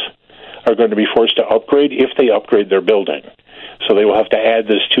buildings are going to be forced to upgrade if they upgrade their building. So they will have to add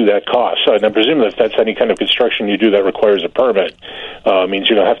this to that cost. So, and I presume that if that's any kind of construction you do that requires a permit, means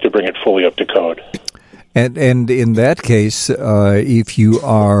you don't have to bring it fully up to code. And in that case, if you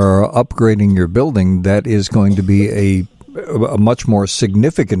are upgrading your building, that is going to be a much more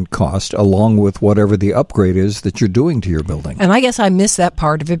significant cost, along with whatever the upgrade is that you're doing to your building. And I guess I missed that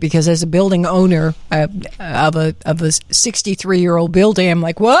part of it because as a building owner of a 63-year-old building, I'm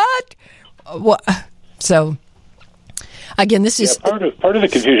like, what? So again, this is part of the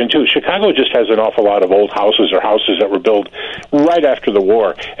confusion too. Chicago just has an awful lot of old houses or houses that were built right after the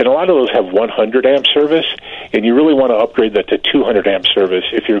war, and a lot of those have 100 amp service, and you really want to upgrade that to 200 amp service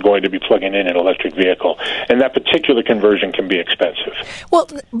if you're going to be plugging in an electric vehicle, and that particular conversion can be expensive. Well,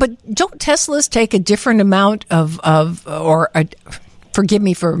 but don't Teslas take a different amount forgive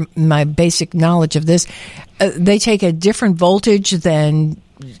me for my basic knowledge of this, they take a different voltage than,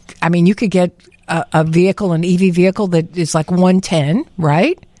 you could get a vehicle, an EV vehicle that is like 110,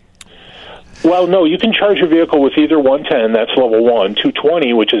 right? Well, no, you can charge your vehicle with either 110, that's level 1,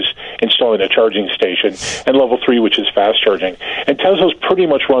 220, which is installing a charging station, and level 3, which is fast charging. And Teslas pretty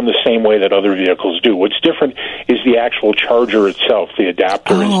much run the same way that other vehicles do. What's different is the actual charger itself. The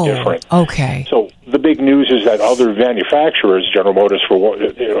adapter is different. Okay. So the big news is that other manufacturers, General Motors,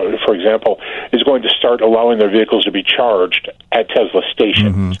 for example, is going to start allowing their vehicles to be charged at Tesla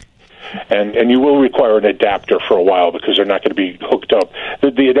stations. And you will require an adapter for a while because they're not going to be hooked up.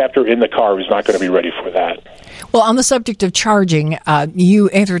 The adapter in the car is not going to be ready for that. Well, on the subject of charging, you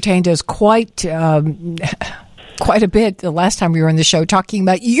entertained us quite a bit the last time we were on the show talking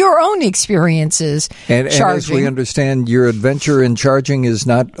about your own experiences charging. And as we understand, your adventure in charging is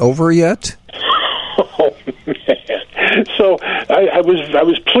not over yet? Oh, man. So I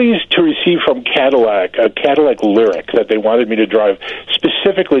was pleased to receive from Cadillac a Cadillac Lyric that they wanted me to drive specifically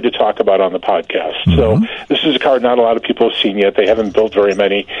specifically to talk about on the podcast. So this is a car not a lot of people have seen yet. They haven't built very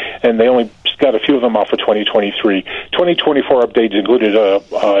many, and they only got a few of them out for 2023. 2024 updates included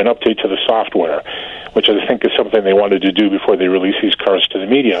an update to the software, which I think is something they wanted to do before they release these cars to the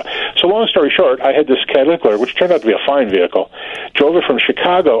media. So long story short, I had this Cadillac, which turned out to be a fine vehicle, drove it from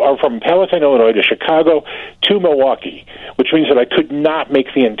from Palatine, Illinois to Chicago to Milwaukee, which means that I could not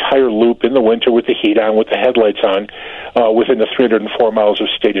make the entire loop in the winter with the heat on, with the headlights on, within the 304 miles of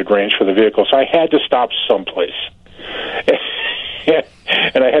stated range for the vehicle. So I had to stop someplace.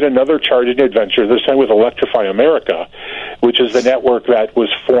 And I had another charging adventure, this time with Electrify America, which is the network that was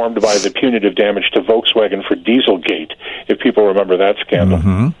formed by the punitive damage to Volkswagen for Dieselgate, if people remember that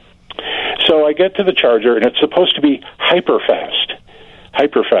scandal. So I get to the charger, and it's supposed to be hyperfast,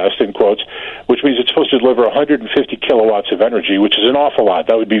 in quotes, which means it's supposed to deliver 150 kilowatts of energy, which is an awful lot.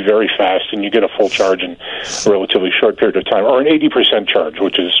 That would be very fast, and you get a full charge in a relatively short period of time, or an 80% charge,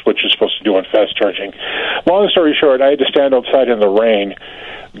 which is what you're supposed to do on fast charging. Long story short, I had to stand outside in the rain,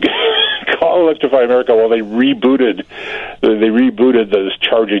 call Electrify America while they rebooted the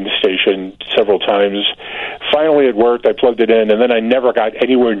charging station several times. Finally, it worked. I plugged it in, and then I never got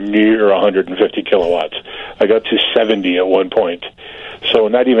anywhere near 150 kilowatts. I got to 70 at one point. So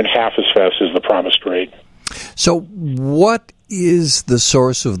not even half as fast as the promised rate. So what is the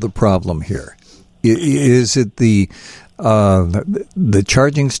source of the problem here? Is it the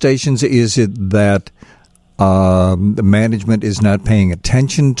charging stations? Is it that the management is not paying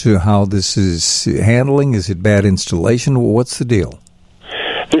attention to how this is handling? Is it bad installation? What's the deal?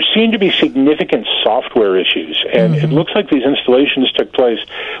 There seem to be significant software issues, and it looks like these installations took place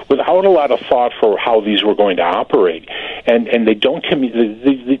without a lot of thought for how these were going to operate. And they don't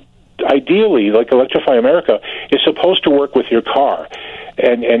ideally, like Electrify America, is supposed to work with your car,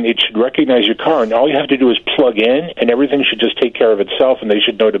 and it should recognize your car, and all you have to do is plug in, and everything should just take care of itself, and they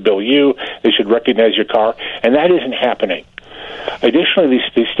should know to bill you, they should recognize your car, and that isn't happening. Additionally,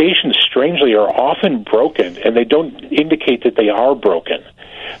 these stations, strangely, are often broken, and they don't indicate that they are broken.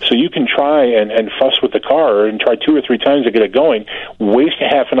 So you can try and fuss with the car and try 2 or 3 times to get it going, waste a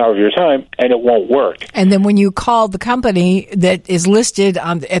half an hour of your time, and it won't work. And then when you call the company that is listed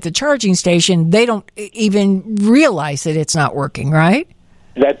at the charging station, they don't even realize that it's not working, right?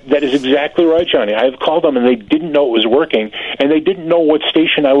 That is exactly right, Johnny. I've called them, and they didn't know it was working, and they didn't know what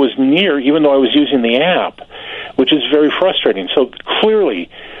station I was near, even though I was using the app, which is very frustrating. So clearly,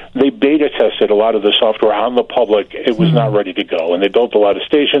 they beta tested a lot of the software on the public. It was not ready to go, and they built a lot of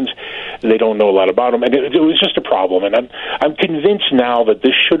stations. They don't know a lot about them, and it was just a problem. And I'm convinced now that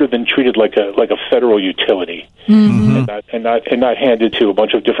this should have been treated like a federal utility, and not handed to a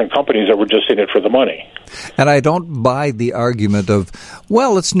bunch of different companies that were just in it for the money. And I don't buy the argument of,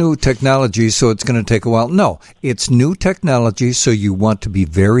 well, it's new technology, so it's going to take a while. No, it's new technology, so you want to be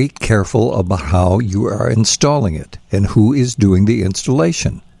very careful about how you are installing it and who is doing the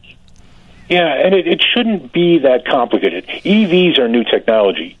installation. Yeah, and it shouldn't be that complicated. EVs are new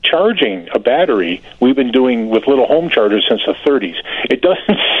technology. Charging a battery, we've been doing with little home chargers since the 30s. It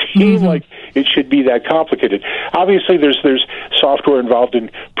doesn't seem like it should be that complicated. Obviously, there's software involved in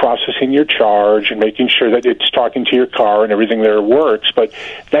processing your charge and making sure that it's talking to your car and everything there works, but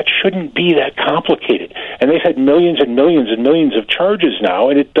that shouldn't be that complicated. And they've had millions and millions and millions of charges now,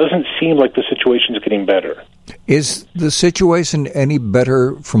 and it doesn't seem like the situation's getting better. Is the situation any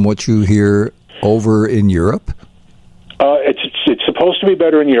better from what you hear over in Europe? It's supposed to be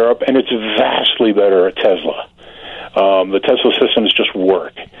better in Europe, and it's vastly better at Tesla. The Tesla systems just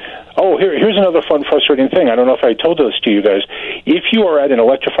work. Oh, here's another fun, frustrating thing. I don't know if I told this to you guys. If you are at an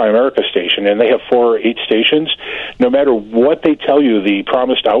Electrify America station, and they have 4 or 8 stations, no matter what they tell you the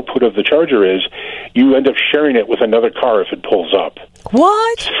promised output of the charger is, you end up sharing it with another car if it pulls up.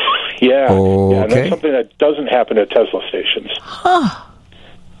 What? Yeah. Okay. Yeah, and that's something that doesn't happen at Tesla stations. Huh.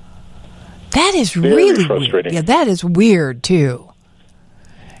 That is Very really frustrating. weird. Yeah, that is weird, too.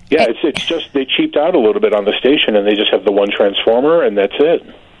 Yeah, it's just they cheaped out a little bit on the station, and they just have the one transformer, and that's it.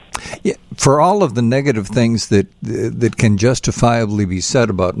 Yeah, for all of the negative things that can justifiably be said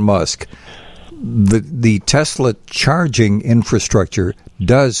about Musk, the Tesla charging infrastructure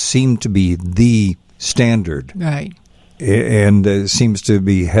does seem to be the standard. Right. And seems to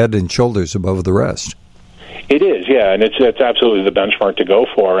be head and shoulders above the rest. It is, yeah, and it's absolutely the benchmark to go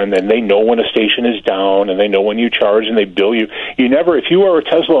for. And then they know when a station is down, and they know when you charge, and they bill you. You never, if you are a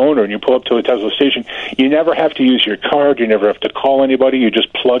Tesla owner and you pull up to a Tesla station, you never have to use your card. You never have to call anybody. You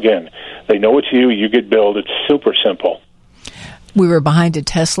just plug in. They know it's you. You get billed. It's super simple. We were behind a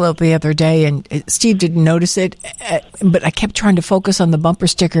Tesla the other day, and Steve didn't notice it, but I kept trying to focus on the bumper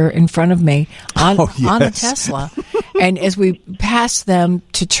sticker in front of me on the Tesla. And as we passed them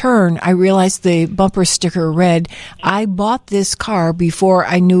to turn, I realized the bumper sticker read, "I bought this car before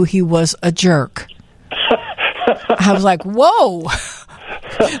I knew he was a jerk." I was like, whoa.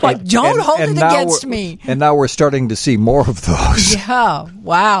 Like, don't hold it against me. And now we're starting to see more of those. Yeah,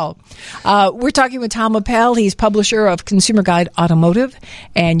 wow. We're talking with Tom Appel. He's publisher of Consumer Guide Automotive,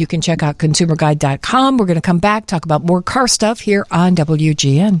 and you can check out consumerguide.com. We're going to come back, talk about more car stuff here on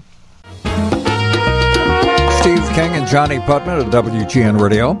WGN. Steve King and Johnny Putman at WGN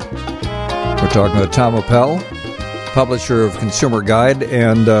Radio. We're talking with Tom Appel, publisher of Consumer Guide,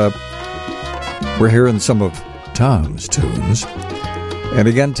 and we're hearing some of Tom's tunes. And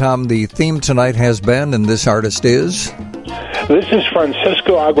again, Tom, the theme tonight has been, and this artist is? This is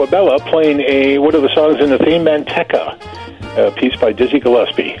Francisco Aguabella playing one of the songs in the theme, Manteca, a piece by Dizzy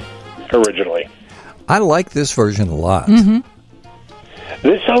Gillespie, originally. I like this version a lot. Mm-hmm.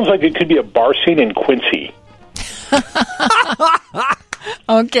 This sounds like it could be a bar scene in Quincy.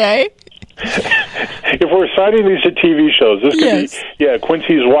 Okay. If we're citing these to TV shows, this could be,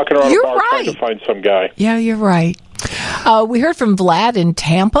 Quincy's walking around a bar trying to find some guy. Yeah, you're right. We heard from Vlad in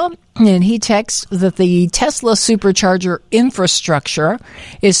Tampa, and he texts that the Tesla supercharger infrastructure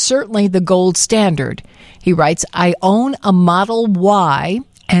is certainly the gold standard. He writes, "I own a Model Y,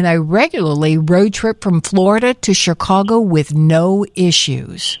 and I regularly road trip from Florida to Chicago with no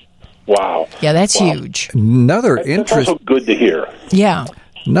issues." Wow. Yeah, that's huge. That's also good to hear. Yeah.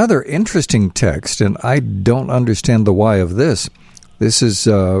 Another interesting text, and I don't understand the why of this. This is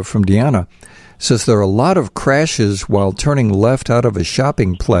from Deanna. It says, there are a lot of crashes while turning left out of a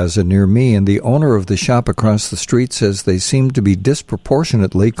shopping plaza near me, and the owner of the shop across the street says they seem to be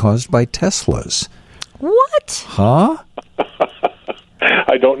disproportionately caused by Teslas. What? Huh?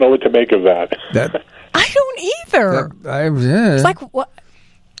 I don't know what to make of that. I don't either. It's like, what?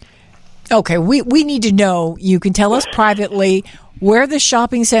 Okay, we need to know. You can tell us privately where the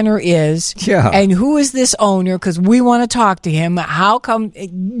shopping center is, and who is this owner, because we want to talk to him. How come,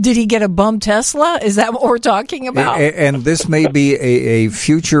 did he get a bum Tesla? Is that what we're talking about? And this may be a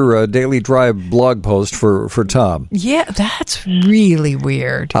future Daily Drive blog post for Tom. Yeah, that's really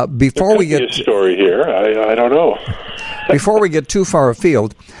weird. Before we get a story here, I don't know. Before we get too far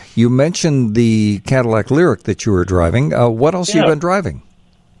afield, you mentioned the Cadillac Lyric that you were driving. What else have you been driving?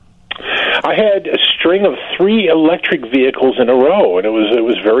 I had a string of 3 electric vehicles in a row, and it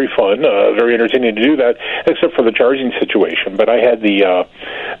was very fun, very entertaining to do that, except for the charging situation. But I had the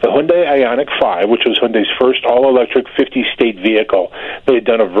Hyundai Ioniq 5, which was Hyundai's first all-electric 50-state vehicle. They had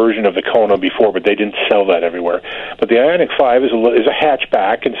done a version of the Kona before, but they didn't sell that everywhere. But the Ioniq 5 is a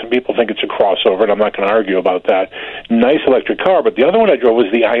hatchback, and some people think it's a crossover, and I'm not going to argue about that. Nice electric car. But the other one I drove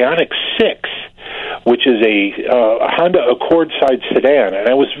was the Ioniq 6, which is a Honda Accord-side sedan, and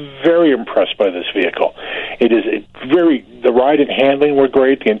I was very impressed by this vehicle. It is the ride and handling were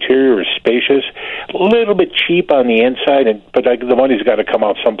great. The interior is spacious, a little bit cheap on the inside, but the money's got to come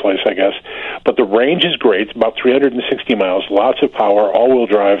out someplace, I guess. But the range is great. It's about 360 miles, lots of power, all-wheel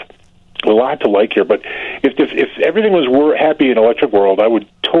drive. A lot to like here, but if everything was happy in electric world, I would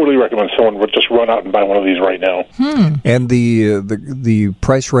totally recommend someone would just run out and buy one of these right now. And the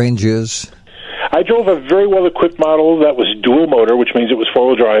price range is? I drove a very well-equipped model that was dual motor, which means it was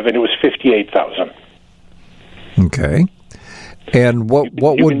four-wheel drive, and it was $58,000. Okay. And what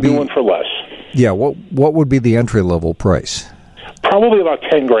would be do one for less? Yeah. What would be the entry-level price? Probably about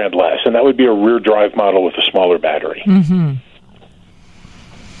 $10,000 less, and that would be a rear-drive model with a smaller battery. Mm-hmm.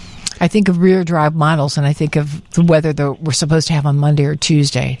 I think of rear-drive models, and I think of the weather that we're supposed to have on Monday or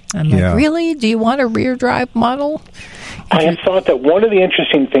Tuesday. I'm like, really? Do you want a rear-drive model? I have thought that one of the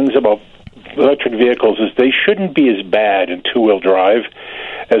interesting things about electric vehicles is they shouldn't be as bad in two-wheel drive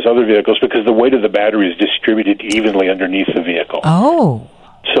as other vehicles because the weight of the battery is distributed evenly underneath the vehicle. Oh.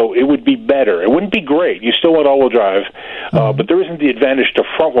 So it would be better. It wouldn't be great. You still want all-wheel drive, but there isn't the advantage to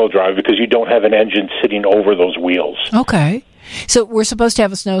front-wheel drive because you don't have an engine sitting over those wheels. Okay. So we're supposed to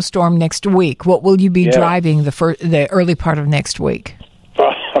have a snowstorm next week. What will you be driving the early part of next week?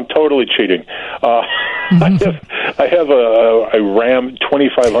 I'm totally cheating. I have a Ram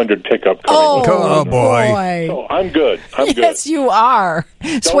 2500 pickup coming. Oh boy! So I'm good. Yes, you are.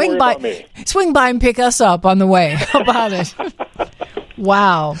 Swing by and pick us up on the way. How about it?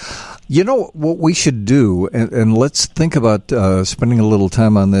 Wow. You know what we should do, and let's think about spending a little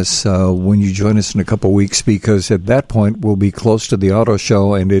time on this when you join us in a couple of weeks, because at that point we'll be close to the auto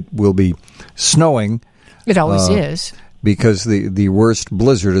show and it will be snowing. It always is. Because the worst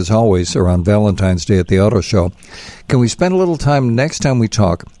blizzard is always around Valentine's Day at the auto show. Can we spend a little time next time we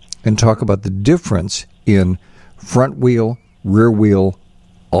talk and talk about the difference in front wheel, rear wheel,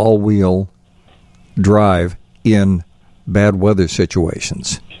 all-wheel drive in bad weather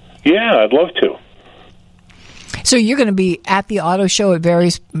situations. Yeah, I'd love to. So you're going to be at the auto show at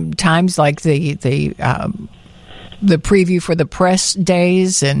various times, like the preview for the press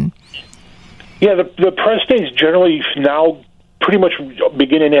days and. Yeah, the press days generally now pretty much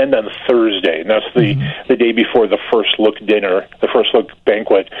begin and end on Thursday, and that's the day before the first look dinner, the first look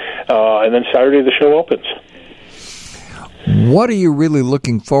banquet, and then Saturday the show opens. What are you really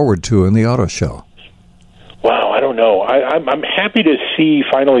looking forward to in the auto show? Wow, I don't know. I'm happy to see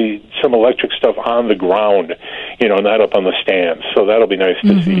finally some electric stuff on the ground, not up on the stands. So that'll be nice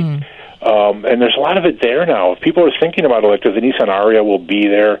to see. And there's a lot of it there now. If people are thinking about electric, the Nissan Ariya will be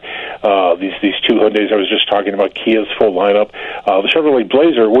there. These two Hyundais I was just talking about, Kia's full lineup. The Chevrolet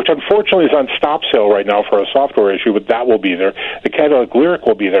Blazer, which unfortunately is on stop sale right now for a software issue, but that will be there. The Cadillac Lyriq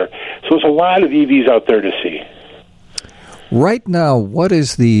will be there. So there's a lot of EVs out there to see. Right now, what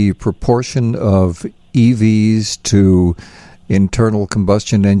is the proportion of EVs to internal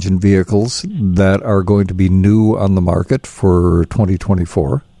combustion engine vehicles that are going to be new on the market for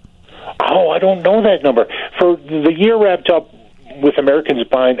 2024? Oh, I don't know that number. For the year wrapped up with Americans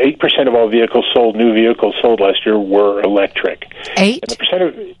buying 8% of all vehicles sold, new vehicles sold last year were electric. 8? And the percent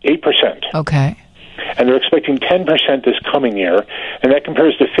of 8%. Okay. And they're expecting 10% this coming year, and that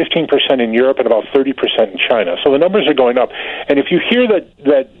compares to 15% in Europe and about 30% in China. So the numbers are going up. And if you hear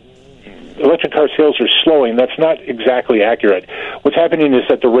that electric car sales are slowing, that's not exactly accurate. What's happening is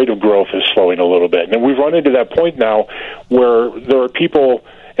that the rate of growth is slowing a little bit. And we've run into that point now where there are people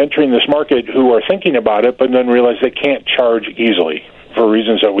entering this market who are thinking about it, but then realize they can't charge easily for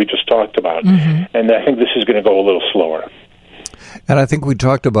reasons that we just talked about. Mm-hmm. And I think this is going to go a little slower. And I think we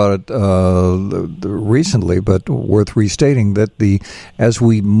talked about it recently, but worth restating that as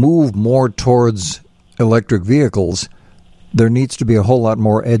we move more towards electric vehicles, there needs to be a whole lot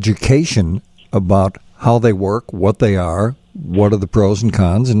more education about how they work, what they are, what are the pros and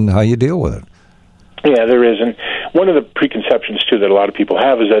cons, and how you deal with it. Yeah, there is. And one of the preconceptions, too, that a lot of people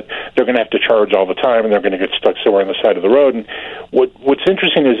have is that they're going to have to charge all the time and they're going to get stuck somewhere on the side of the road. And what's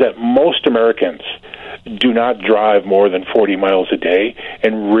interesting is that most Americans do not drive more than 40 miles a day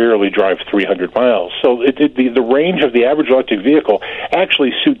and rarely drive 300 miles. So the range of the average electric vehicle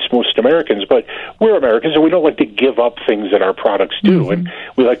actually suits most Americans, but we're Americans and we don't like to give up things that our products do. Mm-hmm. And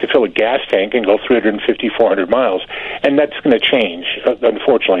we like to fill a gas tank and go 350, 400 miles. And that's going to change,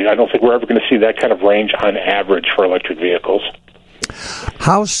 unfortunately. I don't think we're ever going to see that kind of range on average for electric vehicles.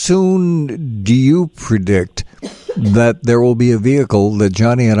 How soon do you predict that there will be a vehicle that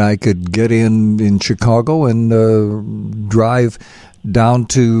Johnny and I could get in Chicago and drive down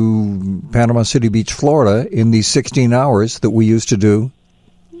to Panama City Beach, Florida in these 16 hours that we used to do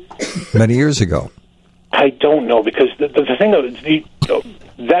many years ago? I don't know, because the thing is,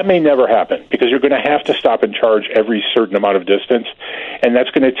 that may never happen, because you're going to have to stop and charge every certain amount of distance, and that's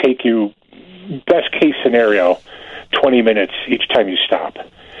going to take you, best case scenario, 20 minutes each time you stop.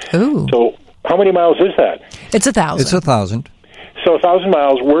 Ooh. So how many miles is that? It's 1,000. It's 1,000. So 1,000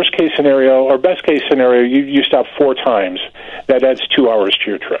 miles, worst case scenario, or best case scenario, you stop 4 times. That adds 2 hours to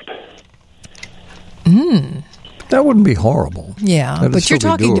your trip. That wouldn't be horrible. Yeah, but you're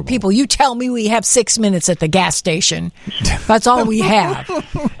talking to people. You tell me we have 6 minutes at the gas station. That's all we have.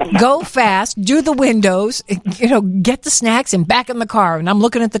 Go fast, do the windows, get the snacks and back in the car. And I'm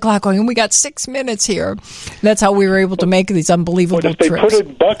looking at the clock going, we got 6 minutes here. That's how we were able to make these unbelievable trips. But if they put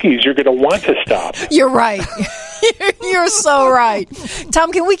in Buc-ee's, you're going to want to stop. You're right. You're so right.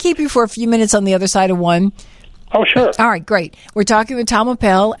 Tom, can we keep you for a few minutes on the other side of one? Oh, sure. All right, great. We're talking with Tom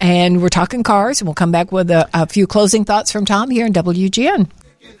Appel, and we're talking cars, and we'll come back with a few closing thoughts from Tom here in WGN.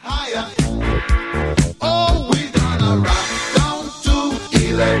 Oh, we're gonna rock down to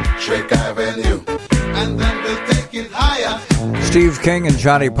Electric Avenue, and then we'll take it higher. Steve King and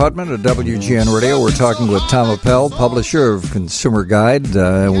Johnny Putman at WGN Radio. We're talking with Tom Appel, publisher of Consumer Guide.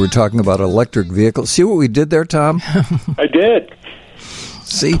 We're talking about electric vehicles. See what we did there, Tom? I did.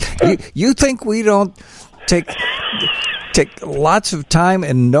 See, you think we don't take lots of time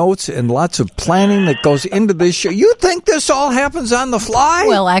and notes and lots of planning that goes into this show? You think this all happens on the fly?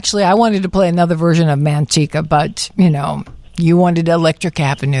 Well, actually, I wanted to play another version of Manteca, but, you wanted Electric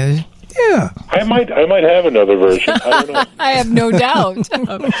Avenue. Yeah. I might have another version. I don't know. I have no doubt.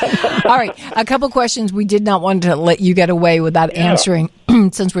 All right. A couple questions we did not want to let you get away without answering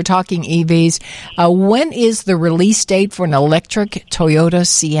since we're talking EVs. When is the release date for an electric Toyota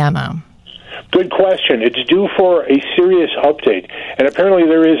Sienna? Good question. It's due for a serious update, and apparently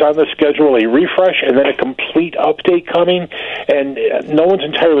there is on the schedule a refresh and then a complete update coming, and no one's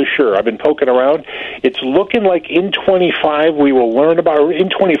entirely sure. I've been poking around. It's looking like in 25 we will learn about, or in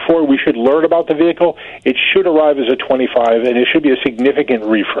 24 we should learn about the vehicle. It should arrive as a 25, and it should be a significant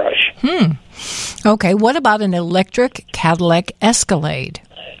refresh. Okay, what about an electric Cadillac Escalade?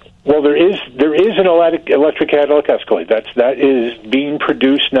 Well, there is an electric Cadillac Escalade. That is being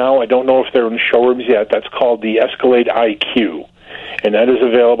produced now. I don't know if they're in showrooms yet. That's called the Escalade IQ, and that is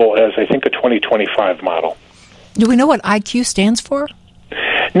available as, I think, a 2025 model. Do we know what IQ stands for?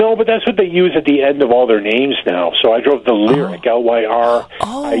 No, but that's what they use at the end of all their names now. So I drove the Lyric, LYR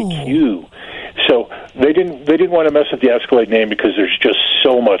IQ. So they didn't want to mess with the Escalade name because there's just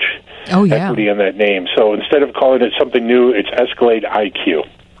so much equity in that name. So instead of calling it something new, it's Escalade IQ.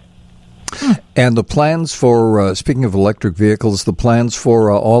 And the plans for, speaking of electric vehicles, the plans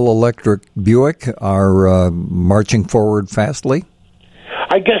for all-electric Buick are marching forward fastly?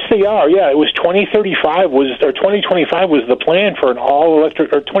 I guess they are, yeah. It was 2025 or 2025 was the plan for an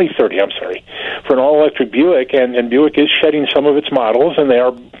all-electric, or 2030, I'm sorry, for an all-electric Buick, and Buick is shedding some of its models, and they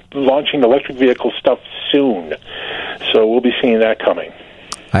are launching electric vehicle stuff soon. So we'll be seeing that coming.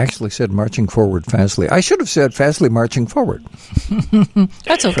 I actually said marching forward fastly. I should have said fastly marching forward.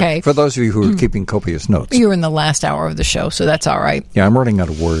 That's okay. For those of you who are keeping copious notes. You're in the last hour of the show, so that's all right. Yeah, I'm running out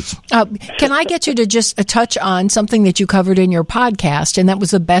of words. Can I get you to just touch on something that you covered in your podcast, and that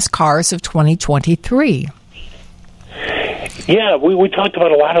was the best cars of 2023? Yeah, we talked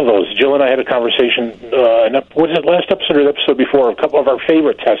about a lot of those. Jill and I had a conversation, was it last episode or the episode before, a couple of our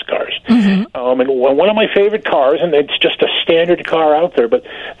favorite test cars. And one of my favorite cars, and it's just a standard car out there, but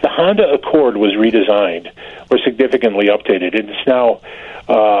the Honda Accord was redesigned or significantly updated, and it's now...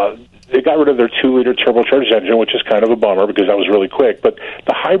 they got rid of their 2-liter turbocharged engine, which is kind of a bummer because that was really quick. But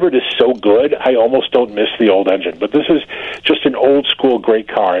the hybrid is so good, I almost don't miss the old engine. But this is just an old-school great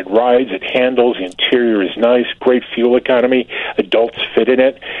car. It rides, it handles, the interior is nice, great fuel economy, adults fit in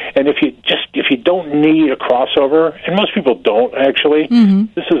it. And if you don't need a crossover, and most people don't actually,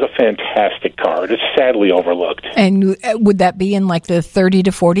 this is a fantastic car. It is sadly overlooked. And would that be in like the 30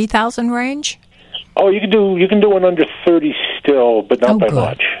 to 40,000 range? Oh, you can do one under 30 still, but not by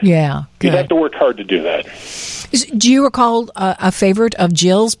much. Yeah, you'd have to work hard to do that. Do you recall a favorite of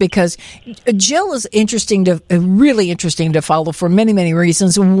Jill's? Because Jill is really interesting to follow for many, many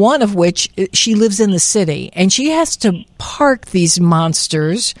reasons. One of which, she lives in the city, and she has to park these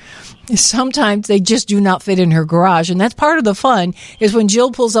monsters. Sometimes they just do not fit in her garage, and that's part of the fun. Is when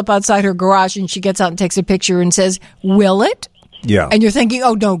Jill pulls up outside her garage and she gets out and takes a picture and says, "Will it?" Yeah. And you're thinking,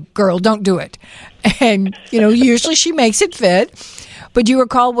 "Oh no, girl, don't do it." And usually she makes it fit. But do you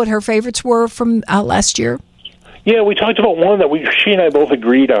recall what her favorites were from last year? Yeah, we talked about one that she and I both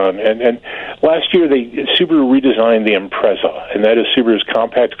agreed on, and last year Subaru redesigned the Impreza, and that is Subaru's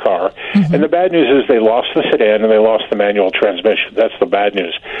compact car. And the bad news is they lost the sedan and they lost the manual transmission. That's the bad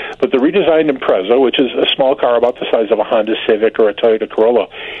news. But the redesigned Impreza, which is a small car about the size of a Honda Civic or a Toyota Corolla,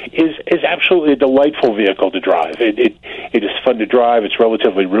 is absolutely a delightful vehicle to drive. It is fun to drive. It's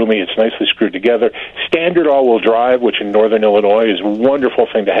relatively roomy. It's nicely screwed together. Standard all-wheel drive, which in northern Illinois is a wonderful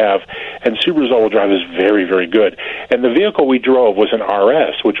thing to have, and Subaru's all-wheel drive is very, very good. And the vehicle we drove was an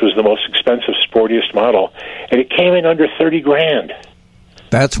RS, which was the most expensive, sportiest model, and it came in under $30,000.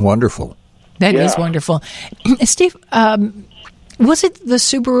 That's wonderful. That is wonderful. Steve, was it the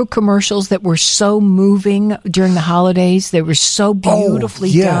Subaru commercials that were so moving during the holidays? They were so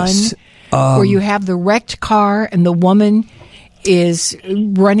beautifully done, where you have the wrecked car and the woman is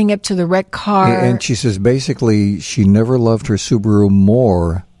running up to the wrecked car. And she says basically she never loved her Subaru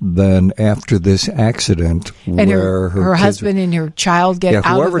more than after this accident, and where her husband and her child get out of the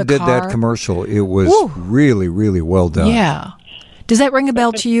car. Whoever did that commercial, it was really, really well done. Yeah. Does that ring a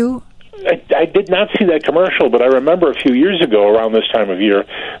bell to you? I did not see that commercial, but I remember a few years ago, around this time of year,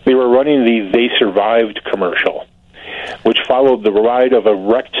 they were running the They Survived commercial, which followed the ride of a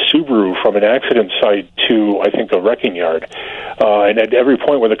wrecked Subaru from an accident site to, I think, a wrecking yard. And at every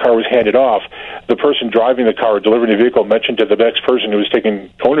point where the car was handed off, the person driving the car, delivering the vehicle, mentioned to the next person who was taking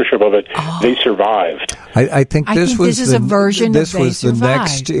ownership of it, they survived. I think this is a version this of They was the Survived.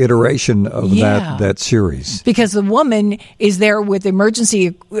 next iteration of that series. Because the woman is there with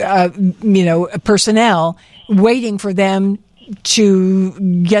emergency, personnel waiting for them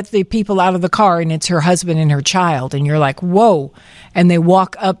to get the people out of the car, and it's her husband and her child, and you're like, whoa. And they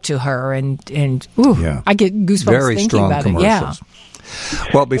walk up to her, and I get goosebumps Very thinking strong about commercials. it. Yeah.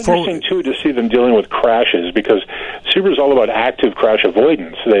 Well, interesting too to see them dealing with crashes, because Subaru's all about active crash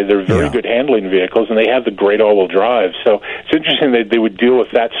avoidance. They're very good handling vehicles, and they have the great all-wheel drive. So it's interesting that they would deal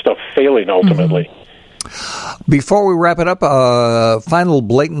with that stuff failing ultimately. Before we wrap it up, final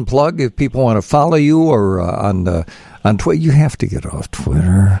blatant plug. If people want to follow you or on Twitter, you have to get off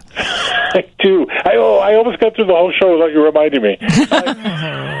Twitter. I do. I almost got through the whole show without you reminding me.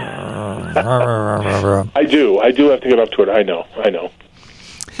 I do have to get off Twitter. I know.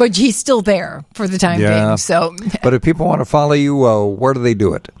 But he's still there for the time being. So, but if people want to follow you, where do they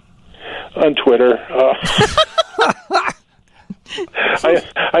do it? On Twitter.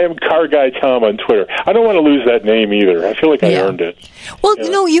 I am Car Guy Tom on Twitter. I don't want to lose that name either. I feel like I earned it.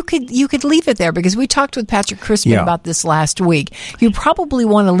 Well, you could leave it there because we talked with Patrick Crispin about this last week. You probably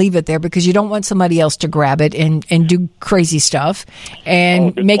want to leave it there because you don't want somebody else to grab it and do crazy stuff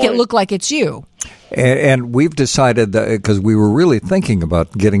and make it look like it's you. And we've decided that because we were really thinking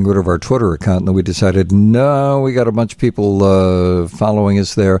about getting rid of our Twitter account, and then we decided, no, we got a bunch of people following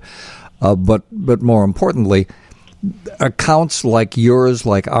us there. But more importantly, accounts like yours,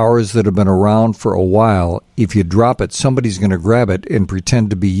 like ours that have been around for a while, if you drop it, somebody's going to grab it and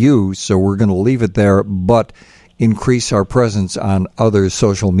pretend to be you. So we're going to leave it there, but increase our presence on other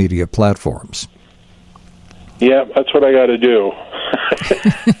social media platforms. Yeah, that's what I got to do.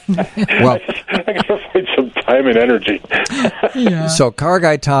 Well, I got to find some time and energy. So Car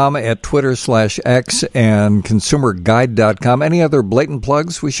Guy Tom at Twitter/X and ConsumerGuide.com. Any other blatant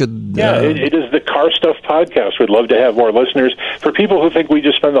plugs we should? It is the Car Stuff Podcast. We'd love to have more listeners. For people who think we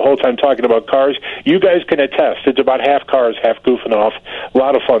just spend the whole time talking about cars, you guys can attest. It's about half cars, half goofing off. A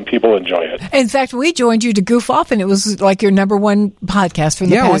lot of fun. People enjoy it. In fact, we joined you to goof off, and it was like your number one podcast for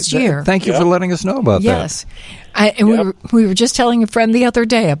the past year. Thank you for letting us know about that. Yes. We were just telling a friend the other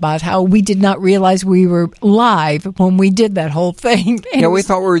day about how we did not realize we were live when we did that whole thing. We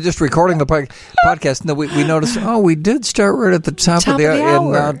thought we were just recording the podcast, and then we noticed, we did start right at the top of the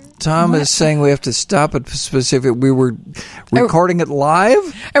hour. And Tom is saying we have to stop at specific. We were recording it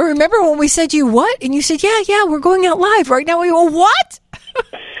live. I remember when we said you what? And you said, yeah, we're going out live right now. We go, what?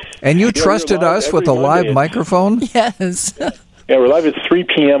 And you trusted us with a live microphone? Yes. Yeah, we're live at 3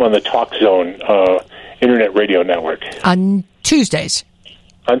 p.m. on the Talk Zone Internet Radio Network. On Tuesdays.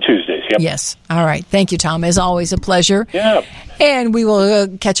 On Tuesdays, yep. Yes. All right. Thank you, Tom. As always, a pleasure. Yeah. And we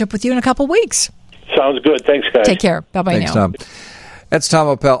will catch up with you in a couple weeks. Sounds good. Thanks, guys. Take care. Bye-bye Thanks, now. Tom. That's Tom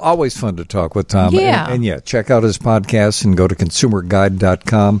Appel. Always fun to talk with Tom. Yeah. And check out his podcast and go to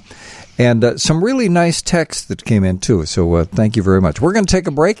ConsumerGuide.com. And some really nice text that came in, too. So thank you very much. We're going to take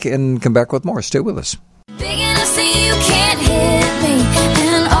a break and come back with more. Stay with us. Big enough so you can't hit me,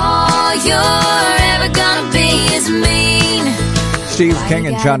 and all you're ever gonna be is mean. Steve King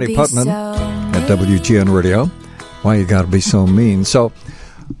and Johnny Putman at WGN Radio. Why you gotta be so mean? So,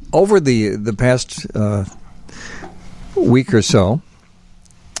 over the past week or so,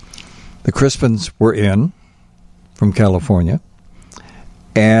 the Crispins were in from California,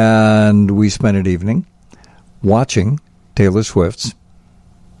 and we spent an evening watching Taylor Swift's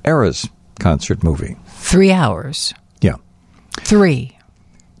Eras concert movie. 3 hours. Yeah. 3.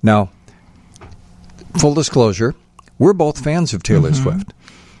 Now, full disclosure, we're both fans of Taylor Swift.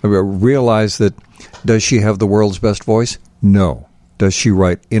 We realize that, does she have the world's best voice? No. Does she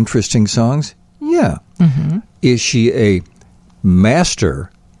write interesting songs? Yeah. Is she a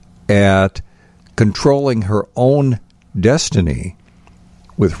master at controlling her own destiny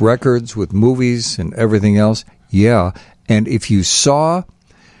with records, with movies, and everything else? Yeah. And if you saw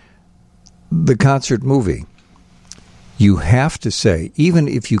the concert movie, you have to say, even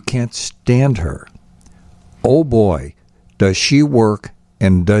if you can't stand her, oh boy, does she work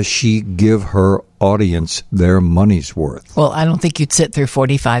and does she give her audience their money's worth. Well, I don't think you'd sit through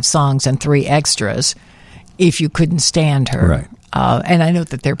 45 songs and 3 extras if you couldn't stand her. Right. And I know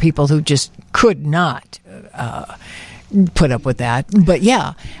that there are people who just could not put up with that. But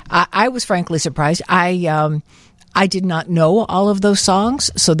yeah, I was frankly surprised. I did not know all of those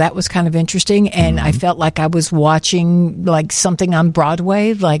songs, so that was kind of interesting, and I felt like I was watching like something on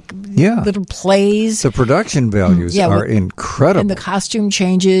Broadway, like little plays. The production values are incredible. And the costume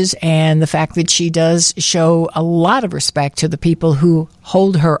changes, and the fact that she does show a lot of respect to the people who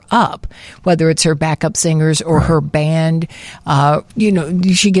hold her up, whether it's her backup singers or her band.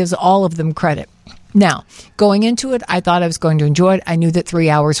 She gives all of them credit. Now, going into it, I thought I was going to enjoy it. I knew that 3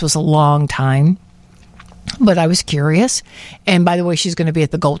 hours was a long time. But I was curious. And by the way, she's going to be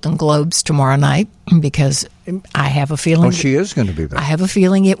at the Golden Globes tomorrow night because I have a feeling... Oh, she is going to be there. I have a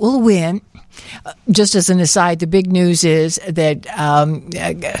feeling it will win. Just as an aside, the big news is that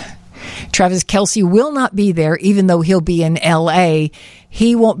Travis Kelce will not be there, even though he'll be in L.A.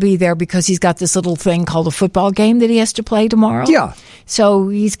 he won't be there because he's got this little thing called a football game that he has to play tomorrow. Yeah. So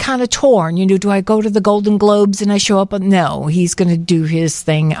he's kind of torn. Do I go to the Golden Globes and I show up? No, he's going to do his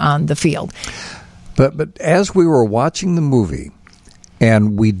thing on the field. But as we were watching the movie,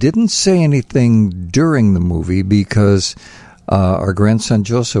 and we didn't say anything during the movie because our grandson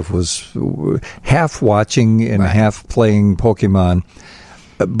Joseph was half watching and half playing Pokemon.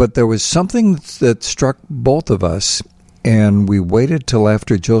 But there was something that struck both of us, and we waited till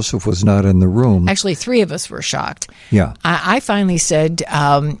after Joseph was not in the room. Actually, 3 of us were shocked. Yeah. I finally said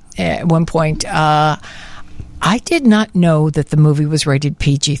at one point, I did not know that the movie was rated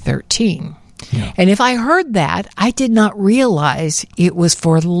PG-13. Yeah. And if I heard that, I did not realize it was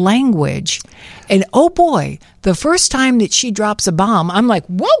for language. And oh boy, the first time that she drops a bomb, I'm like,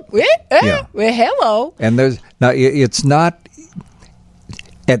 whoa, hello. And it's not,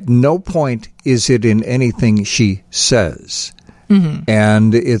 at no point is it in anything she says. Mm-hmm.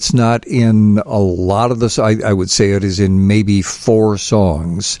 And it's not in a lot of the, I would say it is in maybe 4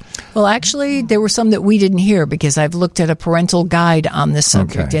 songs. Well, actually, there were some that we didn't hear because I've looked at a parental guide on this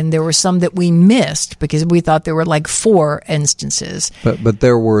subject, and there were some that we missed because we thought there were like 4 instances. But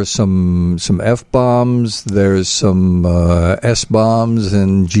there were some F-bombs, there's some S-bombs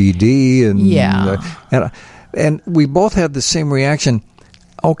and GD. And we both had the same reaction.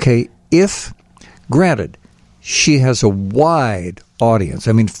 Okay, granted, she has a wide audience.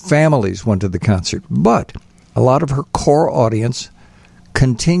 I mean, families went to the concert, but a lot of her core audience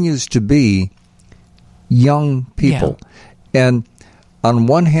continues to be young people. Yeah. And on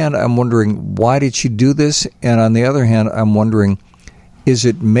one hand, I'm wondering, why did she do this? And on the other hand, I'm wondering, is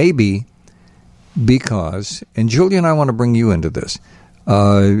it maybe because, and Julian, I want to bring you into this,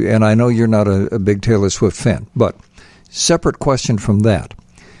 and I know you're not a big Taylor Swift fan, but separate question from that.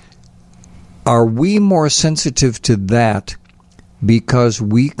 Are we more sensitive to that because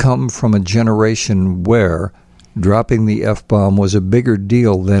we come from a generation where dropping the F-bomb was a bigger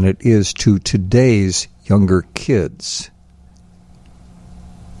deal than it is to today's younger kids?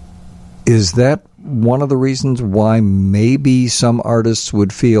 Is that one of the reasons why maybe some artists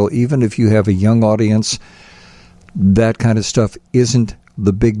would feel, even if you have a young audience, that kind of stuff isn't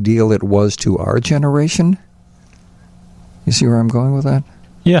the big deal it was to our generation? You see where I'm going with that?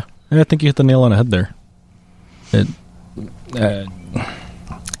 Yeah. I think you hit the nail on the head there. That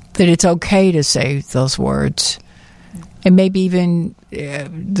it's okay to say those words. And maybe even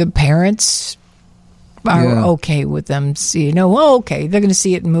the parents are okay with them. Okay, they're going to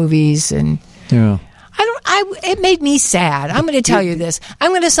see it in movies. And it made me sad. I'm going to tell you this.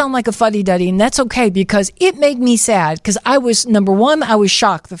 I'm going to sound like a fuddy-duddy, and that's okay because it made me sad. Because I was, number one, I was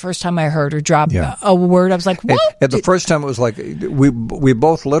shocked the first time I heard her drop a word. I was like, what? And the first time it was like, we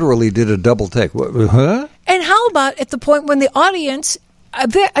both literally did a double take. Huh? And how about at the point when the audience,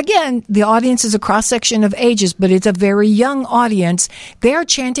 again, the audience is a cross-section of ages, but it's a very young audience. They're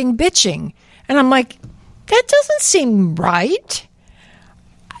chanting bitching. And I'm like, that doesn't seem right.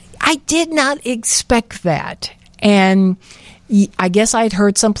 I did not expect that. And I guess I'd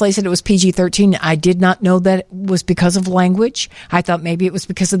heard someplace that it was PG-13. I did not know that it was because of language. I thought maybe it was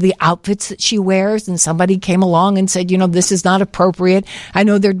because of the outfits that she wears, and somebody came along and said, this is not appropriate. I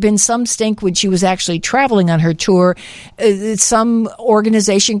know there'd been some stink when she was actually traveling on her tour. Some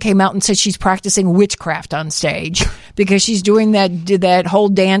organization came out and said she's practicing witchcraft on stage because she's doing that whole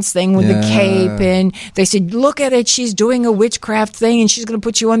dance thing with the cape, and they said, look at it, she's doing a witchcraft thing, and she's going to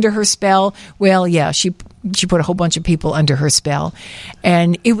put you under her spell. Well, yeah, she put a whole bunch of people under her spell,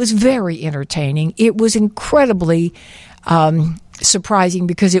 and it was very entertaining. It was incredibly surprising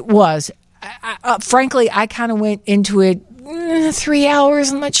because it was. Frankly, I kind of went into it 3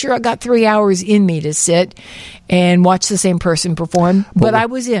 hours. I'm not sure I got 3 hours in me to sit and watch the same person perform, but I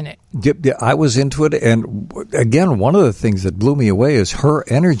was in it. Yeah, I was into it, and again, one of the things that blew me away is her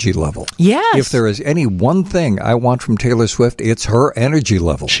energy level. Yes. If there is any one thing I want from Taylor Swift, it's her energy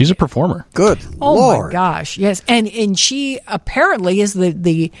level. She's a performer. Good Oh Lord. My gosh, yes. And she apparently is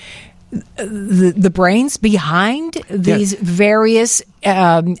the brains behind these various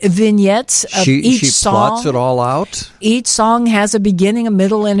vignettes of each song. She plots it all out. Each song has a beginning, a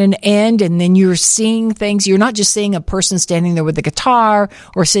middle, and an end, and then you're seeing things. You're not just seeing a person standing there with a guitar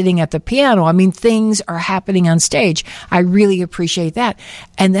or sitting at the piano. I mean, things are happening on stage. I really appreciate that.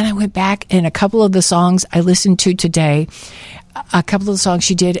 And then I went back, and a couple of the songs I listened to today, a couple of the songs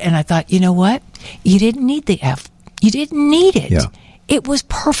she did, and I thought, you know what? You didn't need the F. You didn't need it. Yeah. It was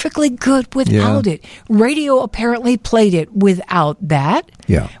perfectly good without it. Radio apparently played it without that.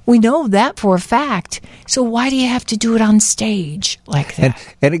 Yeah. We know that for a fact. So why do you have to do it on stage like that?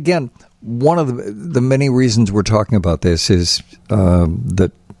 And again, one of the many reasons we're talking about this is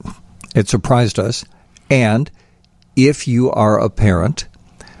that it surprised us. And if you are a parent,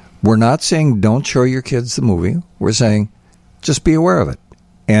 we're not saying don't show your kids the movie. We're saying just be aware of it.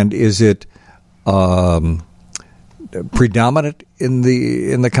 And is it predominant in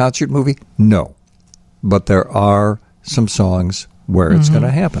the concert movie? No. But there are some songs where it's going to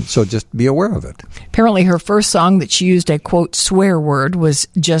happen. So just be aware of it. Apparently her first song that she used a, quote, swear word was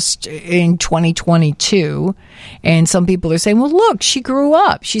just in 2022. And some people are saying, well, look, she grew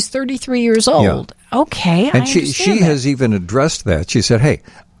up. She's 33 years old. Yeah. Okay, and she has even addressed that. She said, hey,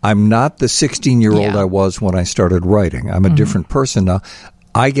 I'm not the 16-year-old I was when I started writing. I'm a different person now.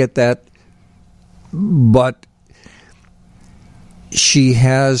 I get that. But she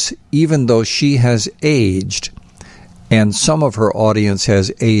has, even though she has aged, and some of her audience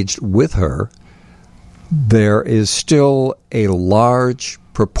has aged with her, there is still a large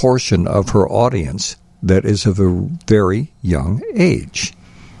proportion of her audience that is of a very young age.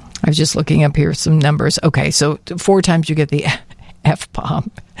 I was just looking up here some numbers. Okay, so 4 times you get the F-bomb.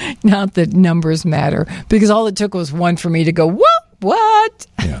 Not that numbers matter, because all it took was one for me to go, what?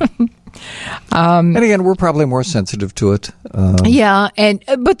 Yeah. And again, we're probably more sensitive to it.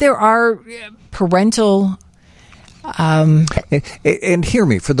 But there are parental... And hear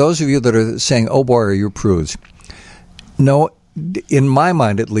me, for those of you that are saying, oh boy, are you prudes? No, in my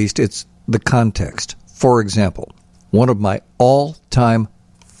mind at least, it's the context. For example, one of my all-time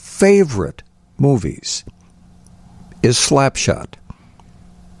favorite movies is Slapshot.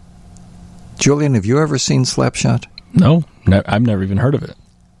 Julian, have you ever seen Slapshot? No, I've never even heard of it.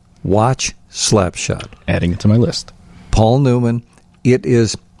 Watch Slapshot. Adding it to my list. Paul Newman. It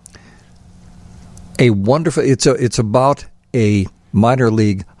is a wonderful. It's about a minor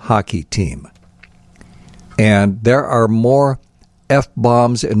league hockey team, and there are more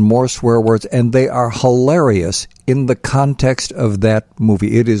F-bombs and more swear words, and they are hilarious in the context of that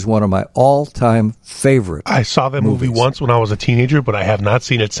movie. It is one of my all-time favorite. I saw that movie once when I was a teenager, but I have not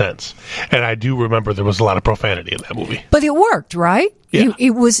seen it since. And I do remember there was a lot of profanity in that movie. But it worked, right? Yeah.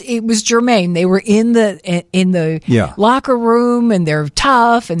 It was germane. They were in the locker room, and they're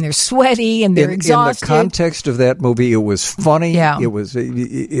tough, and they're sweaty, and they're exhausted. In the context of that movie, it was funny. Yeah.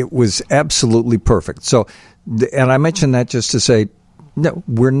 It was absolutely perfect. So, and I mentioned that just to say, no,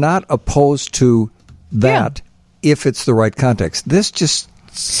 we're not opposed to that if it's the right context. This just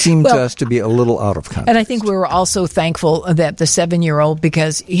seemed to us to be a little out of context. And I think we were also thankful that the 7-year-old,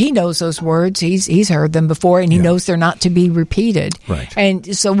 because he knows those words, he's heard them before, and he knows they're not to be repeated. Right.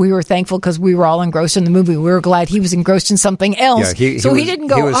 And so we were thankful because we were all engrossed in the movie. We were glad he was engrossed in something else. Yeah, he didn't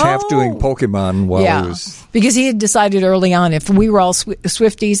go, he was half doing Pokemon while he was... Because he had decided early on, if we were all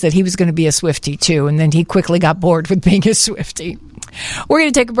Swifties, that he was going to be a Swiftie too. And then he quickly got bored with being a Swiftie. We're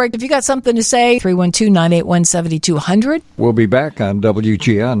going to take a break. If you got something to say, 312-981-7200. We'll be back on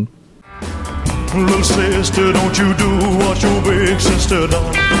WGN. Little sister, don't you do what your big sister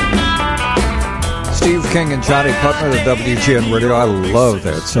done. Steve King and Johnny Putner at WGN Radio. I love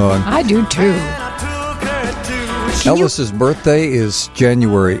that song. I do too. Elvis's birthday is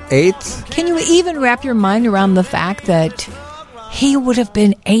January 8th. Can you even wrap your mind around the fact that he would have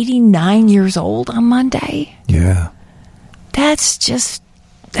been 89 years old on Monday? Yeah. That's just...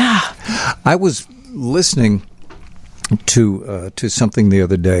 I was listening to something the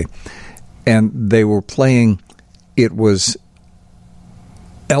other day, and they were playing, it was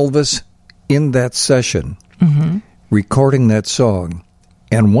Elvis in that session, recording that song.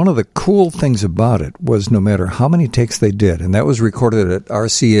 And one of the cool things about it was no matter how many takes they did, and that was recorded at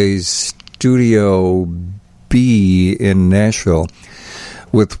RCA's Studio B in Nashville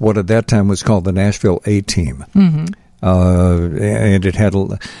with what at that time was called the Nashville A-Team. And it had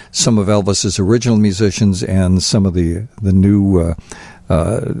some of Elvis's original musicians and some of the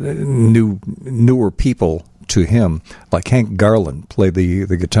newer people to him, like Hank Garland played the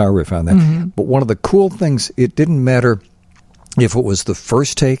guitar riff on that. But one of the cool things, it didn't matter if it was the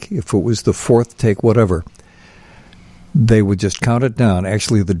first take, if it was the fourth take, whatever, they would just count it down.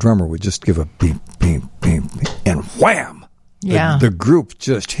 Actually, the drummer would just give a beep, beep, beep, and wham! Yeah. The group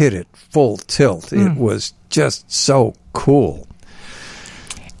just hit it full tilt. It was just so cool.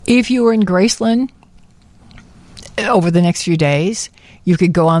 If you were in Graceland over the next few days, you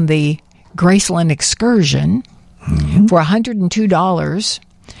could go on the Graceland excursion for $102.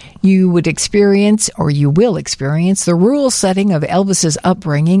 You would experience, or you will experience, the rural setting of Elvis's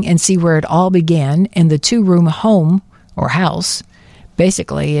upbringing and see where it all began in the 2-room home or house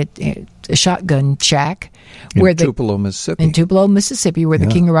basically a shotgun shack in Tupelo, Mississippi. In Tupelo, Mississippi, where the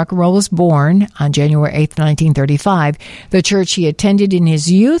King of Rock and Roll was born on January 8th, 1935. The church he attended in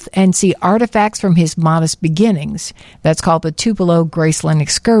his youth and see artifacts from his modest beginnings. That's called the Tupelo Graceland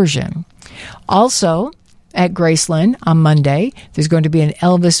Excursion. Also, at Graceland on Monday, there's going to be an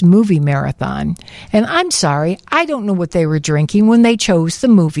Elvis movie marathon. And I'm sorry, I don't know what they were drinking when they chose the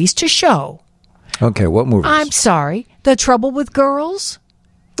movies to show. Okay, what movies? I'm sorry. The Trouble with Girls?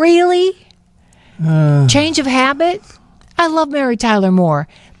 Really? Change of Habit? I love Mary Tyler Moore.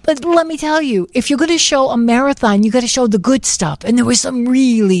 But let me tell you, if you're going to show a marathon, you got to show the good stuff. And there was some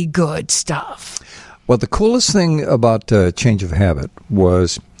really good stuff. Well, the coolest thing about Change of Habit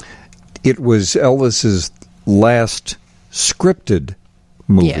was it was Elvis's last scripted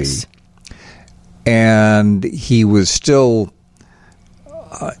movie. Yes. And he was still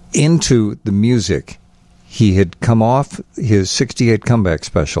into the music. He had come off his 68 comeback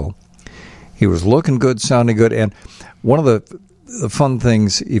special. He was looking good, sounding good. And one of the fun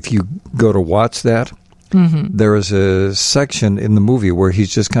things, if you go to watch that, there is a section in the movie where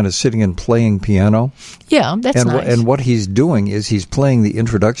he's just kind of sitting and playing piano. Yeah, that's nice. And what he's doing is he's playing the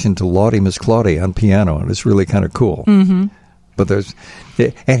introduction to Lottie Miss Claudie on piano, and it's really kind of cool. Mm-hmm.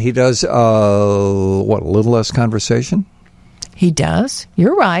 But he does, a little less conversation? He does.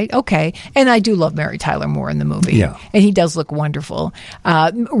 You're right. Okay. And I do love Mary Tyler Moore in the movie. Yeah. And he does look wonderful.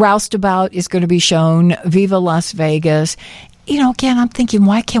 Roustabout is going to be shown. Viva Las Vegas. Again, I'm thinking,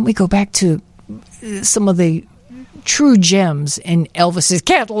 why can't we go back to some of the true gems in Elvis's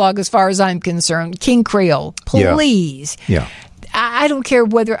catalog as far as I'm concerned? King Creole, please. Yeah. I don't care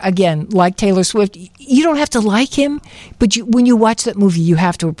whether, again, like Taylor Swift, you don't have to like him, but when you watch that movie, you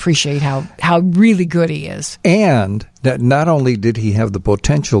have to appreciate how really good he is. And that not only did he have the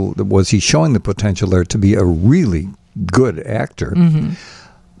potential, was he showing the potential there to be a really good actor,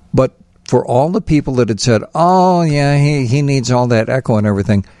 but for all the people that had said, oh, yeah, he needs all that echo and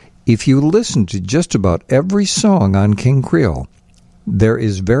everything, if you listen to just about every song on King Creole, there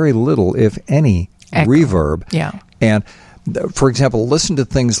is very little, if any, echo. Reverb. Yeah. And for example, listen to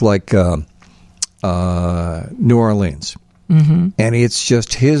things like New Orleans, and it's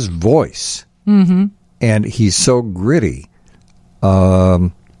just his voice, and he's so gritty.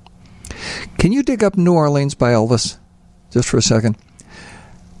 Can you dig up New Orleans by Elvis, just for a second?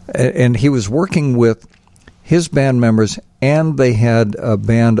 And he was working with his band members, and they had a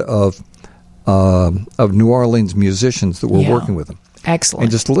band of New Orleans musicians that were working with him. Excellent.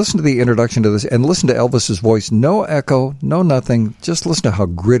 And just listen to the introduction to this, and listen to Elvis's voice. No echo, no nothing. Just listen to how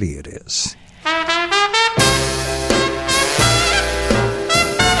gritty it is.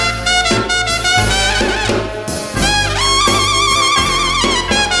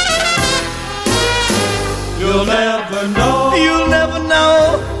 You'll never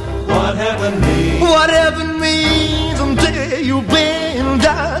know what heaven means. What heaven means until you've been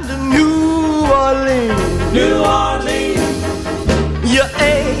down to New Orleans. New Orleans. You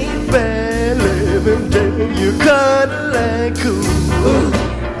ain't been living till you cuddle and cool.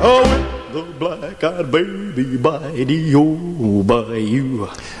 Oh, with the black-eyed baby by the old bayou.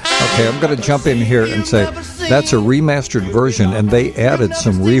 Okay, I'm going to jump in here and say that's a remastered version, and they added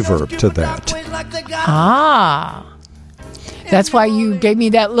some reverb to that. That's why you gave me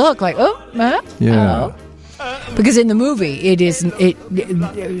that look, like, Yeah. Because in the movie,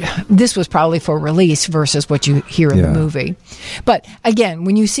 this was probably for release versus what you hear in the movie. But again,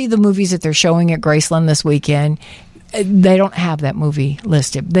 when you see the movies that they're showing at Graceland this weekend, they don't have that movie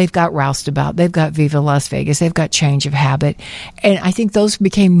listed. They've got Roustabout, they've got Viva Las Vegas, they've got Change of Habit, and I think those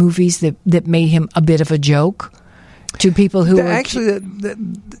became movies that made him a bit of a joke to people who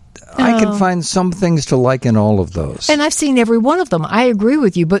I can find some things to like in all of those. And I've seen every one of them. I agree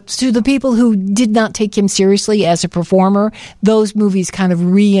with you. But to the people who did not take him seriously as a performer, those movies kind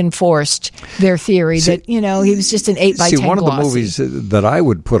of reinforced their theory that, he was just an 8 by 10 one glossy. of the movies that I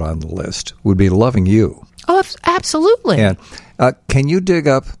would put on the list would be Loving You. Oh, absolutely. And can you dig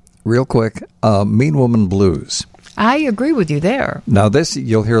up, real quick, Mean Woman Blues? I agree with you there. Now, this,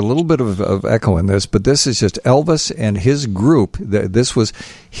 you'll hear a little bit of echo in this, but this is just Elvis and his group. This was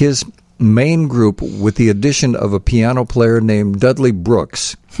his main group with the addition of a piano player named Dudley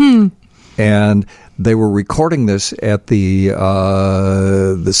Brooks. And they were recording this at the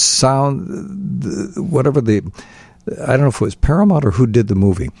sound, whatever the... I don't know if it was Paramount or who did the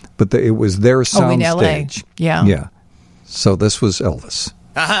movie, but it was their sound stage. Yeah. Yeah. So this was Elvis.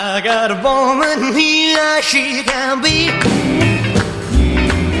 I got a woman here, she can be.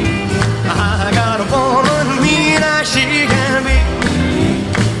 I got a woman here, she can be.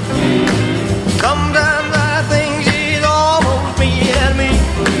 Sometimes I think she's almost me,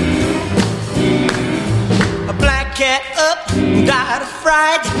 got a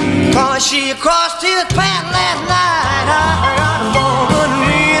fright, 'cause she crossed his path last night. I got a woman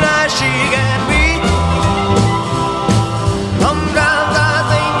mean as she can be. Sometimes I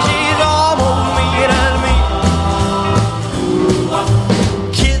think she's almost mean as me.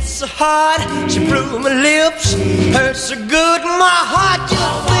 Kiss so hard, she blew my lips. Hurt so good, my heart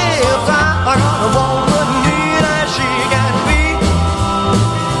just flips. I got a woman mean as she can be.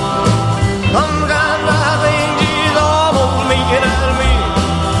 Sometimes I think she's almost mean as me.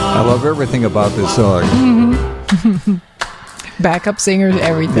 I love everything about this song. Backup singers,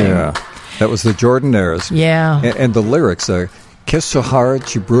 everything. Yeah. That was the Jordanaires. Yeah. And the lyrics are, kiss so hard,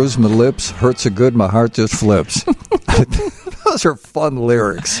 she bruised my lips, hurt so good, my heart just flips. Those are fun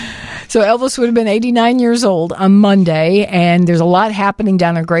lyrics. So Elvis would have been 89 years old on Monday, and there's a lot happening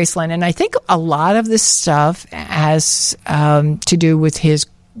down in Graceland. And I think a lot of this stuff has to do with his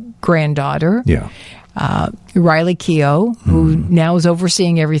granddaughter, Riley Keough, who now is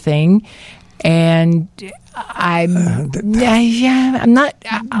overseeing everything. And I'm not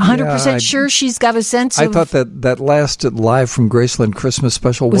 100% sure she's got a sense of... I thought that last Live from Graceland Christmas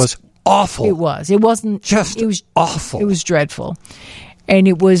special was awful. It was. It wasn't... Just it was awful. It was dreadful. And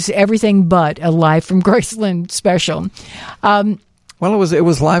it was everything but a Live from Graceland special. Well, it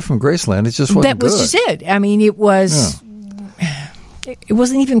was Live from Graceland. It just wasn't good. That was just it. I mean, it was... Yeah. It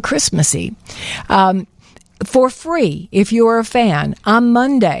wasn't even Christmassy. For free, if you're a fan, on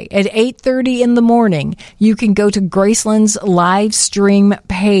Monday at 8:30 in the morning, you can go to Graceland's live stream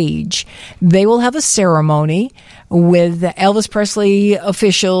page. They will have a ceremony with Elvis Presley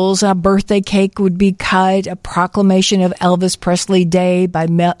officials. A birthday cake would be cut, a proclamation of Elvis Presley Day by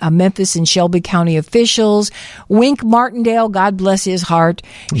Memphis and Shelby County officials. Wink Martindale, God bless his heart.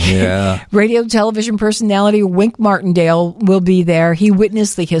 Yeah. Radio television personality Wink Martindale will be there. He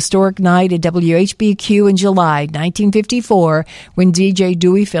witnessed the historic night at WHBQ in July 1954 when DJ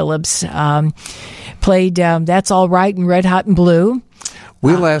Dewey Phillips played That's All Right and Red Hot and Blue.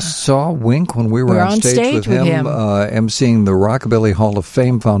 We last saw Wink when we were on stage with him. emceeing the Rockabilly Hall of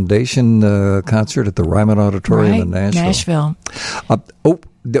Fame Foundation concert at the Ryman Auditorium in Nashville.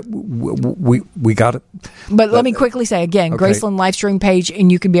 We got it. But let me quickly say again, okay. Graceland live stream page,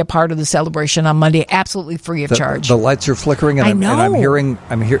 and you can be a part of the celebration on Monday, absolutely free of charge. The lights are flickering, and I'm hearing.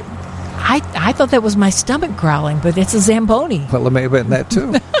 I thought that was my stomach growling, but it's a Zamboni. Well, it may have been that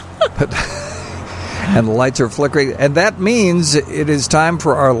too. And the lights are flickering. And that means it is time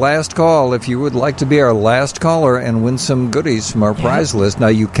for our last call. If you would like to be our last caller and win some goodies from our prize list. Now,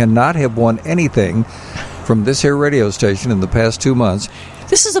 you cannot have won anything from this here radio station in the past 2 months.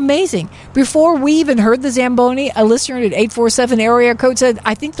 This is amazing. Before we even heard the Zamboni, a listener at 847 area code said,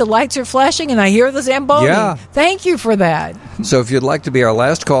 I think the lights are flashing and I hear the Zamboni. Yeah. Thank you for that. So if you'd like to be our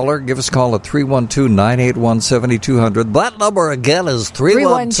last caller, give us a call at 312-981-7200. That number again is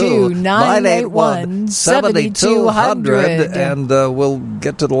 312-981-7200. And we'll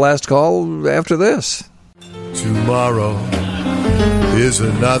get to the last call after this. Tomorrow is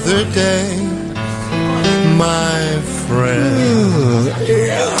another day, my friend.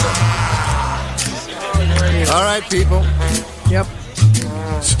 All right, people. Yep.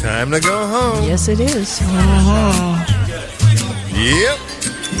 It's time to go home. Yes, it is.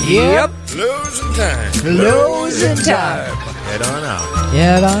 Yep. Losing time. Head on out.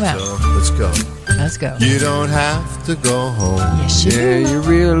 So, let's go. Let's go. You don't have to go home. Yes, you do. Yeah, you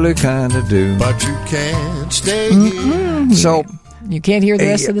really kind of do. But you can't stay here. So... You can't hear the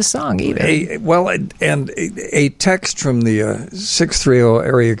rest of the song either. A text from the 630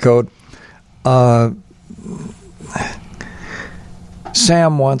 area code.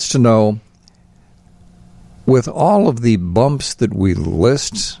 Sam wants to know, with all of the bumps that we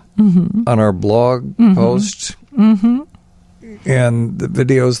list on our blog posts and the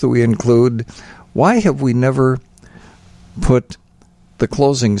videos that we include, why have we never put the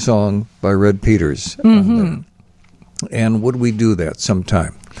closing song by Red Peters on there? And would we do that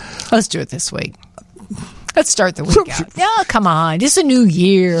sometime? Let's do it this week. Let's start the week out. Oh, come on. It's a new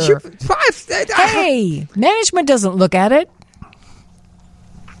year. Hey, management doesn't look at it.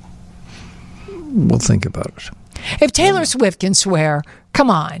 We'll think about it. If Taylor Swift can swear,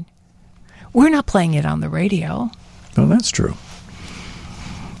 come on. We're not playing it on the radio. No, that's true.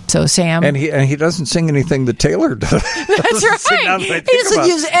 So, Sam... And he doesn't sing anything that Taylor does. That's right. He doesn't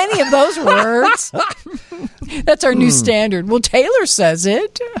use any of those words. That's our new standard. Well, Taylor says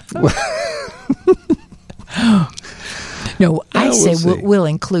it. No, I say we'll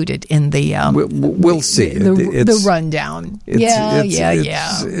include it in the... we'll see. The rundown.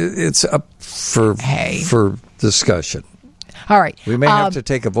 It's up for discussion. All right. We may have to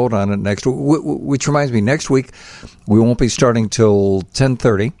take a vote on it next week, which reminds me, next week we won't be starting till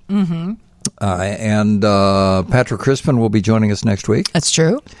 10:30. Mm-hmm. And Patrick Crispin will be joining us next week. That's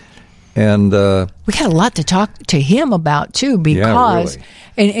true. And we got a lot to talk to him about, too, because,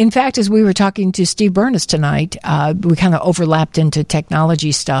 in fact, as we were talking to Steve Burness tonight, we kind of overlapped into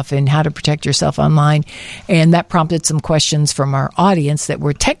technology stuff and how to protect yourself online. And that prompted some questions from our audience that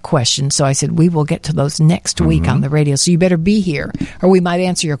were tech questions. So I said, we will get to those next week on the radio. So you better be here, or we might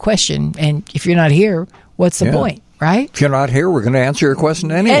answer your question. And if you're not here, what's the point? Right? If you're not here, we're going to answer your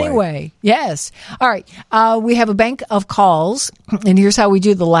question anyway. Anyway, yes. All right. We have a bank of calls, and here's how we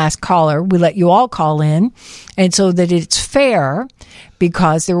do the last caller. We let you all call in, and so that it's fair,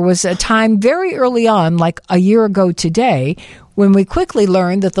 because there was a time very early on, like a year ago today, when we quickly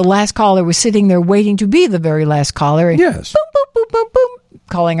learned that the last caller was sitting there waiting to be the very last caller. And yes. Boom, boom, boom, boom, boom,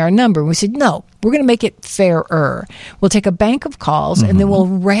 calling our number. We said, no, we're going to make it fairer. We'll take a bank of calls, and then we'll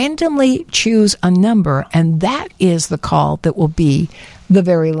randomly choose a number, and that is the call that will be the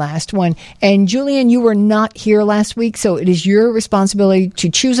very last one. And Julian, you were not here last week, so it is your responsibility to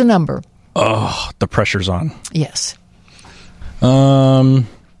choose a number. Oh, the pressure's on. Yes. 1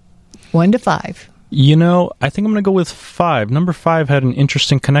 to 5. You know, I think I'm going to go with 5. Number 5 had an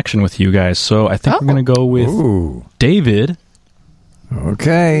interesting connection with you guys, so I think we're going to go with David.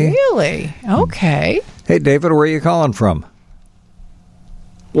 Okay. Really? Okay. Hey, David, where are you calling from?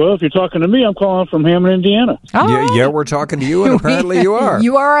 Well, if you're talking to me, I'm calling from Hammond, Indiana. Yeah, we're talking to you, and apparently you are.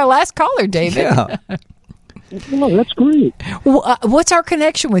 You are our last caller, David. Yeah. Well, that's great. Well, what's our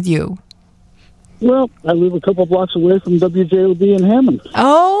connection with you? Well, I live a couple blocks away from WJOB in Hammond.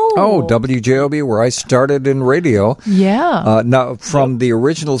 Oh, WJOB, where I started in radio. Yeah. Now, from the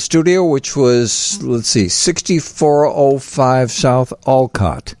original studio, which was, let's see, 6405 South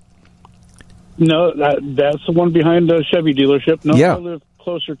Alcott. No, that's the one behind the Chevy dealership. No, Yeah. I live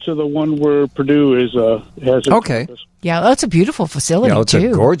closer to the one where Purdue has its office. Yeah, that's a beautiful facility, Yeah, it's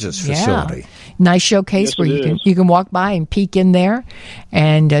too. a gorgeous facility. Yeah. Nice showcase Yes, where it you can walk by and peek in there.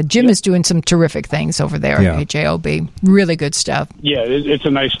 And Jim is doing some terrific things over there at JOB. Really good stuff. Yeah, it's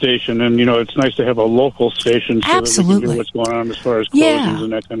a nice station, and, it's nice to have a local station so that we can hear what's going on as far as closings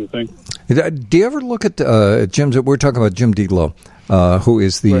and that kind of thing. Do you ever look at Jim's? We're talking about Jim Dietlow, who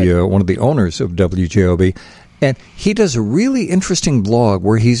is the one of the owners of WJOB, and he does a really interesting blog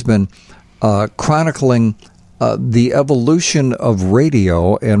where he's been chronicling the evolution of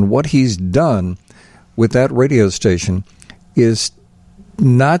radio, and what he's done with that radio station is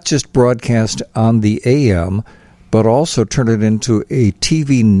not just broadcast on the AM, but also turn it into a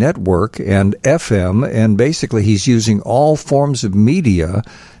TV network and FM, and basically he's using all forms of media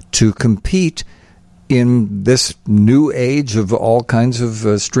to compete in this new age of all kinds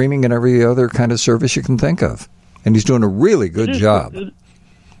of streaming and every other kind of service you can think of. And he's doing a really good job.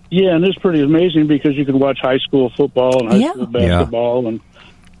 Yeah, and it's pretty amazing because you can watch high school football and high school basketball, and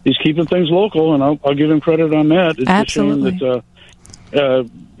he's keeping things local, and I'll give him credit on that. It's Absolutely. a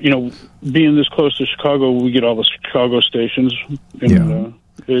shame that, being this close to Chicago, we get all the Chicago stations, and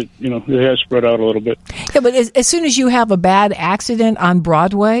it has spread out a little bit. Yeah, but as soon as you have a bad accident on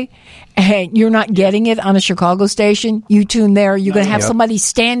Broadway and you're not getting it on a Chicago station, you tune there, you're going to have somebody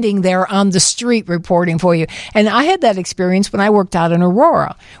standing there on the street reporting for you. And I had that experience when I worked out in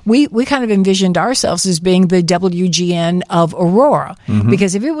Aurora. We kind of envisioned ourselves as being the WGN of Aurora,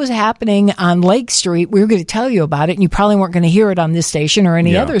 because if it was happening on Lake Street, we were going to tell you about it, and you probably weren't going to hear it on this station or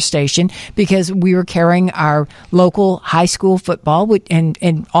any other station, because we were carrying our local high school football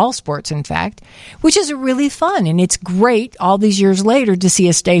and all sports, in fact, which is really fun. And it's great all these years later to see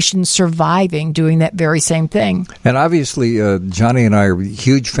a station surviving doing that very same thing. And obviously, Johnnie and I are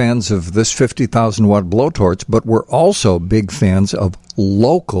huge fans of this 50,000-watt blowtorch, but we're also big fans of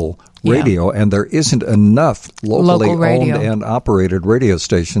local radio, and there isn't enough locally owned and operated radio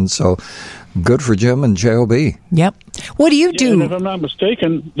stations, so good for Jim and JOB. Yep. What do you do? And if I'm not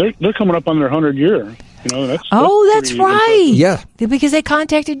mistaken, they're coming up on their 100th year. That's that's right. Yeah. Because they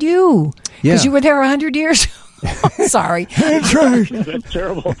contacted you. Because you were there 100 years. Sorry. That's right. That's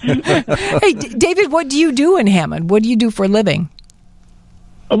terrible. Hey, David, what do you do in Hammond? What do you do for a living?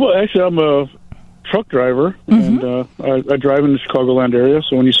 Well, actually, I'm a truck driver, and I drive in the Chicagoland area.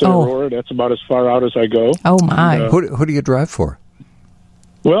 So when you say Aurora, that's about as far out as I go. Oh, my. And, who do you drive for?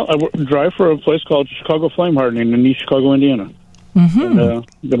 Well, I drive for a place called Chicago Flame Hardening in East Chicago, Indiana. And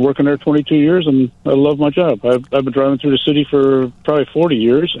been working there 22 years, and I love my job. I've been driving through the city for probably 40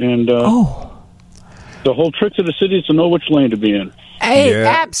 years, and the whole trick to the city is to know which lane to be in.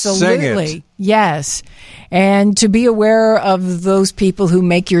 Absolutely. Sing it. Yes. And to be aware of those people who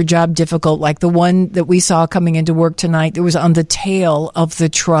make your job difficult, like the one that we saw coming into work tonight that was on the tail of the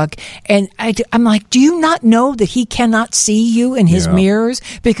truck. And I'm like, do you not know that he cannot see you in his mirrors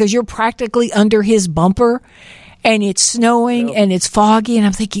because you're practically under his bumper and it's snowing and it's foggy? And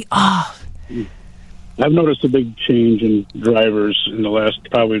I'm thinking, I've noticed a big change in drivers in the last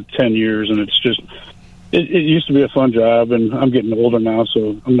probably 10 years, and it's just, it used to be a fun job, and I'm getting older now,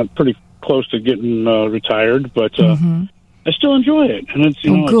 so I'm not pretty close to getting retired, but I still enjoy it, and it's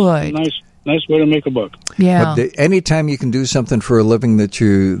good. It's a nice way to make a buck. Yeah. But anytime you can do something for a living that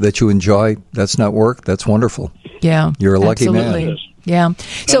you enjoy, that's not work. That's wonderful. Yeah, you're a lucky man. Yeah.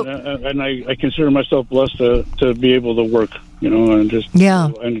 So, and I consider myself blessed to be able to work, and just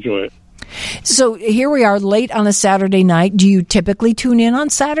enjoy it. So here we are late on a Saturday night. Do you typically tune in on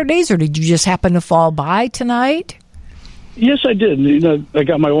Saturdays, or did you just happen to fall by tonight? Yes, I did. I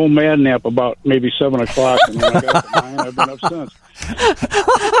got my old mad nap about maybe 7 o'clock, and when I got up at 9, I've been up since.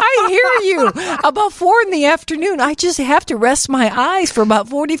 I hear you. About 4 in the afternoon, I just have to rest my eyes for about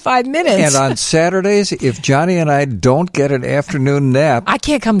 45 minutes. And on Saturdays, if Johnny and I don't get an afternoon nap, I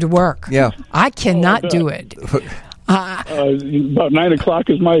can't come to work. Yeah, I cannot do it. About 9 o'clock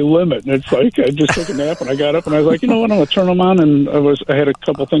is my limit, and it's like I just took a nap and I got up and I was like, you know what, I'm gonna turn them on, and I had a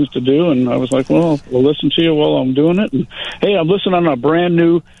couple things to do, and I was like, well, we'll listen to you while I'm doing it. And hey, I'm listening on a brand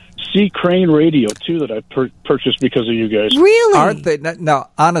new Sea Crane radio too that I purchased because of you guys. Really? Aren't they? Now,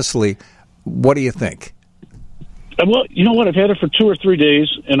 honestly, what do you think? Well, you know what? I've had it for 2 or 3 days,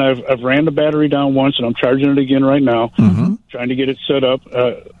 and I've ran the battery down once, and I'm charging it again right now, trying to get it set up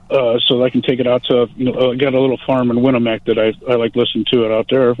so that I can take it out to, I got a little farm in Winnemac that I like listening to it out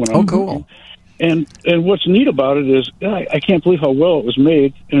there. When I'm cool. And what's neat about it is I can't believe how well it was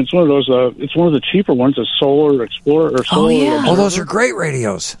made, and it's one of those. It's one of the cheaper ones, a Solar Explorer or Solar. Oh, those are great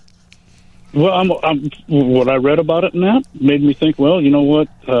radios. Well, what I read about it and that made me think, well, you know what?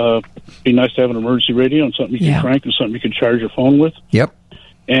 It'd be nice to have an emergency radio and something you can crank and something you can charge your phone with. Yep.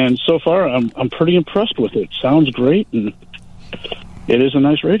 And so far, I'm pretty impressed with it. Sounds great, and it is a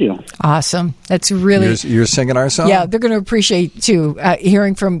nice radio. Awesome. That's really... You're singing our song? Yeah, they're going to appreciate, too,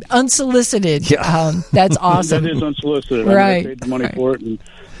 hearing from unsolicited. Yeah. That's awesome. That is unsolicited. Right. I paid the money for it, and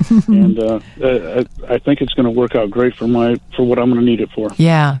I think it's going to work out great for what I'm going to need it for.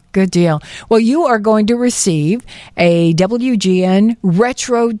 Yeah, good deal. Well, you are going to receive a WGN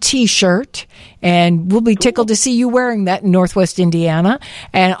Retro T-shirt, and we'll be tickled to see you wearing that in Northwest Indiana.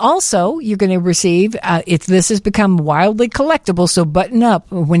 And also, you're going to receive, this has become wildly collectible, so button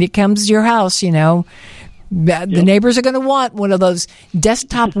up when it comes to your house, The neighbors are going to want one of those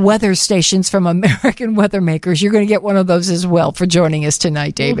desktop weather stations from American Weather Makers. You're going to get one of those as well for joining us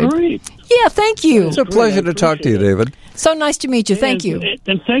tonight, David. Oh, great. Yeah, thank you. It's a pleasure to talk to you, David. So nice to meet you. Thank you.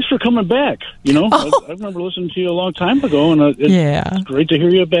 And thanks for coming back. I remember listening to you a long time ago, and it's great to hear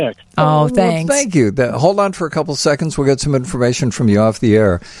you back. Oh, thanks. Well, thank you. Hold on for a couple seconds. We'll get some information from you off the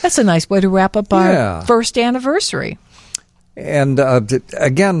air. That's a nice way to wrap up our first anniversary. And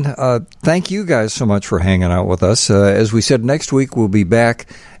again, thank you guys so much for hanging out with us. As we said, next week we'll be back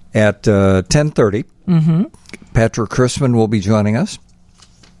at 10:30. Patrick Chrisman will be joining us.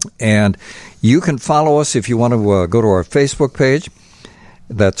 And you can follow us if you want to go to our Facebook page.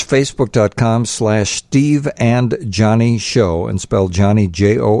 That's facebook.com/Steve and Johnnie Show, and spell Johnnie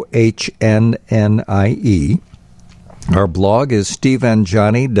JOHNNIE. Our blog is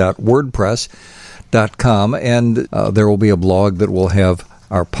steveandjohnny.wordpress.com, and there will be a blog that will have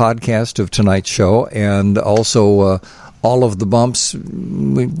our podcast of tonight's show, and also all of the bumps.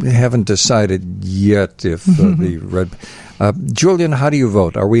 We haven't decided yet if the red... Julian, how do you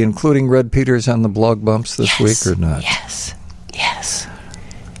vote? Are we including Red Peters on the blog bumps this week or not? Yes.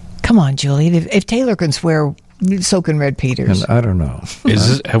 Come on, Julian. If Taylor can swear, so can Red Peters. And I don't know.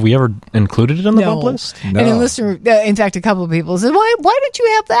 Have we ever included it on the bump list? No. And a listener, in fact, a couple of people said, why don't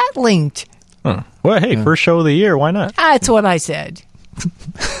you have that linked? Huh. Well, hey, first show of the year, why not? That's what I said.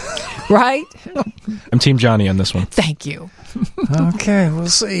 Right? I'm Team Johnny on this one. Thank you. Okay, we'll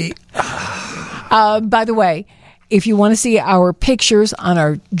see. By the way, if you want to see our pictures on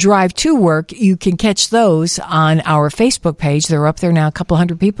our drive to work, you can catch those on our Facebook page. They're up there now. A couple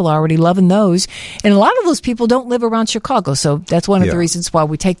hundred people are already loving those. And a lot of those people don't live around Chicago, so that's one of the reasons why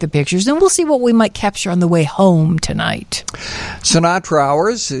we take the pictures. And we'll see what we might capture on the way home tonight. Sinatra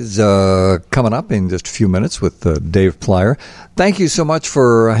Hours is coming up in just a few minutes with Dave Plyer. Thank you so much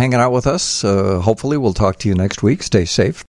for hanging out with us. Hopefully we'll talk to you next week. Stay safe.